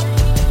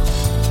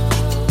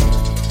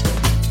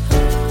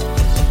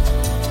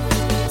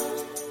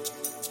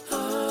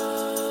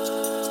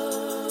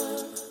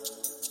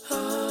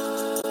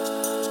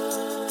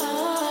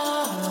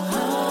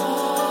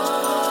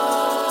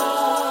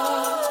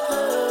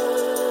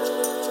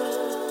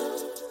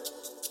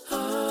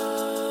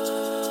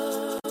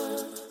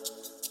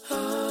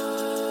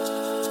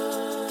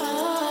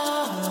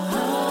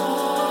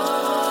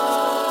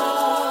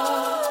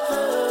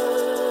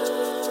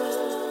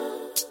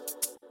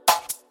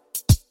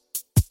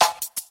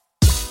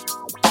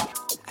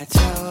 I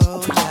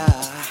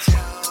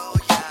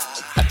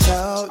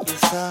told you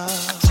so.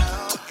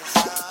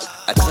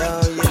 I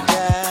told you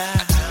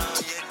that.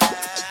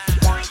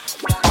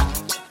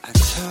 I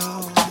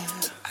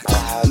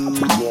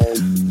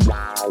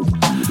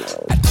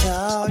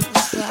told you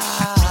so.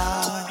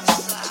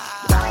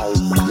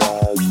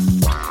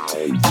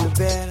 You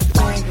better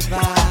think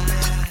about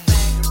it.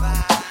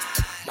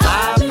 I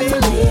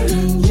believe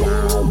in you.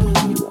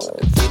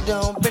 If you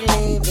don't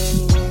believe in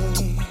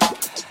me,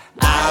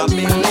 I'll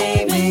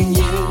believe in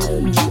you.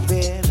 You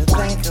better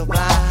think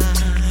about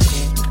it.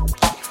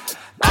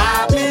 I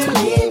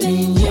believe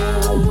in you.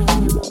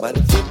 But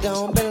if you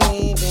don't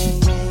believe in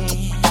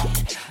me,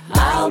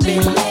 I'll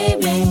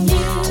believe in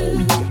you.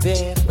 You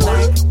better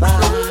think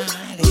about it.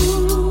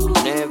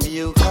 Whenever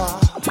you call,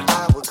 I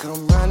would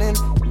come running.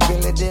 It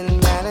really didn't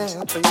matter.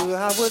 For you,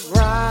 I would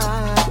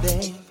ride,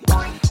 babe.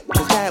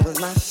 'Cause that was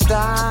my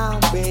style,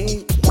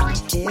 babe.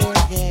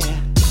 Yeah.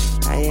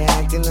 Now you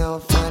acting all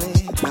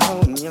funny. I'm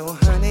holding your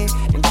honey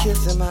and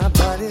kissing my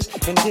buddies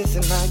and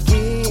kissing my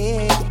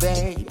kids,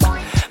 babe.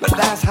 But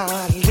that's how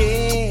I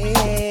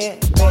live,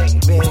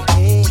 baby,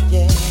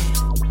 yeah.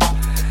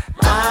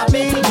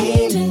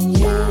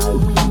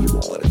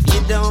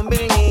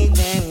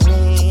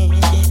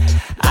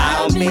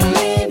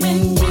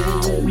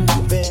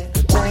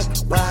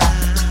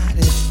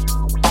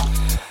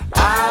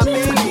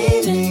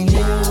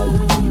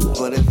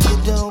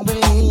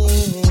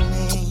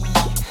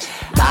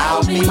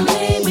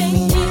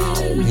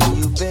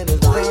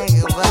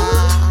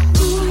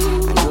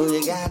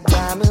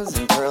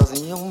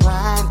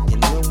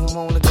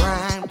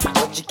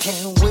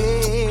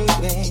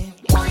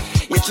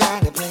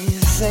 trying to play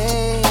it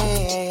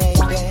safe,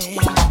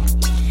 babe.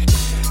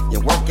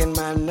 You're working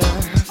my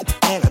nerves,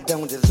 and I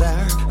don't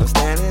deserve. I'm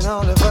standing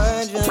on the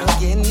verge of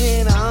getting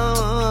it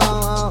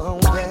on,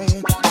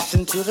 babe.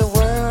 Listen to the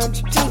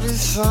words to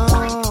this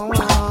song,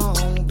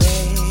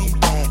 baby.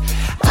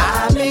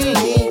 I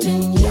believe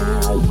in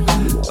you,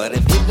 but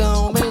if you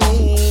don't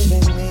believe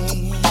in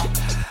me,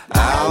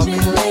 I'll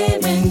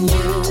believe in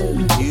you.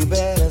 You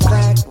better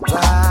think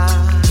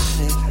about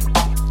it.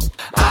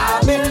 I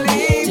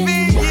believe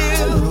in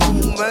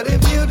you, but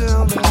if you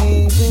don't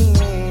believe in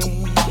me,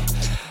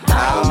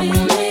 I'll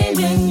believe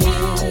in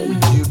you.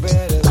 You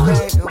better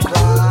think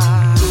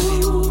about it.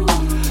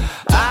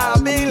 I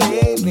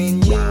believe in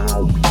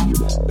you.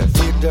 If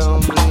you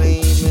don't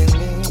believe in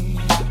me,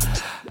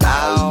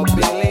 I'll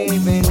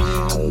believe in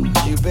you.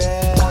 You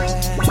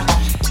better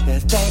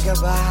think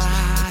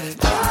about it.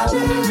 I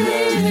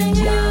believe in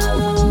you.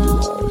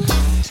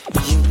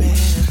 You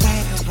better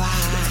think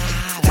about it.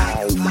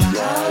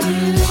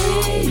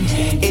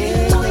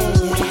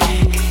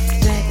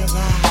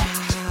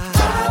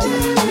 I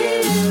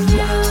believe in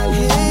you.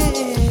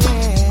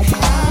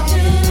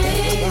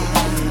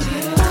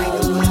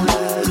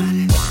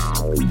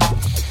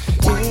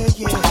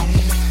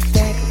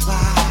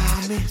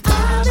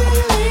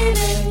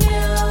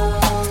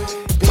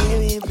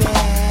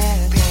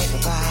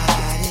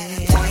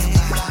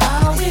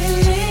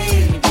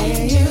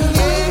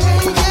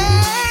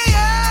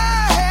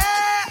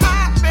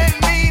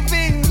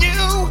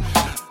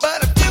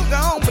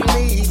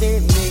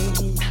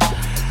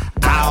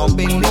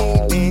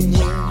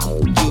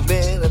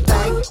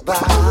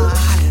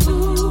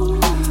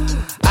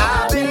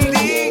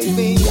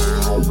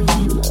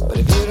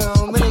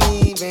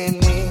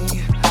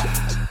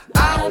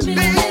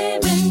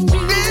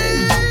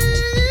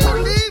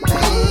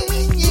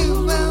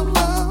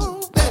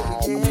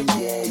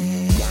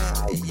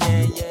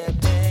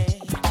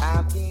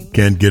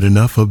 Can't get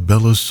enough of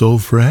Bella's Soul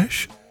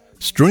Fresh?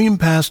 Stream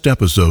past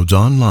episodes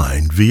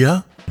online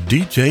via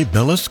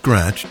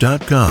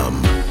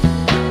djbellascratch.com.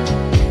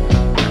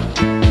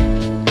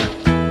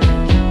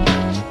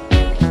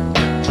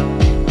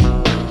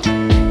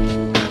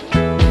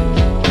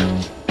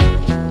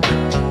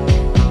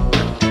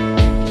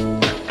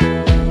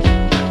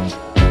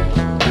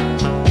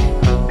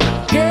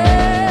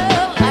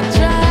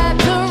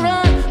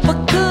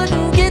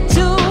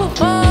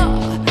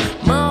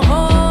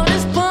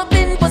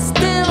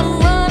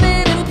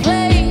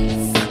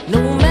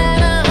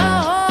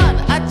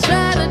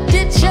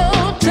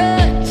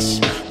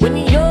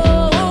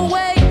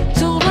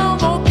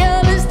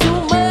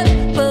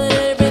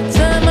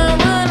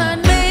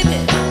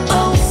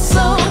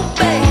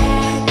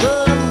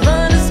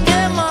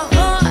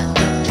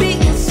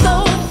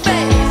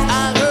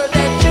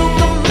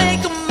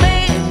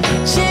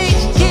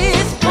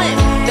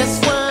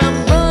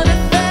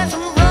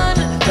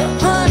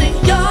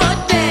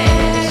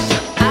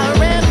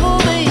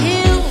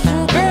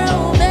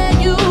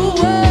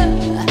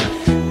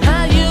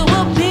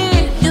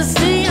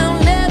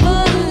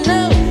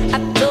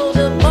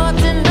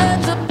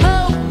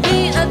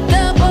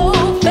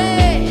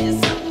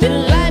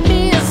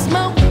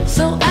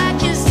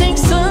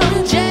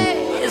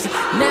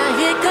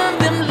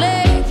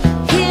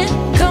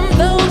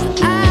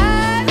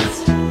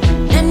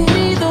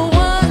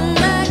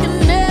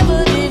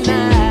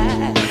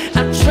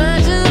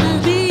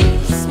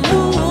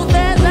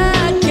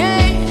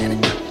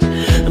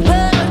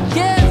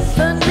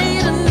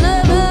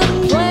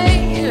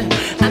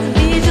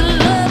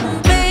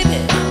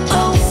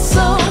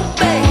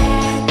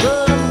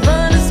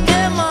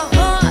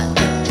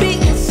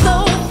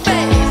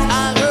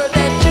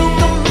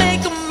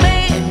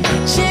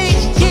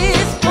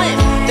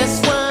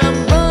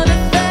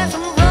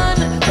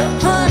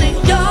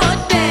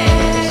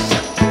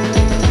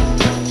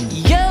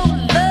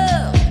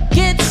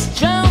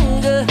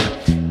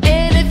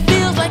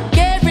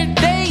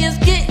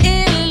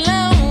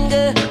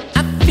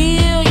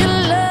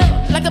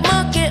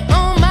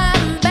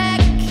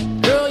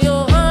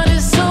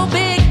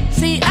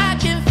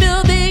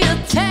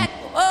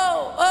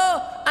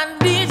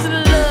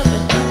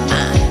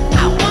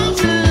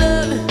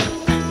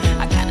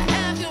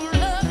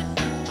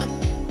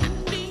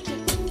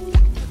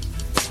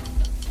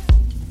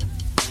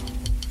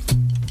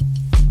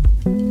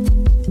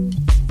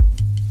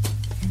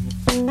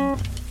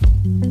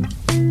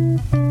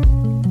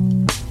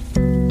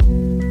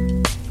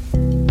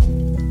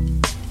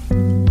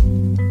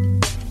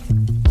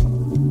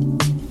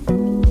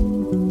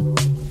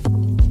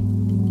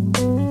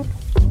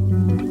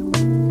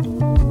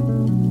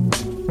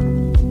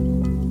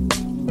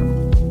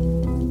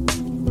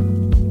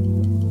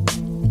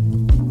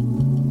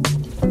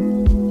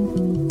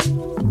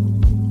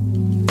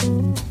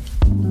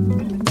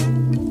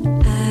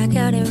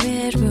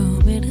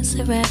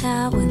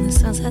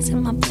 sunsets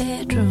in my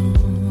bedroom.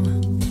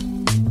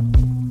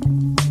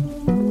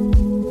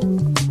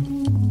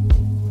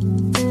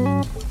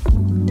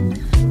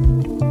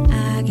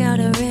 I got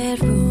a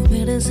red room,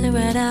 it'll sit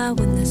right out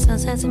when the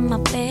sunset's in my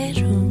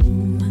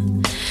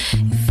bedroom.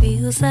 It feels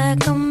feels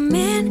like I'm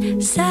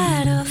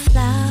inside a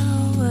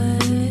flower.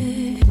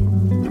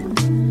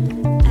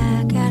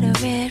 I got a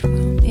red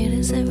room, it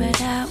is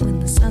right out when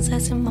the sun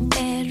sets in my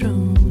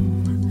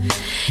bedroom.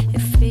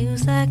 It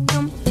feels like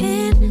I'm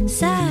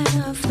inside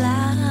a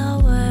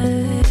flower.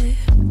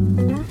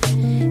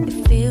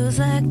 It feels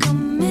like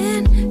I'm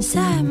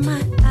inside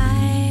my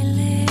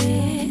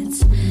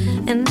eyelids,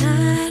 and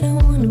I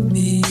don't wanna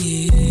be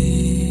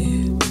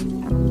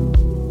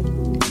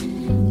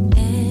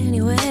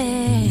anywhere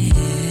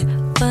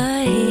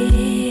but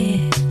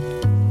here.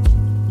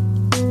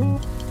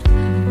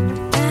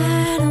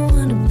 I don't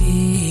wanna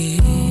be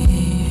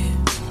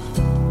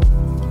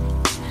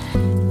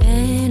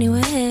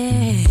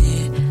anywhere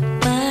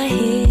but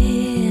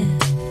here.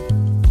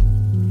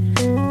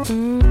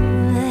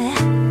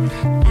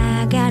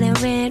 I got a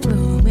red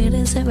room, it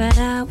is right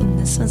out when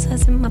the sun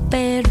sets in my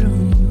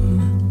bedroom.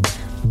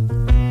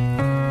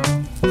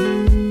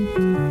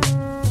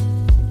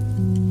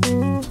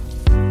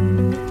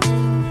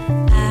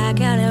 I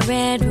got a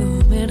red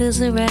room, it is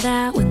right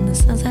out when the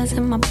sun sets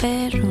in my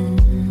bedroom.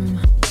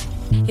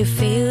 It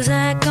feels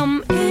like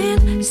I'm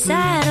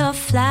inside a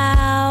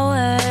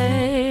flower.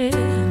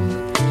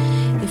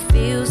 It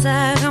feels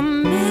like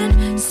I'm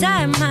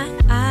inside my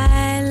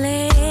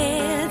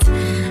eyelids,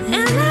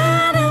 and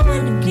I don't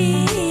wanna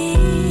be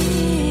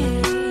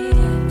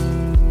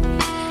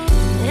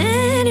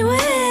anywhere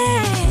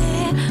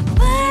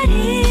but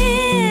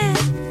here.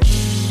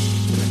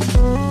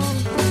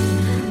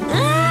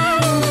 I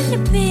don't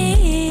wanna be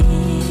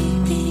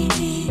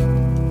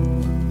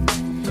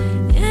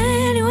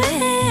anywhere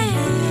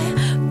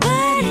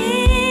but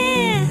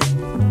here.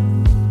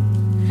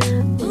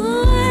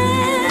 Ooh,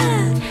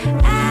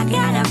 I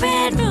got a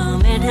red room,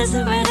 it is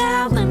right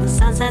out when the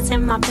sun sets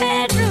in my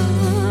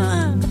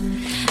bedroom.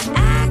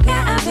 I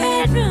got a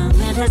red room,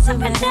 it is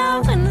right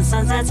out when the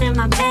sun sets in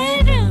my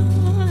bedroom.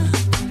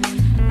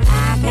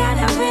 I got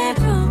a red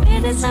room,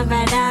 it is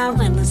right out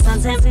when the sun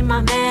sets in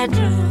my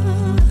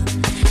bedroom.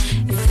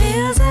 It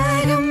feels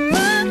like I'm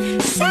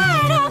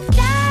inside a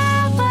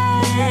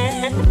flower.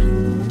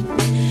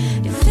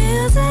 It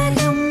feels like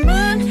I'm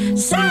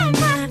inside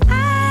my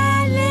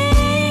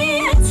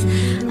eyelids.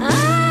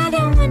 I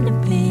don't wanna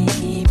be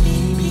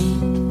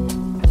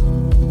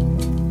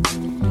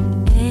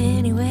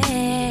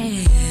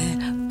anywhere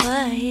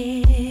but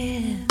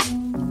here.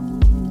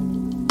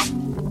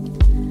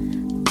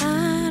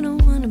 I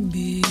don't wanna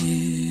be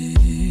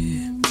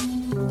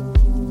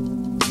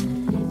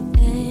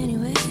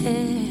anywhere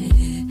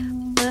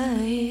but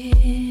here.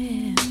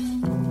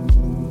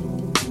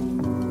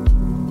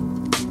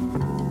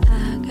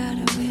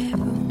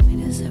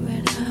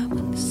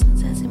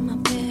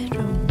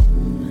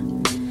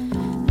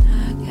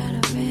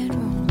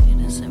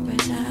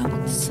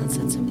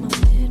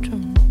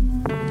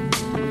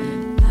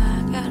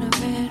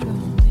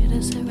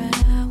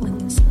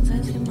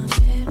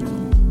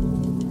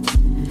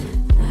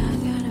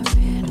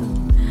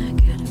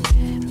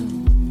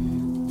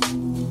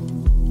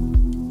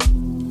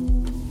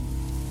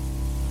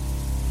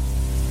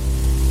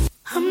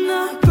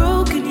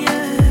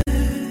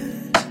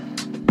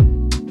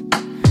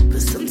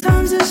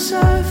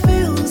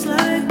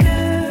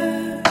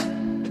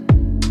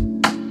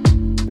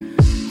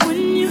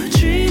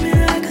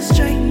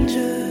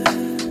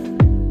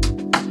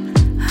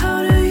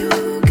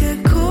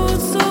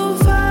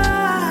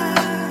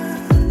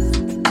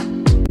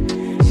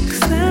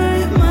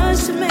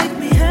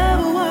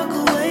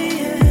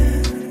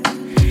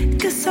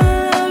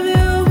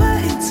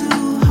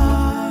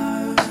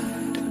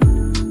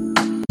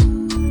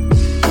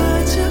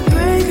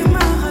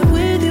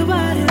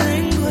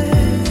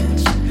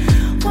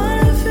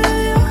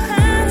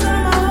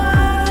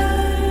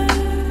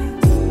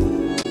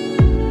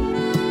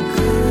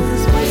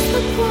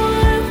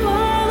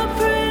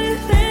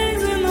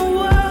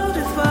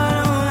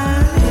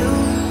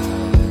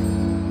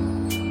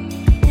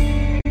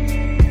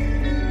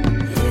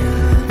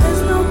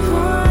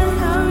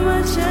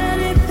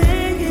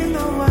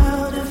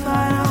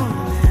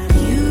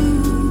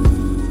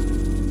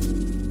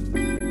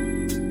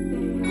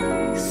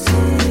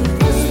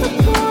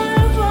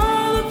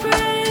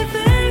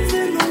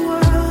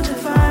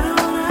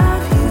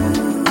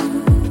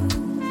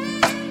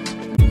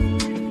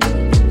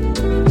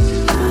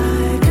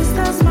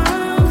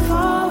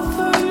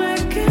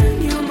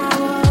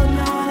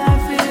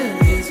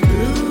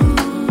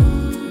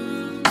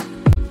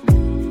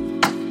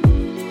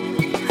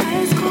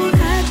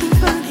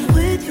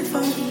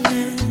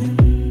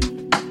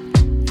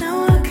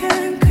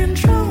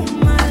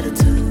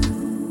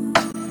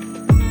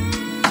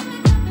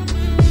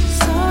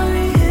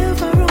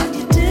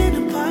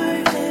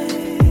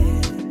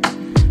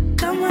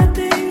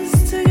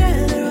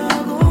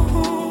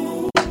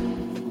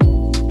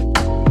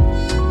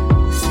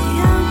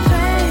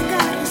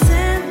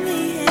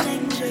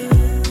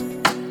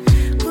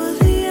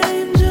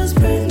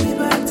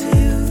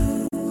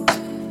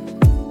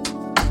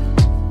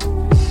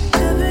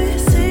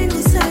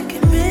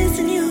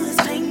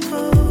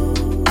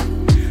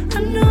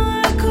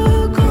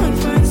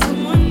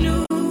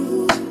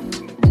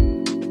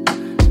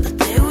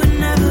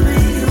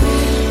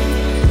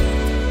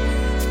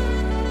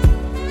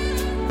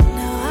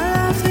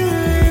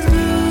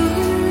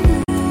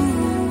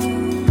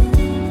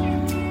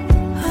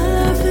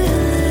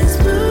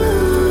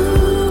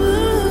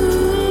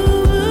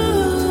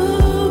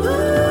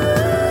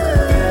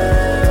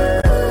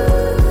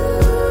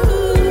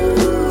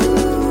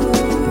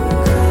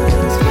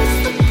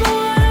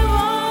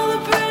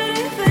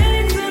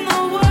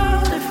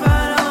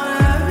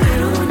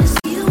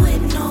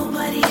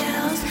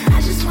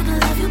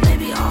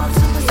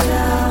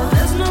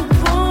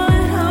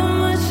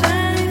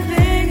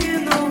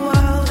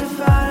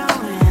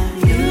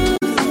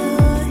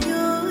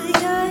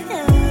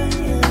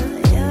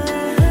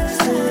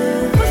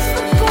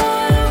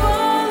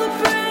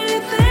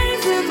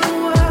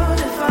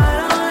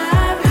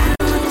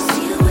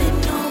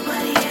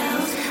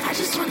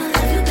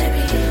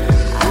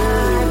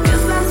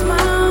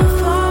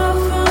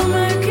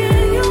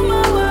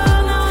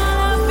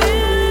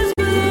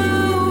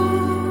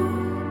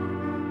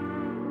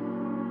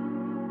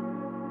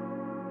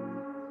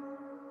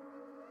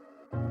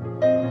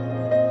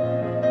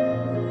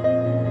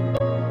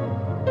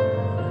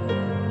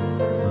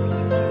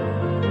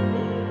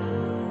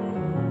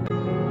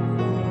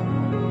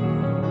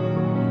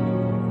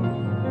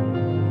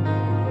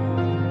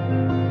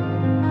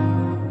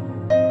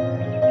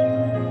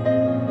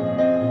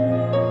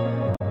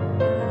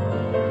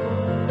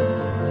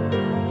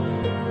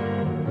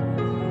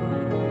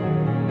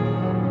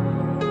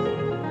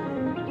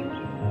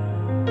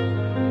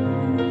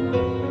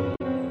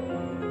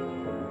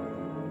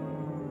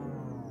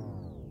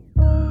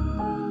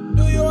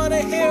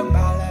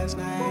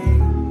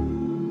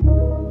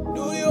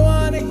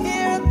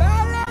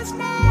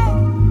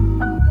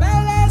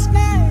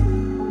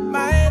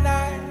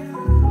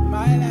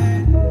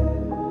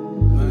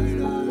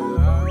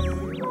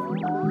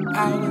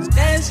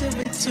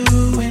 to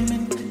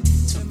women,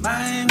 to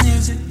my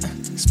music,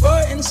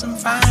 sporting some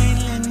fine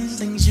linens,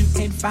 things you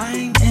can't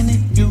find in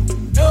it. You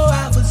know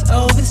I was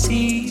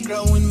overseas,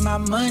 growing my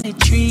money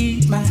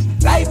tree. My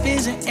life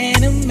is an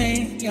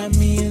anime, got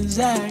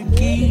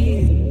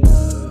Miyazaki.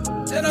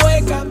 Then I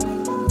wake up,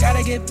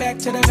 gotta get back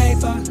to the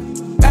vapor.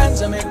 Bands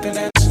to make a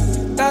dance,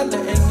 dollar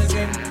in the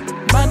dream,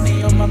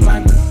 money on my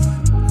mind.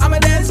 I'm a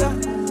dancer,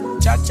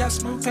 cha-cha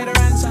smooth, pay the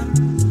ransom.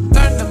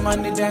 Learn the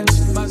money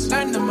dance, must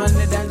learn the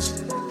money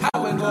dance.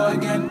 How we go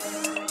again?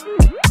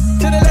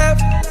 To the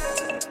left,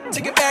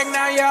 take it back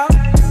now, y'all.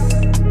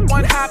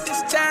 One hop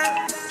this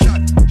time,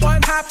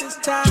 one hop this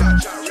time.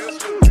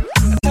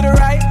 To the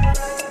right,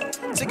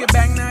 take it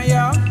back now,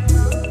 y'all.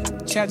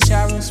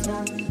 Cha-cha real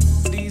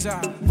smooth. These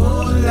are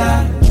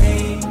moonlight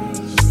dreams,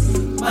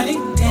 money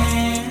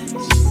dance,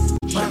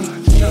 money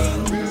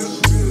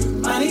dreams,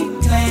 money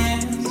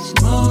glance,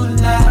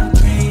 moonlight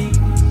dreams,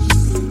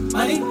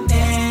 money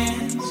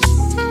dance,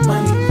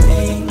 money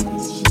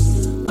things,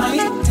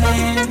 money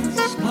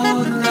dance,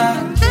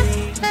 moonlight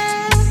dreams.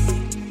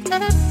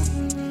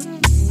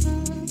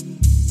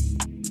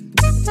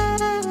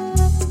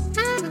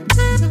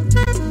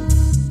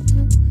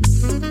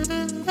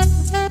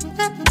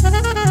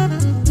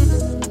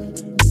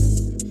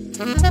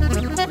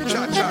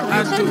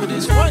 I do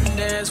this one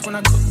dance when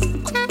I cook.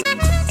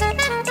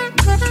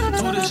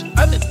 Do this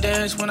other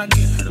dance when I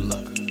get her to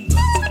look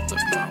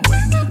my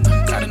way.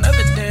 Got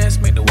another dance,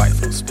 make the white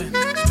folks spin.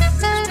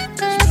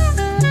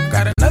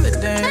 Got another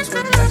dance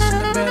with that's in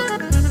the bed.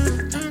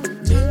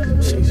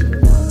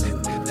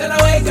 Then I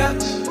wake up,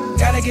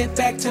 gotta get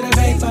back to the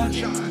vapor.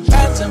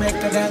 About to make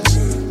a dance,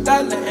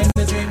 dollar in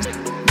the dream,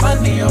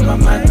 money on my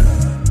mind.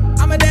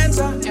 I'm a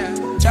dancer,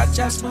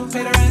 cha-cha smooth,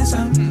 pay the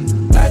ransom.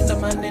 Learn the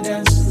money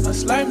dance,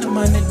 must learn the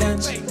money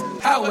dance.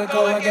 How we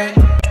go again?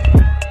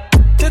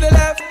 To the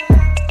left,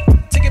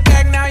 take it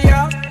back now,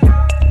 y'all.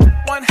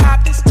 One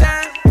hop this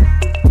time,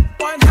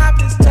 one hop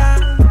this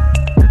time.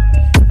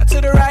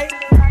 To the right,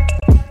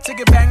 take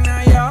it back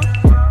now, y'all.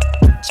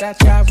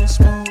 Cha-cha real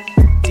smooth,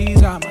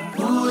 these are my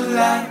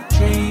moonlight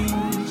dreams.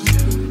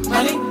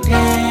 Money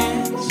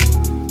dance,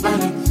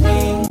 money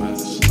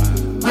things,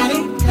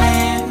 money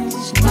plans,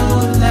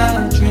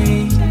 moonlight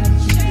dreams.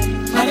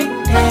 Money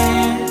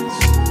dance,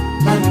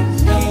 money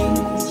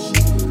things,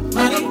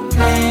 money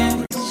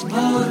plans,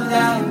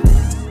 moonlight.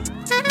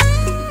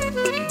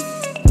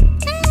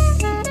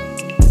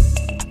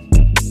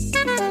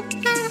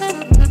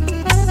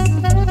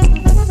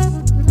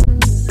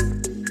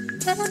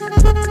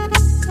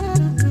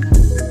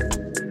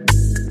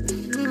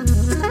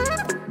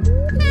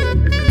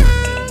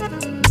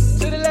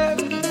 To the left,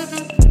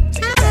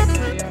 take it back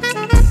now, y'all.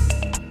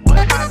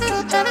 One hop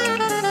this time,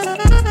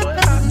 one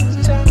hop this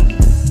time.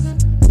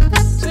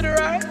 To the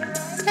right,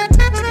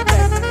 take it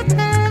back now,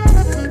 y'all.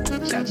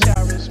 Cha-cha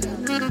real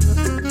smooth,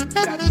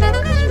 cha-cha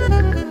real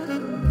smooth.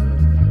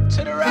 To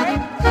the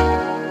right,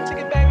 take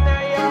it back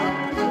now, y'all.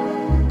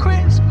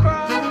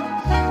 Crisscross,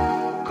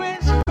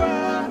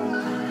 crisscross.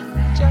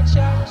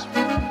 Cha-cha real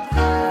smooth,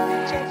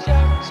 cha-cha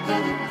real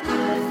smooth,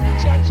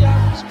 cha-cha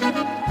real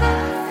smooth,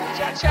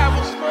 cha-cha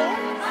real smooth.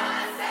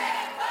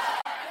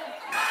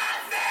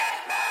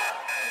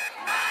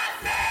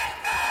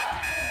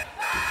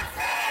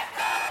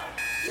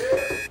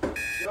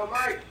 Yo,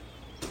 Mike,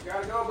 you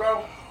gotta go, bro.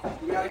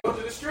 We gotta go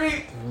to the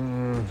street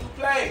to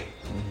play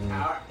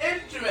our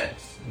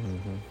instruments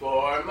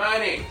for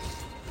money.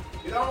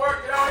 You don't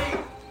work, you don't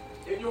eat.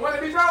 If you want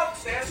to be broke,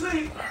 stay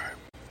asleep.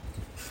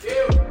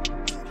 You.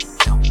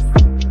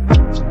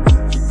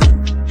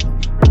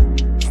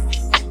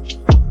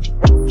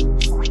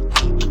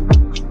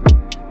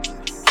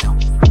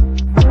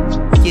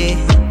 Yeah,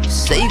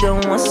 say you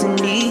got wants and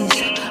needs.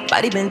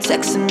 Body been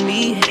texting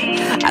me.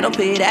 I don't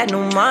pay that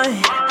no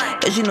mind.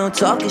 Cause you know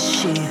talk is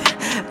shit.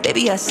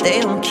 Baby, I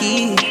stay on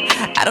key.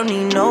 I don't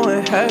need no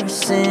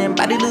rehearsing.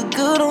 Body look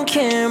good on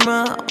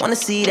camera. I wanna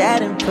see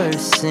that in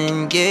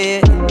person,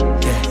 yeah.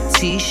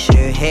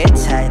 T-shirt, hair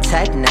tight,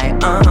 tight night,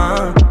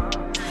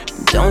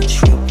 Don't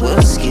trip,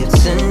 we'll skip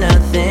to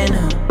nothing.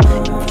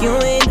 If you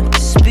ain't up to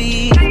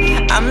speed,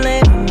 I'm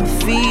laying on my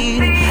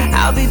feet.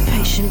 I'll be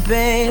patient,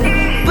 babe.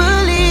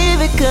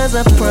 Believe it, cause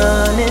I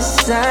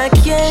promise I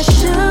can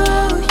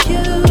show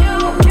you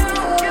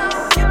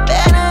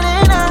better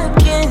than I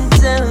can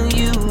tell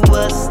you.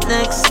 What's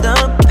next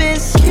up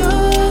is you.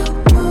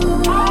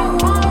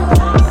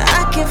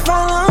 I can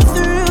follow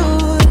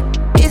through.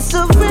 It's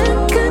a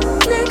real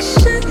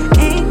connection,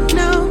 ain't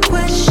no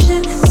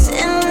question.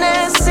 Send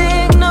that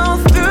signal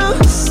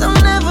through. So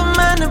never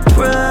mind the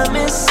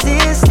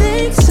promises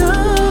they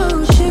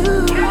told you.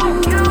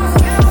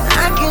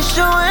 I can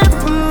show and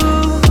prove.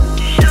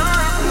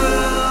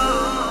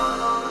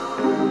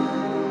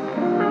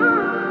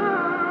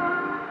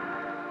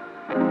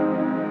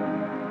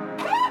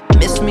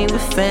 Miss me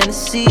with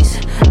fantasies,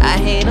 I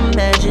hate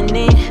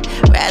imagining.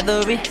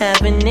 Rather it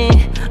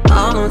happening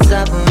all on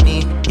top of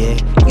me. Yeah,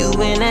 you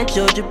in that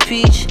Georgia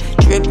peach,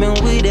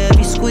 dripping with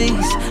every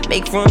squeeze.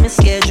 Make from and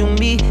schedule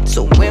me,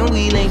 so when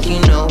we link, you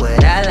know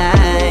what I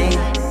like.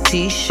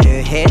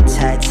 t-shirt, hair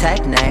tied,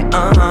 tight night,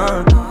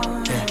 yeah.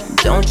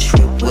 Don't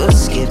trip, we'll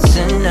skip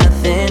to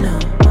nothing.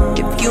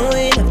 If you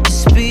ain't up to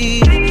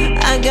speed,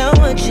 I got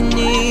what you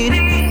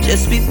need.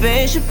 Just be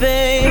patient,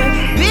 babe.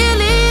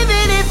 Believe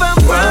it if I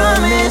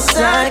promise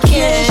I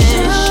can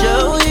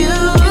show you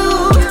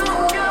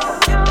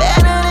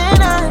better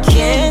than I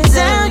can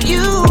tell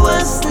you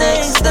what's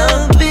next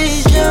up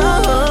is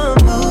your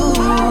move.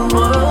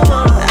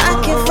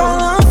 I can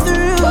follow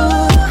through.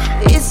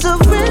 It's a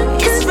rare,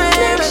 it's rare,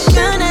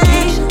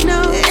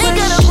 ain't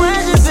got a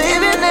question,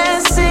 baby,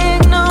 let's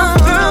signal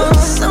through.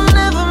 So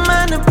never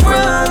mind the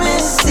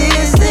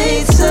promises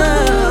they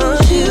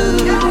told you.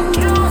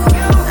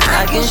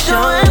 I can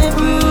show and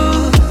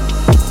prove.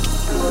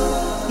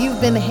 You've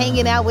been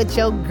hanging out with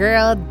your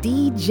girl,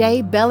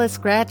 DJ Bella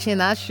Scratch,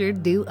 and I sure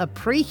do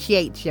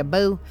appreciate you,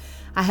 boo.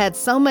 I had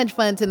so much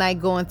fun tonight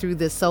going through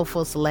this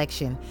soulful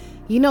selection.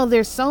 You know,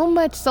 there's so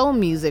much soul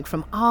music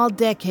from all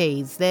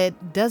decades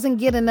that doesn't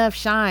get enough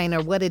shine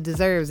or what it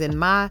deserves, in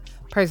my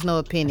personal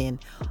opinion.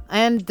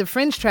 And the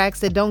French tracks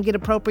that don't get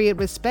appropriate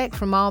respect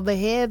from all the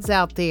heads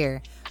out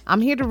there.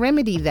 I'm here to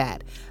remedy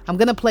that. I'm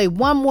going to play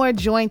one more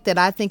joint that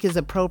I think is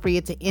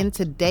appropriate to end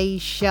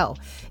today's show.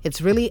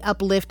 It's really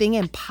uplifting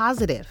and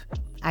positive.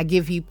 I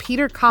give you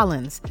Peter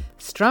Collins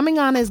strumming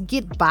on his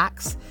Git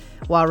box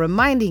while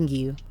reminding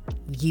you,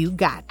 you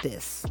got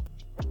this.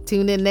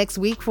 Tune in next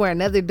week for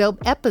another dope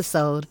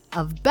episode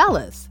of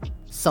Bella's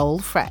Soul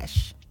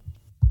Fresh.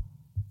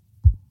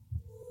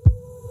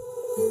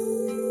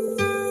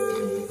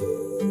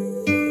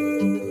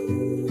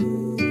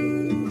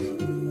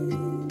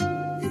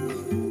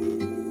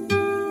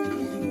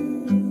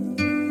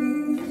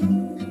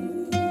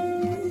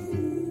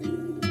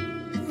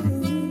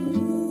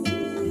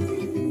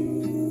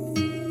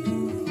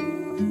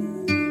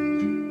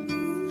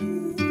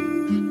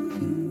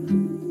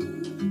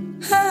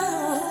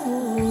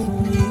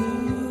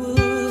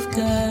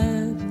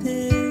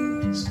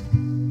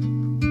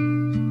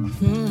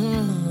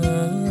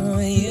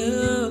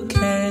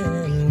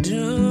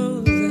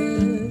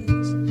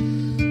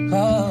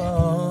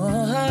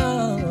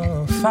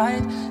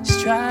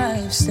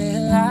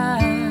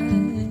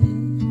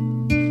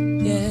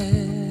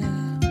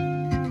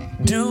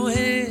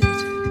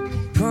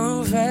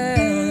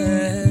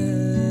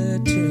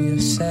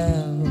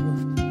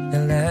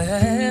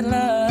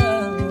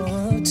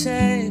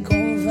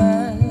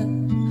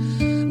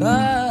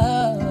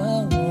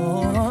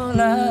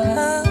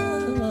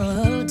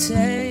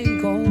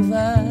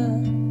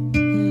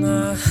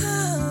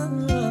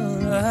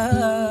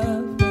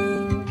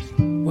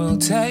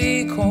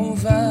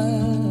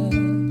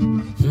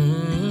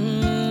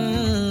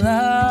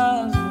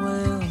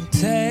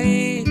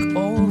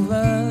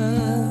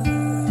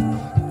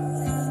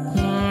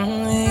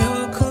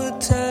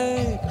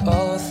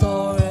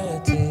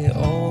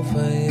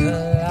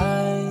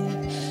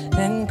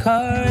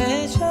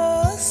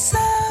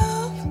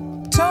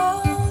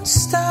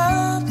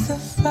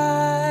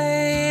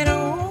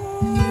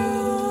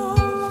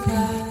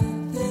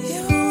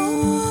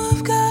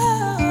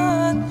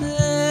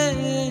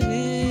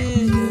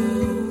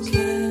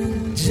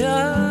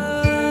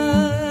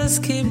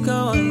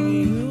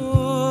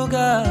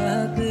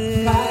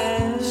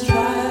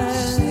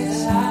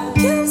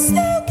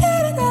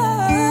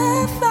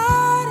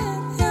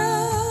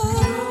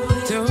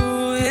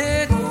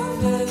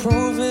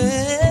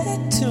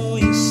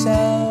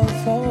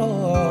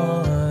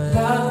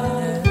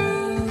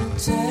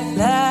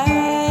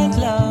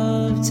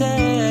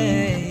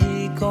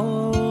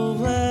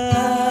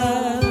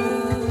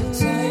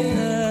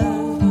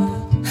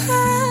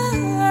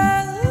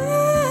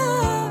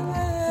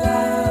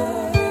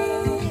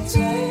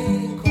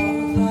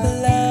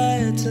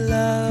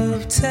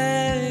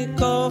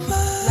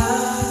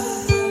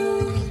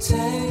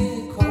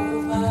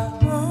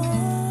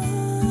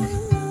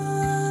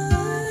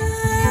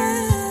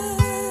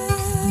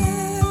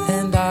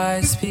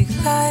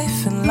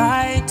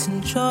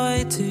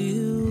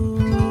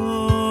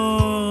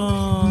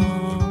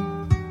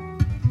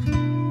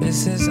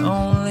 This is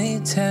only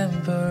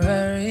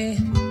temporary.